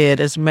years. I did,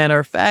 as a matter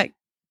of fact.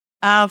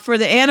 for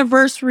the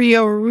anniversary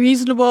of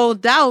Reasonable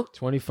Doubt.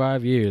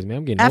 25 years, man.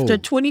 I'm getting After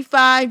old.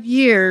 25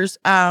 years,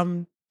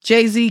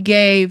 Jay-Z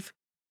gave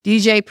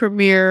DJ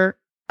Premier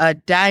a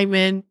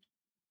diamond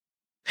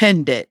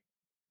pendant.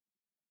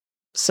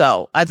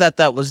 So I thought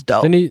that was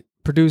dope. Didn't he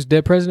produce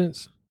Dead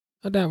Presidents?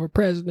 I'm down for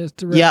presidents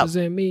to Yep.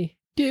 represent me.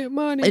 Get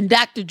money. And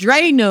Dr.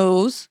 Dre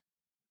news,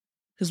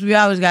 because we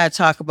always got to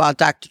talk about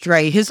Dr.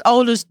 Dre. His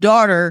oldest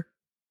daughter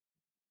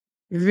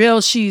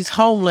revealed she's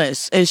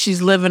homeless and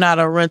she's living out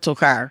of a rental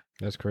car.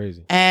 That's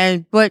crazy.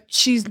 But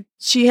she claims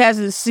she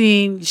hasn't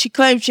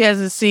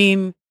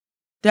seen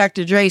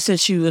Dr. Dre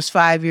since she was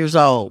 5 years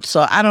old.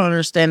 So I don't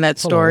understand that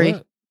Hold on, story.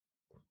 what?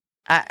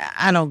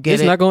 I don't get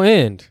It's it. not going to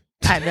end.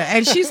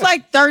 And she's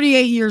like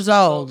 38 years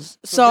old.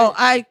 So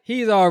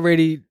He's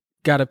already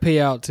got to pay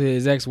out to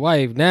his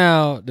ex-wife.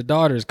 Now the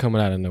daughter's coming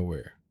out of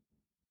nowhere.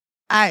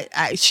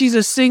 she's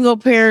a single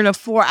parent of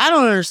 4. I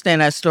don't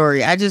understand that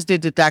story. I just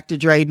did the Dr.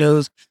 Dre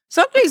news.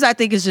 Some things I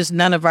think is just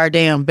none of our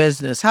damn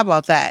business. How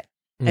about that?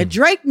 And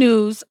Drake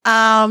news,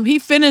 he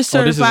finished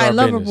Oh, this is our Certified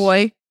Lover business.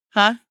 Boy.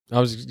 Huh? I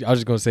was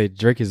just going to say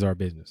Drake is our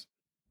business.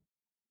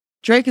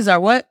 Drake is our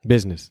what?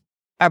 Business.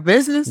 Our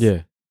business?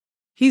 Yeah.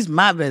 He's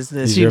my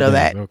business. He's You your know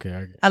that. business.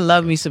 Okay. I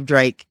love me some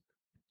Drake.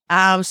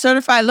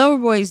 Certified Lover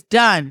Boy is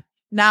done.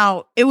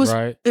 Now it was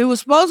Right.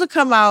 supposed to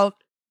come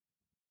out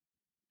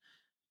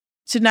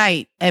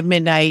tonight at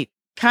midnight.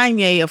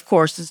 Kanye, of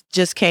course,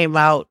 just came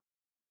out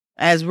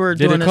as we're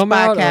Did doing it this come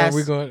out?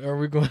 podcast. Or are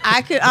we going?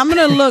 I'm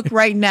gonna look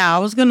right now. I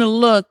was gonna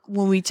look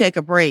when we take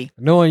a break.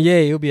 Knowing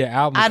Ye, it'll be an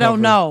album. I don't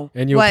cover, know,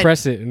 And you'll but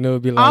press it, and it'll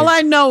be like all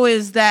I know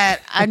is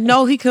that I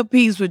know he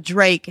competes with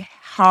Drake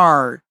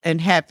hard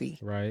and heavy.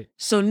 right.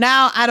 So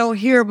now I don't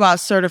hear about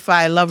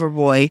Certified Lover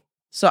Boy.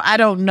 So I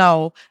don't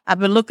know. I've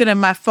been looking at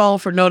my phone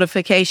for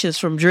notifications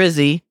from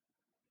Drizzy.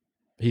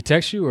 He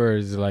texts you, or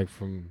is it like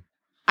from?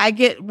 I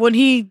get when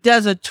he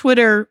does any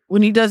Twitter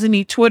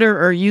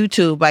or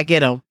YouTube, I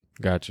get him.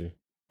 Got you.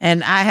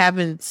 And I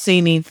haven't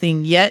seen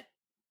anything yet.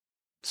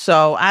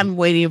 So I'm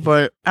waiting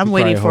for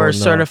probably a holding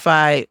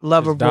Certified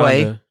Lover It's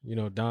Boy.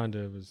 Donda,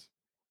 Donda was.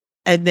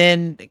 And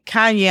then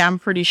Kanye, I'm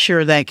pretty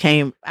sure that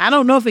came. I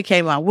don't know if it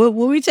came out. When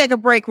we take a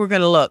break, we're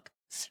going to look.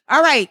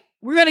 All right.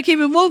 We're going to keep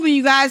it moving,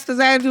 you guys, because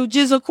I had to do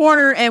Jizzle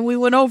Corner and we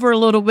went over a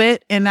little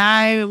bit. And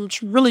I'm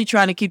really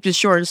trying to keep this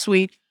short and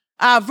sweet.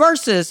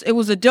 Versus. It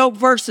was a dope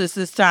versus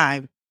this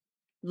time.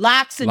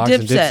 Lox and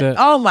Dipset.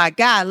 Oh my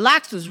God.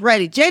 Lox was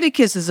ready.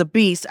 Jadakiss is a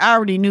beast. I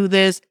already knew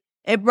this.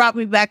 It brought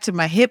me back to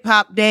my hip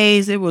hop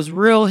days. It was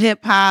real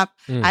hip hop.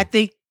 I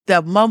think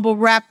the mumble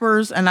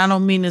rappers, and I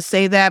don't mean to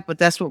say that, but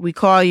that's what we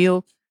call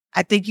you.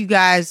 I think you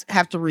guys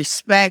have to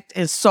respect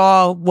and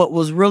saw what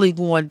was really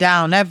going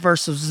down. That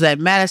verse was at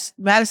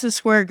Madison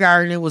Square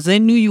Garden. It was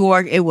in New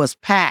York. It was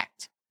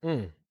packed.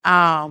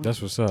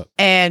 That's what's up.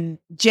 And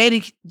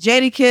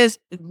Jadakiss,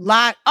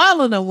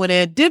 all of them went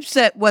in.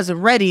 Dipset wasn't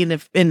ready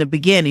in the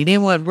beginning. They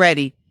weren't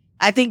ready.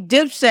 I think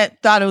Dipset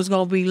thought it was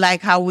going to be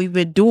like how we've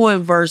been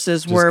doing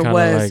verses, Just where it kinda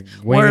was like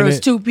where it winging was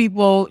it. 2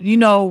 people,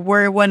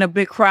 where it wasn't a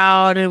big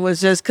crowd. And it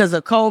was just because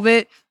of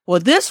COVID.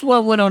 Well, this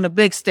one went on a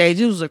big stage.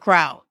 It was a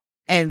crowd.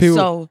 And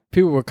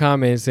People were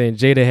commenting saying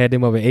Jada had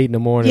them up at 8 in the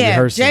morning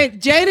rehearsing.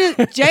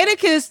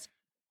 Jadakiss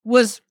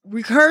was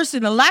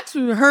rehearsing. The Lox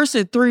was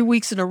rehearsing 3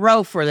 weeks in a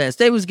row for this.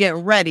 They was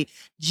getting ready.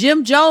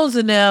 Jim Jones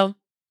and them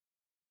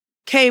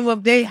came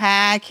up. They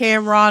had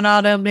Cameron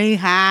on them. They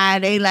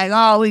like,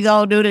 oh, we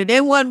gonna do that.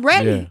 They wasn't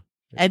ready. Yeah.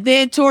 And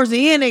then towards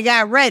the end, they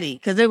got ready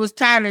because it was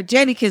tired of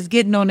Jadakiss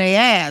getting on their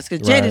ass.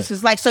 Because Right. Jadakiss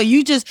was like, so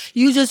you just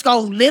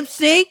gonna lip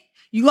sync?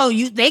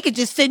 They could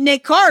just sit in their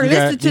car and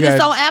listen to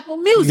this on Apple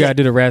You Music. gotta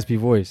do the raspy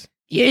voice.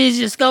 You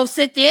just go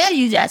sit there.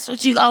 That's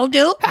what you gonna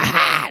do.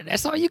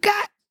 That's all you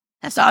got.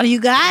 That's all you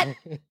got.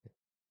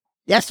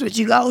 That's what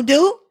you gonna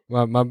do.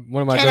 One of my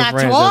Can good I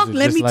friends talk? does it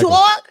Let just me like it.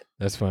 talk.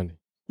 That's funny.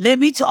 Let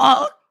me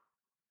talk.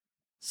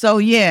 So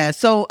yeah,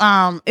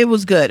 it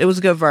was good. It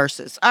was good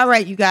verses. All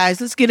right, you guys,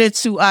 let's get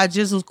into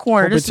Jizzle's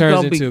Corner. Hope it This is turns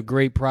gonna into be.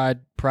 great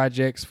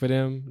projects for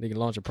them. They can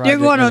launch a project.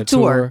 They're going and on a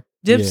tour. Yeah.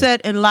 Dipset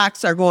and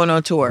Lox are going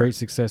on tour. Great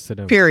success to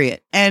them.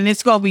 Period. And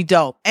it's gonna be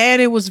dope.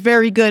 And it was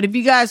very good. If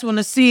you guys want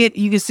to see it,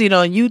 you can see it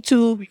on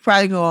YouTube. You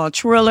probably go on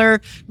Triller,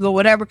 go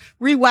whatever.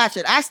 Rewatch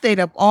it. I stayed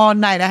up all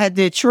night. I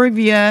did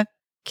trivia,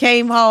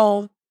 came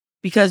home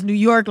because New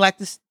York like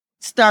to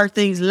start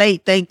things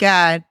late. Thank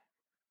God.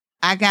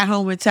 I got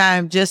home in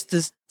time just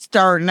to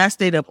start, and I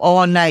stayed up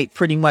all night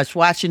pretty much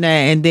watching that.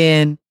 And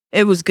then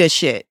it was good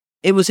shit.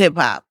 It was hip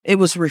hop. It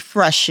was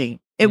refreshing.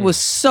 It was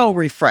so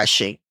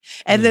refreshing.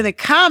 And then the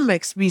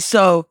comics be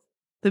so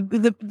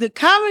the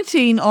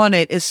commenting on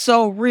it is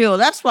so real.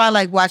 That's why I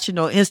like watching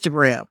on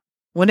Instagram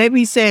when they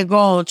be saying go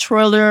on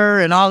Triller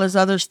and all this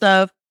other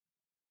stuff,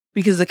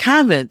 because the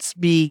comments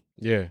be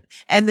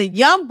and the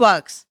young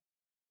bucks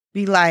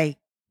be like,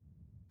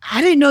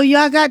 I didn't know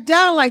y'all got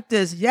down like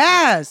this.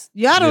 Yes,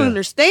 y'all don't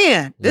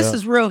understand. This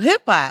is real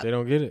hip hop. They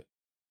don't get it.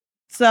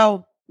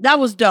 So that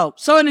was dope.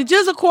 So in the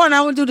Jizzle Corner,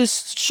 I want to do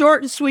this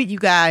short and sweet, you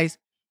guys.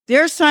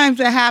 There's times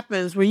that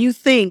happens when you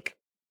think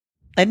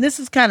and this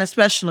is kind of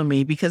special to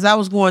me because I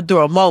was going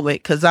through a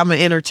moment because I'm an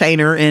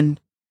entertainer, and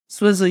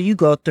Swizzle, you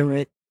go through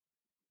it.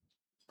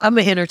 I'm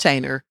an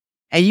entertainer,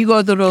 and you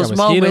go through those Got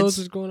mosquitoes moments.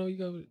 is going on?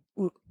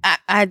 You got,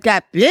 I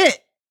got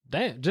bit.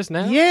 damn, just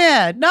now?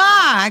 Yeah, nah.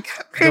 I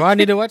got Do I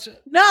need to watch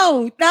it?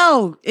 No.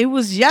 It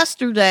was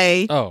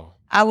yesterday. Oh.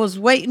 I was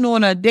waiting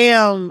on a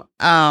damn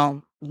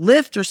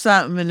lift or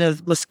something, and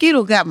the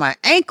mosquito got my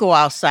ankle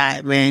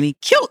outside, man. He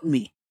killed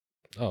me.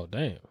 Oh,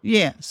 damn.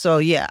 Yeah. So,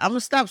 yeah, I'm going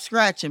to stop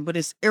scratching, but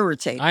it's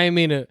irritating. I ain't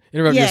mean to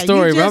interrupt Yeah, your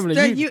story, you but just-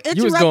 I'm you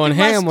you was going interrupted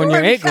my ham on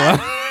your story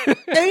ankle.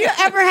 Have you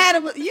ever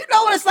had you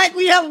know what it's like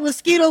when you have a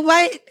mosquito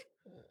bite?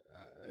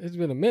 It's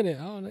been a minute.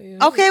 I don't know.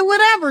 Yeah. Okay,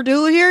 whatever,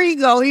 dude. Here you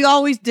go. He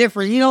always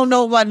different. You don't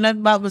know about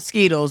nothing about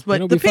mosquitoes, but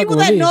don't the be fucking people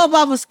with that me. know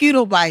about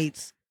mosquito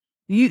bites,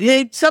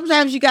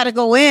 sometimes you got to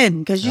go in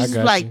because you I just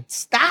got like you.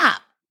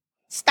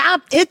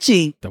 stop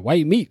itching. The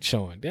white meat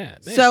showing. Yeah.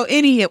 Damn. So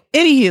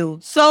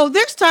anywho, so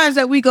there's times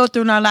that we go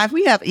through in our life.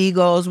 We have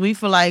egos. We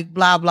feel like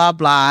blah blah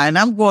blah, and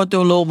I'm going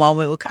through a little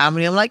moment with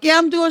comedy. I'm like, yeah,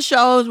 I'm doing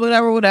shows,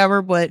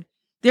 whatever, but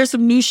there's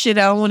some new shit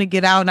I don't want to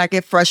get out, and I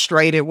get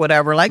frustrated,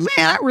 whatever. Like, man,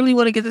 I really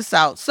want to get this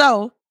out.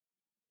 So,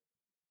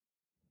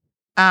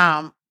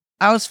 I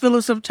was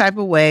feeling some type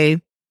of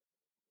way,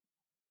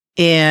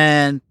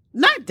 and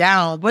not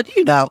down, but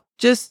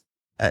just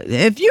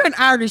if you're an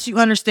artist, you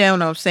understand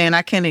what I'm saying.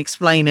 I can't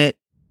explain it,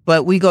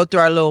 but we go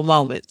through our little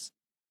moments.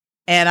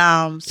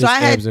 And so It's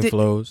I ebbs and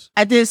flows.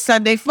 I did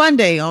Sunday Fun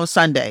Day on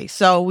Sunday.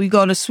 So we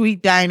go to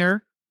Sweet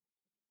Diner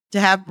to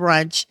have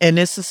brunch, and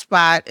it's a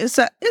spot.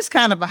 It's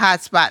kind of a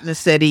hot spot in the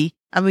city.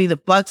 I mean, the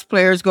Bucks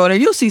players go there.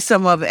 You'll see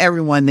some of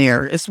everyone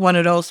there. It's one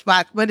of those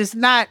spots, but it's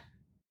not.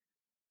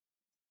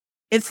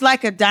 It's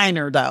like a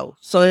diner though.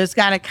 So it's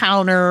got a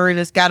counter and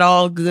it's got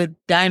all good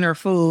diner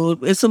food.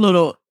 It's a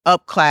little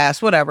up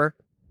class, whatever.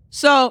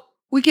 So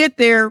we get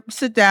there,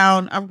 sit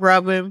down, I'm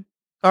grubbing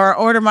or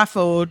order my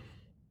food.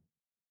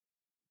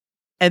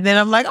 And then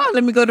I'm like, oh,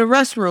 let me go to the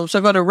restroom. So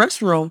I go to the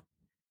restroom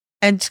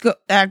and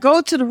I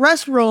go to the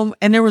restroom,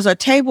 and there was a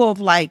table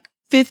of like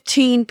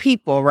 15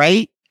 people,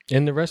 right?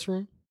 In the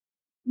restroom?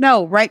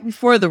 No, right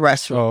before the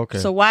restroom. Oh, okay.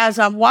 So as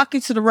I'm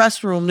walking to the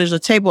restroom, there's a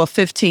table of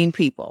 15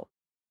 people.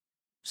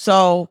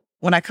 So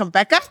when I come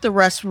back out the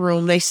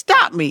restroom, they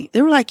stop me.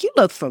 They were like, you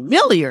look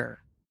familiar.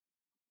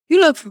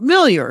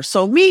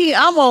 So me,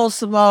 I'm on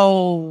some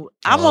old,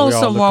 no,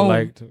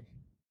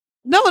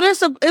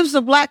 it was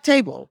a black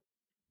table.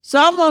 So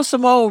I'm on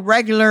some old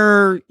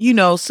regular,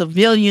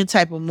 civilian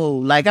type of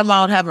mood. Like I'm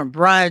out having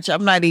brunch.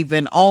 I'm not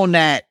even on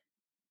that.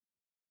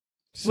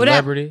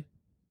 Celebrity?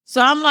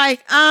 So I'm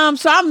like,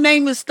 so I'm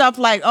naming stuff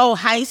like,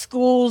 high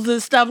schools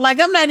and stuff. Like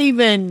I'm not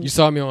even. You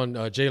saw me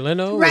on Jay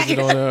Leno? Right. Was it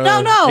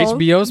on, No.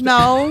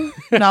 HBO?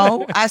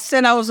 No. I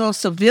said I was on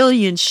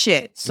civilian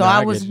shit. So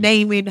I was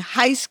naming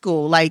high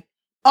school. Like,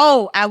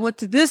 I went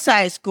to this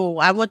high school.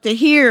 I went to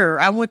here.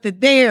 I went to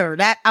there.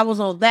 That I was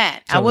on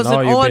that. I wasn't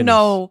on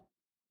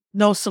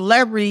no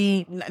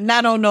celebrity,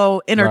 not on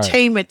no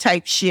entertainment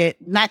type shit.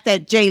 Not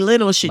that Jay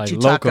Leno shit Like you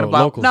talking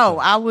about. local No,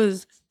 stuff. I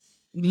was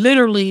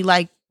literally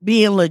like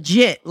being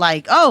legit.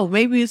 Like,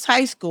 maybe it's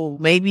high school.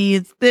 Maybe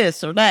it's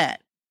this or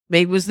that.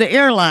 Maybe it's the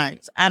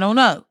airlines. I don't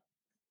know.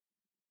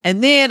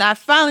 And then I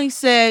finally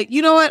said,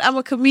 you know what? I'm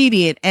a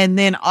comedian. And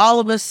then all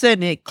of a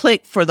sudden it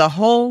clicked for the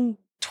whole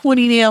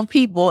 20 damn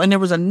people. And there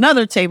was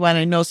another table I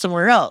didn't know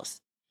somewhere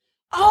else.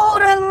 Oh,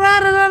 da, da,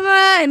 da, da,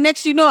 da. And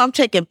next you know, I'm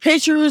taking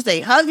pictures.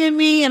 They hugging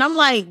me. And I'm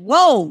like,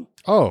 whoa.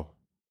 Oh.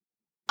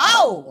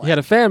 You had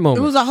a fan moment.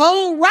 It was a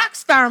whole rock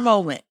star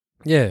moment.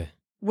 Yeah.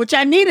 Which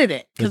I needed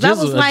it. Because I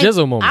was like,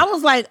 jizzle moment. I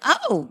was like,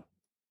 oh,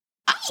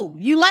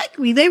 you like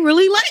me. They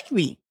really like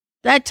me.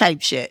 That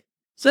type shit.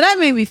 So that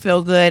made me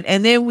feel good.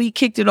 And then we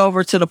kicked it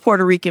over to the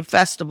Puerto Rican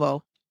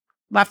festival.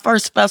 My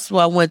first festival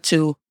I went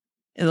to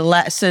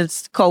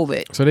since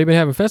COVID. So they've been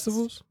having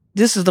festivals?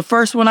 This is the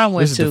first one I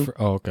went to.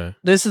 Okay.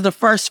 This is the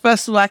first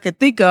festival I could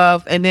think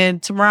of. And then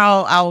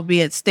tomorrow I will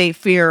be at State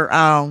Fair.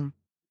 I'll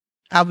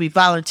be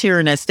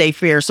volunteering at State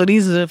Fair. So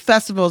these are the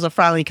festivals are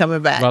finally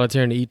coming back.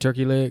 Volunteering to eat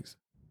turkey legs?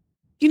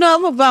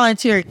 I'm a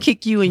volunteer to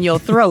kick you in your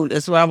throat.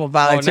 That's what I'm a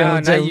volunteer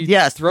to do.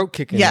 Yes. Throat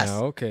kicking Yes.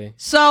 now. Okay.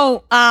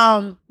 So,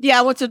 I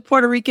went to the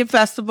Puerto Rican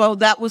festival.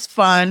 That was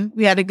fun.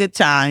 We had a good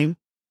time.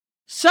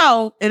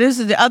 So, it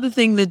is the other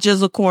thing, the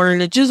Jizzle Corner.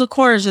 The Jizzle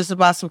Corner is just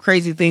about some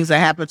crazy things that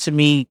happened to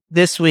me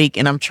this week,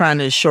 and I'm trying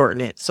to shorten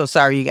it. So,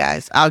 sorry, you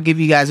guys. I'll give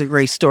you guys a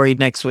great story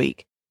next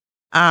week.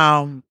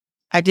 I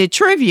did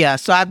trivia.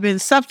 So, I've been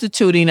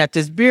substituting at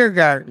this beer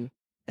garden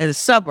in the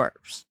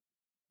suburbs.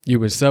 You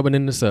were subbing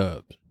in the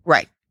subs.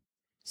 Right.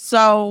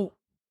 So,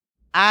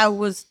 I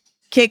was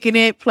kicking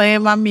it,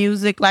 playing my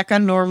music like I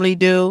normally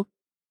do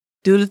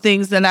the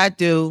things that I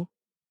do.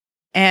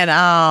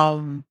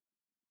 And,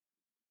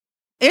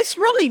 it's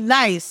really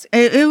nice.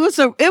 It was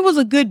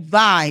a good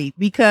vibe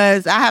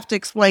because I have to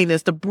explain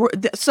this.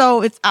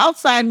 So it's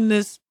outside in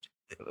this,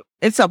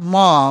 it's a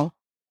mall,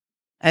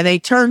 and they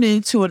turned it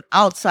into an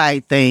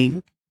outside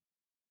thing.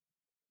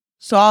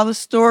 So all the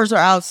stores are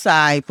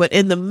outside, but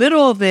in the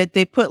middle of it,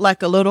 they put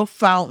like a little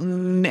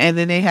fountain, and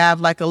then they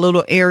have like a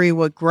little area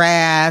with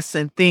grass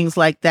and things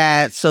like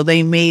that. So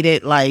they made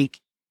it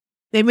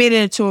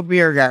into a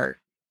beer garden.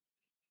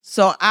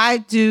 So I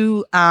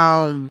do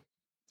my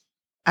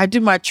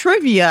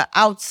trivia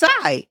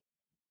outside.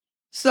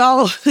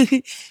 So,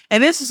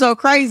 and this is so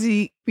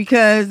crazy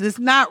because it's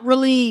not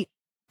really,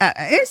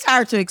 it's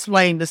hard to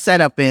explain the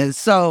setup is.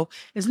 So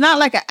it's not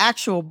like an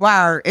actual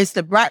bar. It's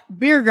the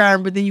beer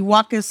garden, but then you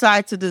walk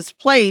inside to this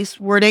place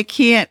where they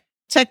can't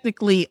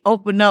technically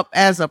open up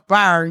as a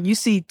bar. You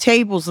see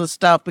tables and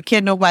stuff, but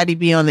can't nobody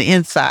be on the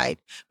inside.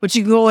 But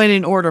you go in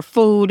and order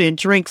food and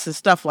drinks and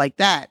stuff like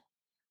that.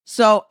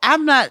 So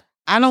I'm not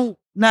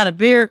a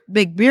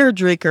big beer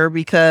drinker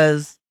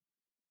because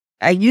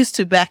I used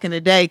to back in the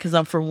day because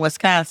I'm from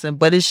Wisconsin,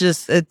 but it's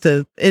just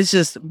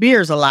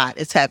beer's a lot.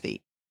 It's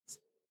heavy.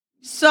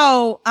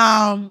 So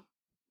I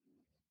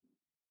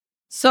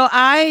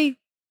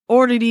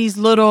order these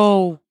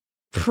little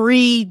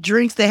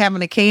pre-drinks they have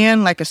in a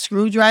can, like a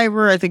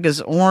screwdriver. I think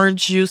it's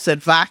orange juice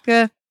and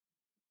vodka.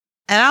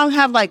 And I'll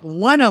have like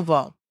one of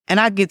them and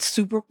I get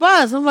super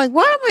buzzed. I'm like,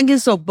 why am I getting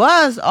so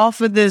buzzed off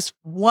of this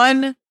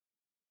one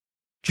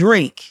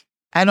drink?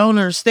 I don't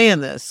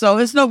understand this. So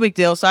it's no big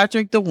deal. So I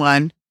drink the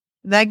one.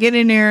 And I get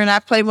in there and I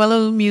play my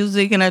little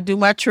music and I do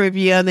my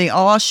trivia and they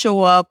all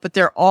show up, but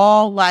they're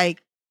all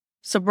like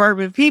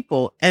suburban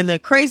people. And the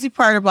crazy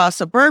part about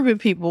suburban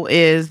people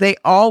is they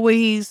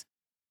always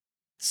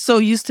so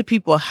used to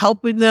people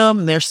helping them.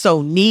 And they're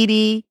so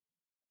needy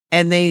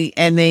and they're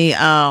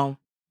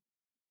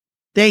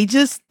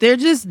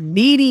just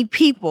needy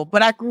people,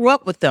 but I grew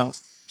up with them.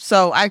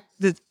 So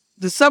the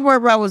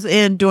suburb I was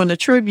in doing the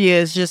trivia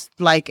is just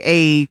like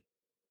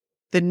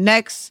the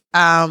next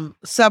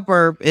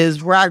suburb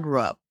is where I grew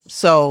up.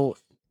 So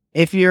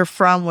if you're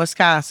from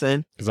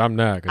Wisconsin, because I'm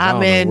not, because I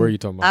don't know where you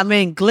talking about. I'm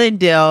in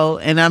Glendale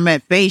and I'm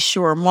at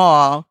Bayshore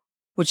Mall,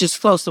 which is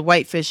close to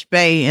Whitefish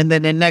Bay. And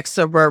then the next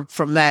suburb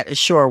from that is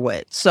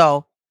Shorewood.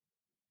 So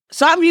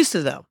I'm used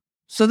to them.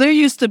 So they're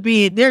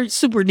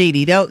super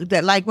needy.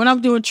 That like when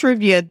I'm doing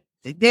trivia,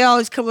 they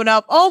always coming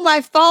up, oh, my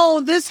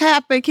phone, this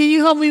happened. Can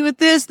you help me with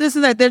this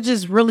and that? They're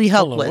just really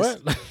helpless.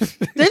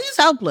 They're just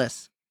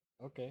helpless.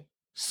 Okay.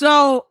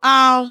 So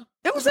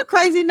it was a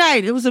crazy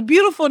night. It was a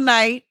beautiful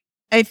night.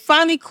 It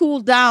finally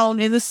cooled down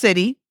in the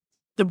city.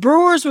 The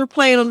Brewers were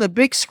playing on the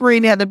big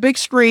screen. They had the big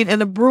screen and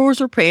the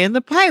Brewers were playing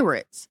the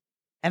Pirates.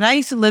 And I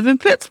used to live in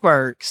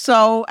Pittsburgh.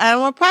 So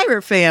I'm a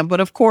Pirate fan. But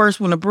of course,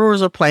 when the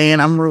Brewers are playing,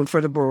 I'm rooting for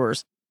the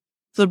Brewers.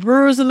 So the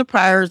Brewers and the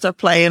Pirates are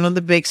playing on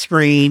the big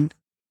screen.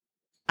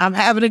 I'm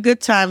having a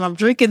good time. I'm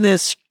drinking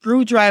this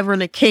screwdriver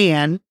in a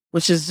can,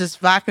 which is just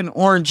vodka and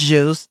orange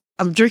juice.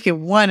 I'm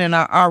drinking one and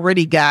I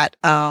already got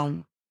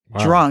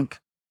drunk.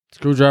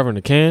 Screwdriver in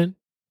a can?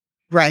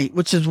 Right,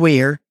 which is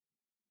weird.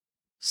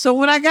 So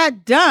when I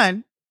got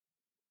done,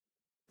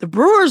 the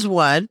Brewers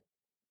won.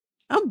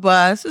 I'm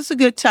buzzed. It's a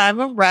good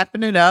time. I'm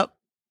wrapping it up.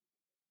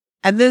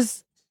 And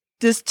this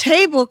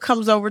table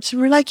comes over to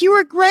me like, you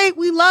were great.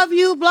 We love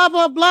you, blah,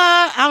 blah,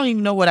 blah. I don't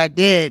even know what I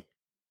did.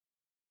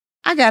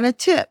 I got a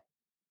tip.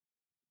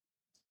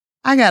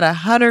 I got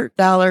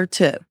 $100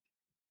 tip.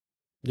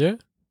 Yeah?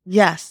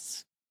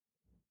 Yes.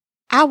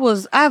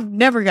 I've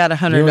never got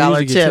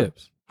 $100 tip.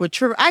 With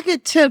trivia. I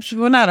get tips,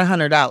 but not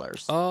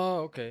 $100. Oh,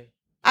 okay.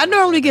 I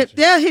normally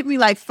they'll hit me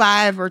like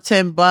 $5 or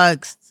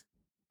 $10.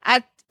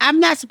 I'm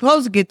not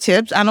supposed to get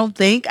tips. I don't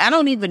think. I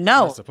don't even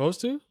know. Not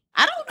supposed to?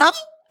 I don't know.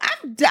 I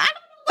don't know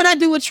what I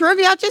do with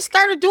trivia. I just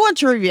started doing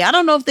trivia. I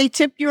don't know if they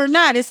tip you or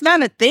not. It's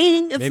not a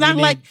thing. It's not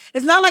like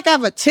I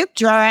have a tip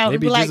jar out.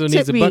 Maybe like, Jizzle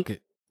needs a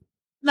bucket.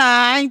 Nah,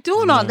 I ain't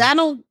doing all that.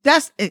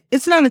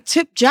 It's not a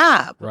tip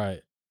job.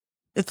 Right.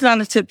 It's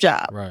not a tip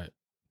job. Right.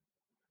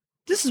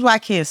 This is why I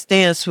can't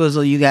stand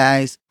Swizzle, you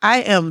guys.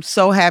 I am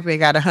so happy I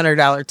got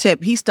 $100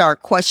 tip. He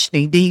started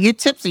questioning, do you get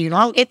tips or you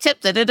don't get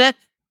tips?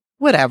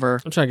 Whatever.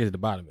 I'm trying to get to the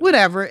bottom of it.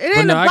 Whatever. It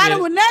ain't the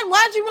bottom of that.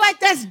 Why'd you be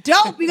like, that's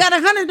dope? You got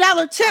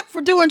 $100 tip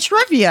for doing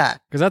trivia.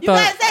 Because I thought.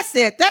 You guys, that's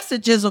it. That's the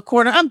Jizzle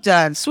Corner. I'm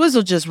done.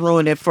 Swizzle just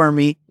ruined it for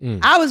me.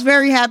 I was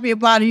very happy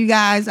about it, you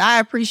guys. I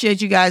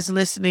appreciate you guys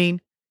listening.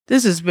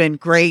 This has been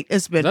great.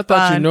 It's been fun. I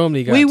thought you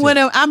normally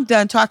got I'm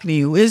done talking to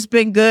you. It's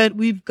been good.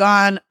 We've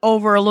gone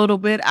over a little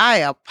bit. I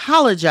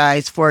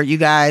apologize for it, you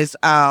guys.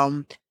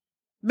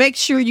 Make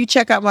sure you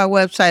check out my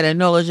website at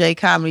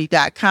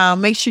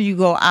nolajcomedy.com. Make sure you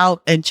go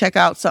out and check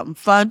out something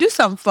fun. Do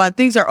something fun.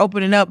 Things are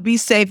opening up. Be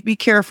safe. Be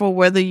careful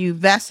whether you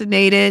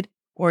vaccinated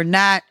or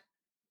not.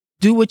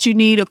 Do what you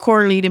need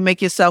accordingly to make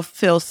yourself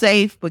feel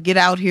safe. But get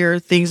out here.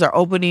 Things are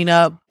opening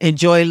up.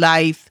 Enjoy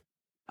life.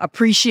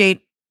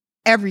 Appreciate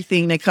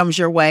everything that comes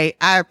your way.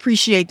 I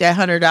appreciate that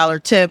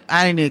 $100 tip.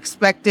 I didn't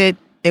expect it.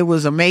 It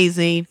was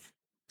amazing.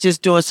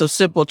 Just doing some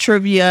simple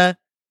trivia.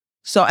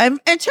 So, and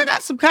check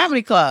out some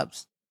comedy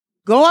clubs.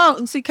 Go out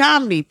and see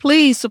comedy.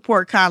 Please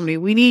support comedy.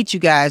 We need you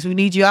guys. We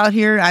need you out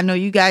here. I know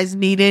you guys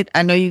need it.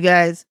 I know you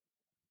guys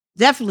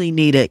definitely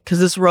need it because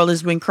this world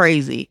has been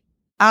crazy.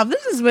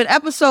 This has been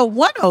episode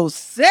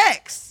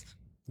 106.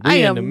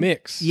 We in the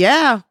mix.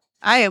 Yeah.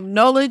 I am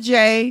Nola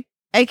J,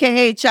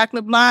 aka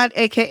Chocolate Blonde,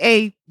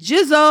 aka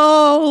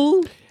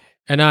Jizzle.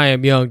 And I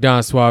am Young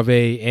Don Suave.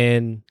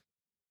 And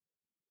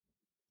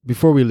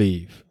before we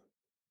leave,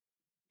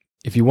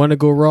 if you want to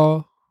go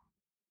raw,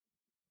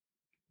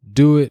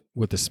 do it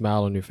with a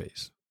smile on your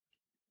face.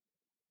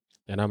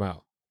 And I'm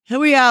out. Here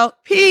we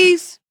out.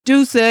 Peace.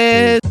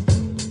 Deuces.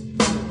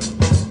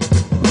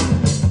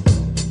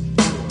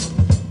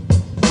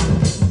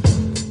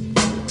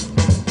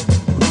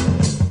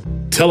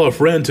 Tell a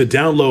friend to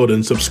download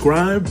and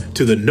subscribe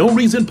to the No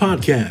Reason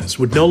Podcast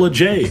with Nola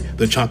J,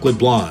 the Chocolate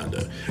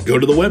Blonde. Go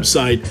to the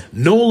website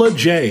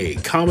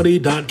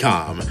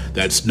nolajcomedy.com.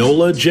 That's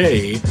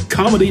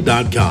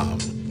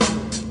nolajcomedy.com.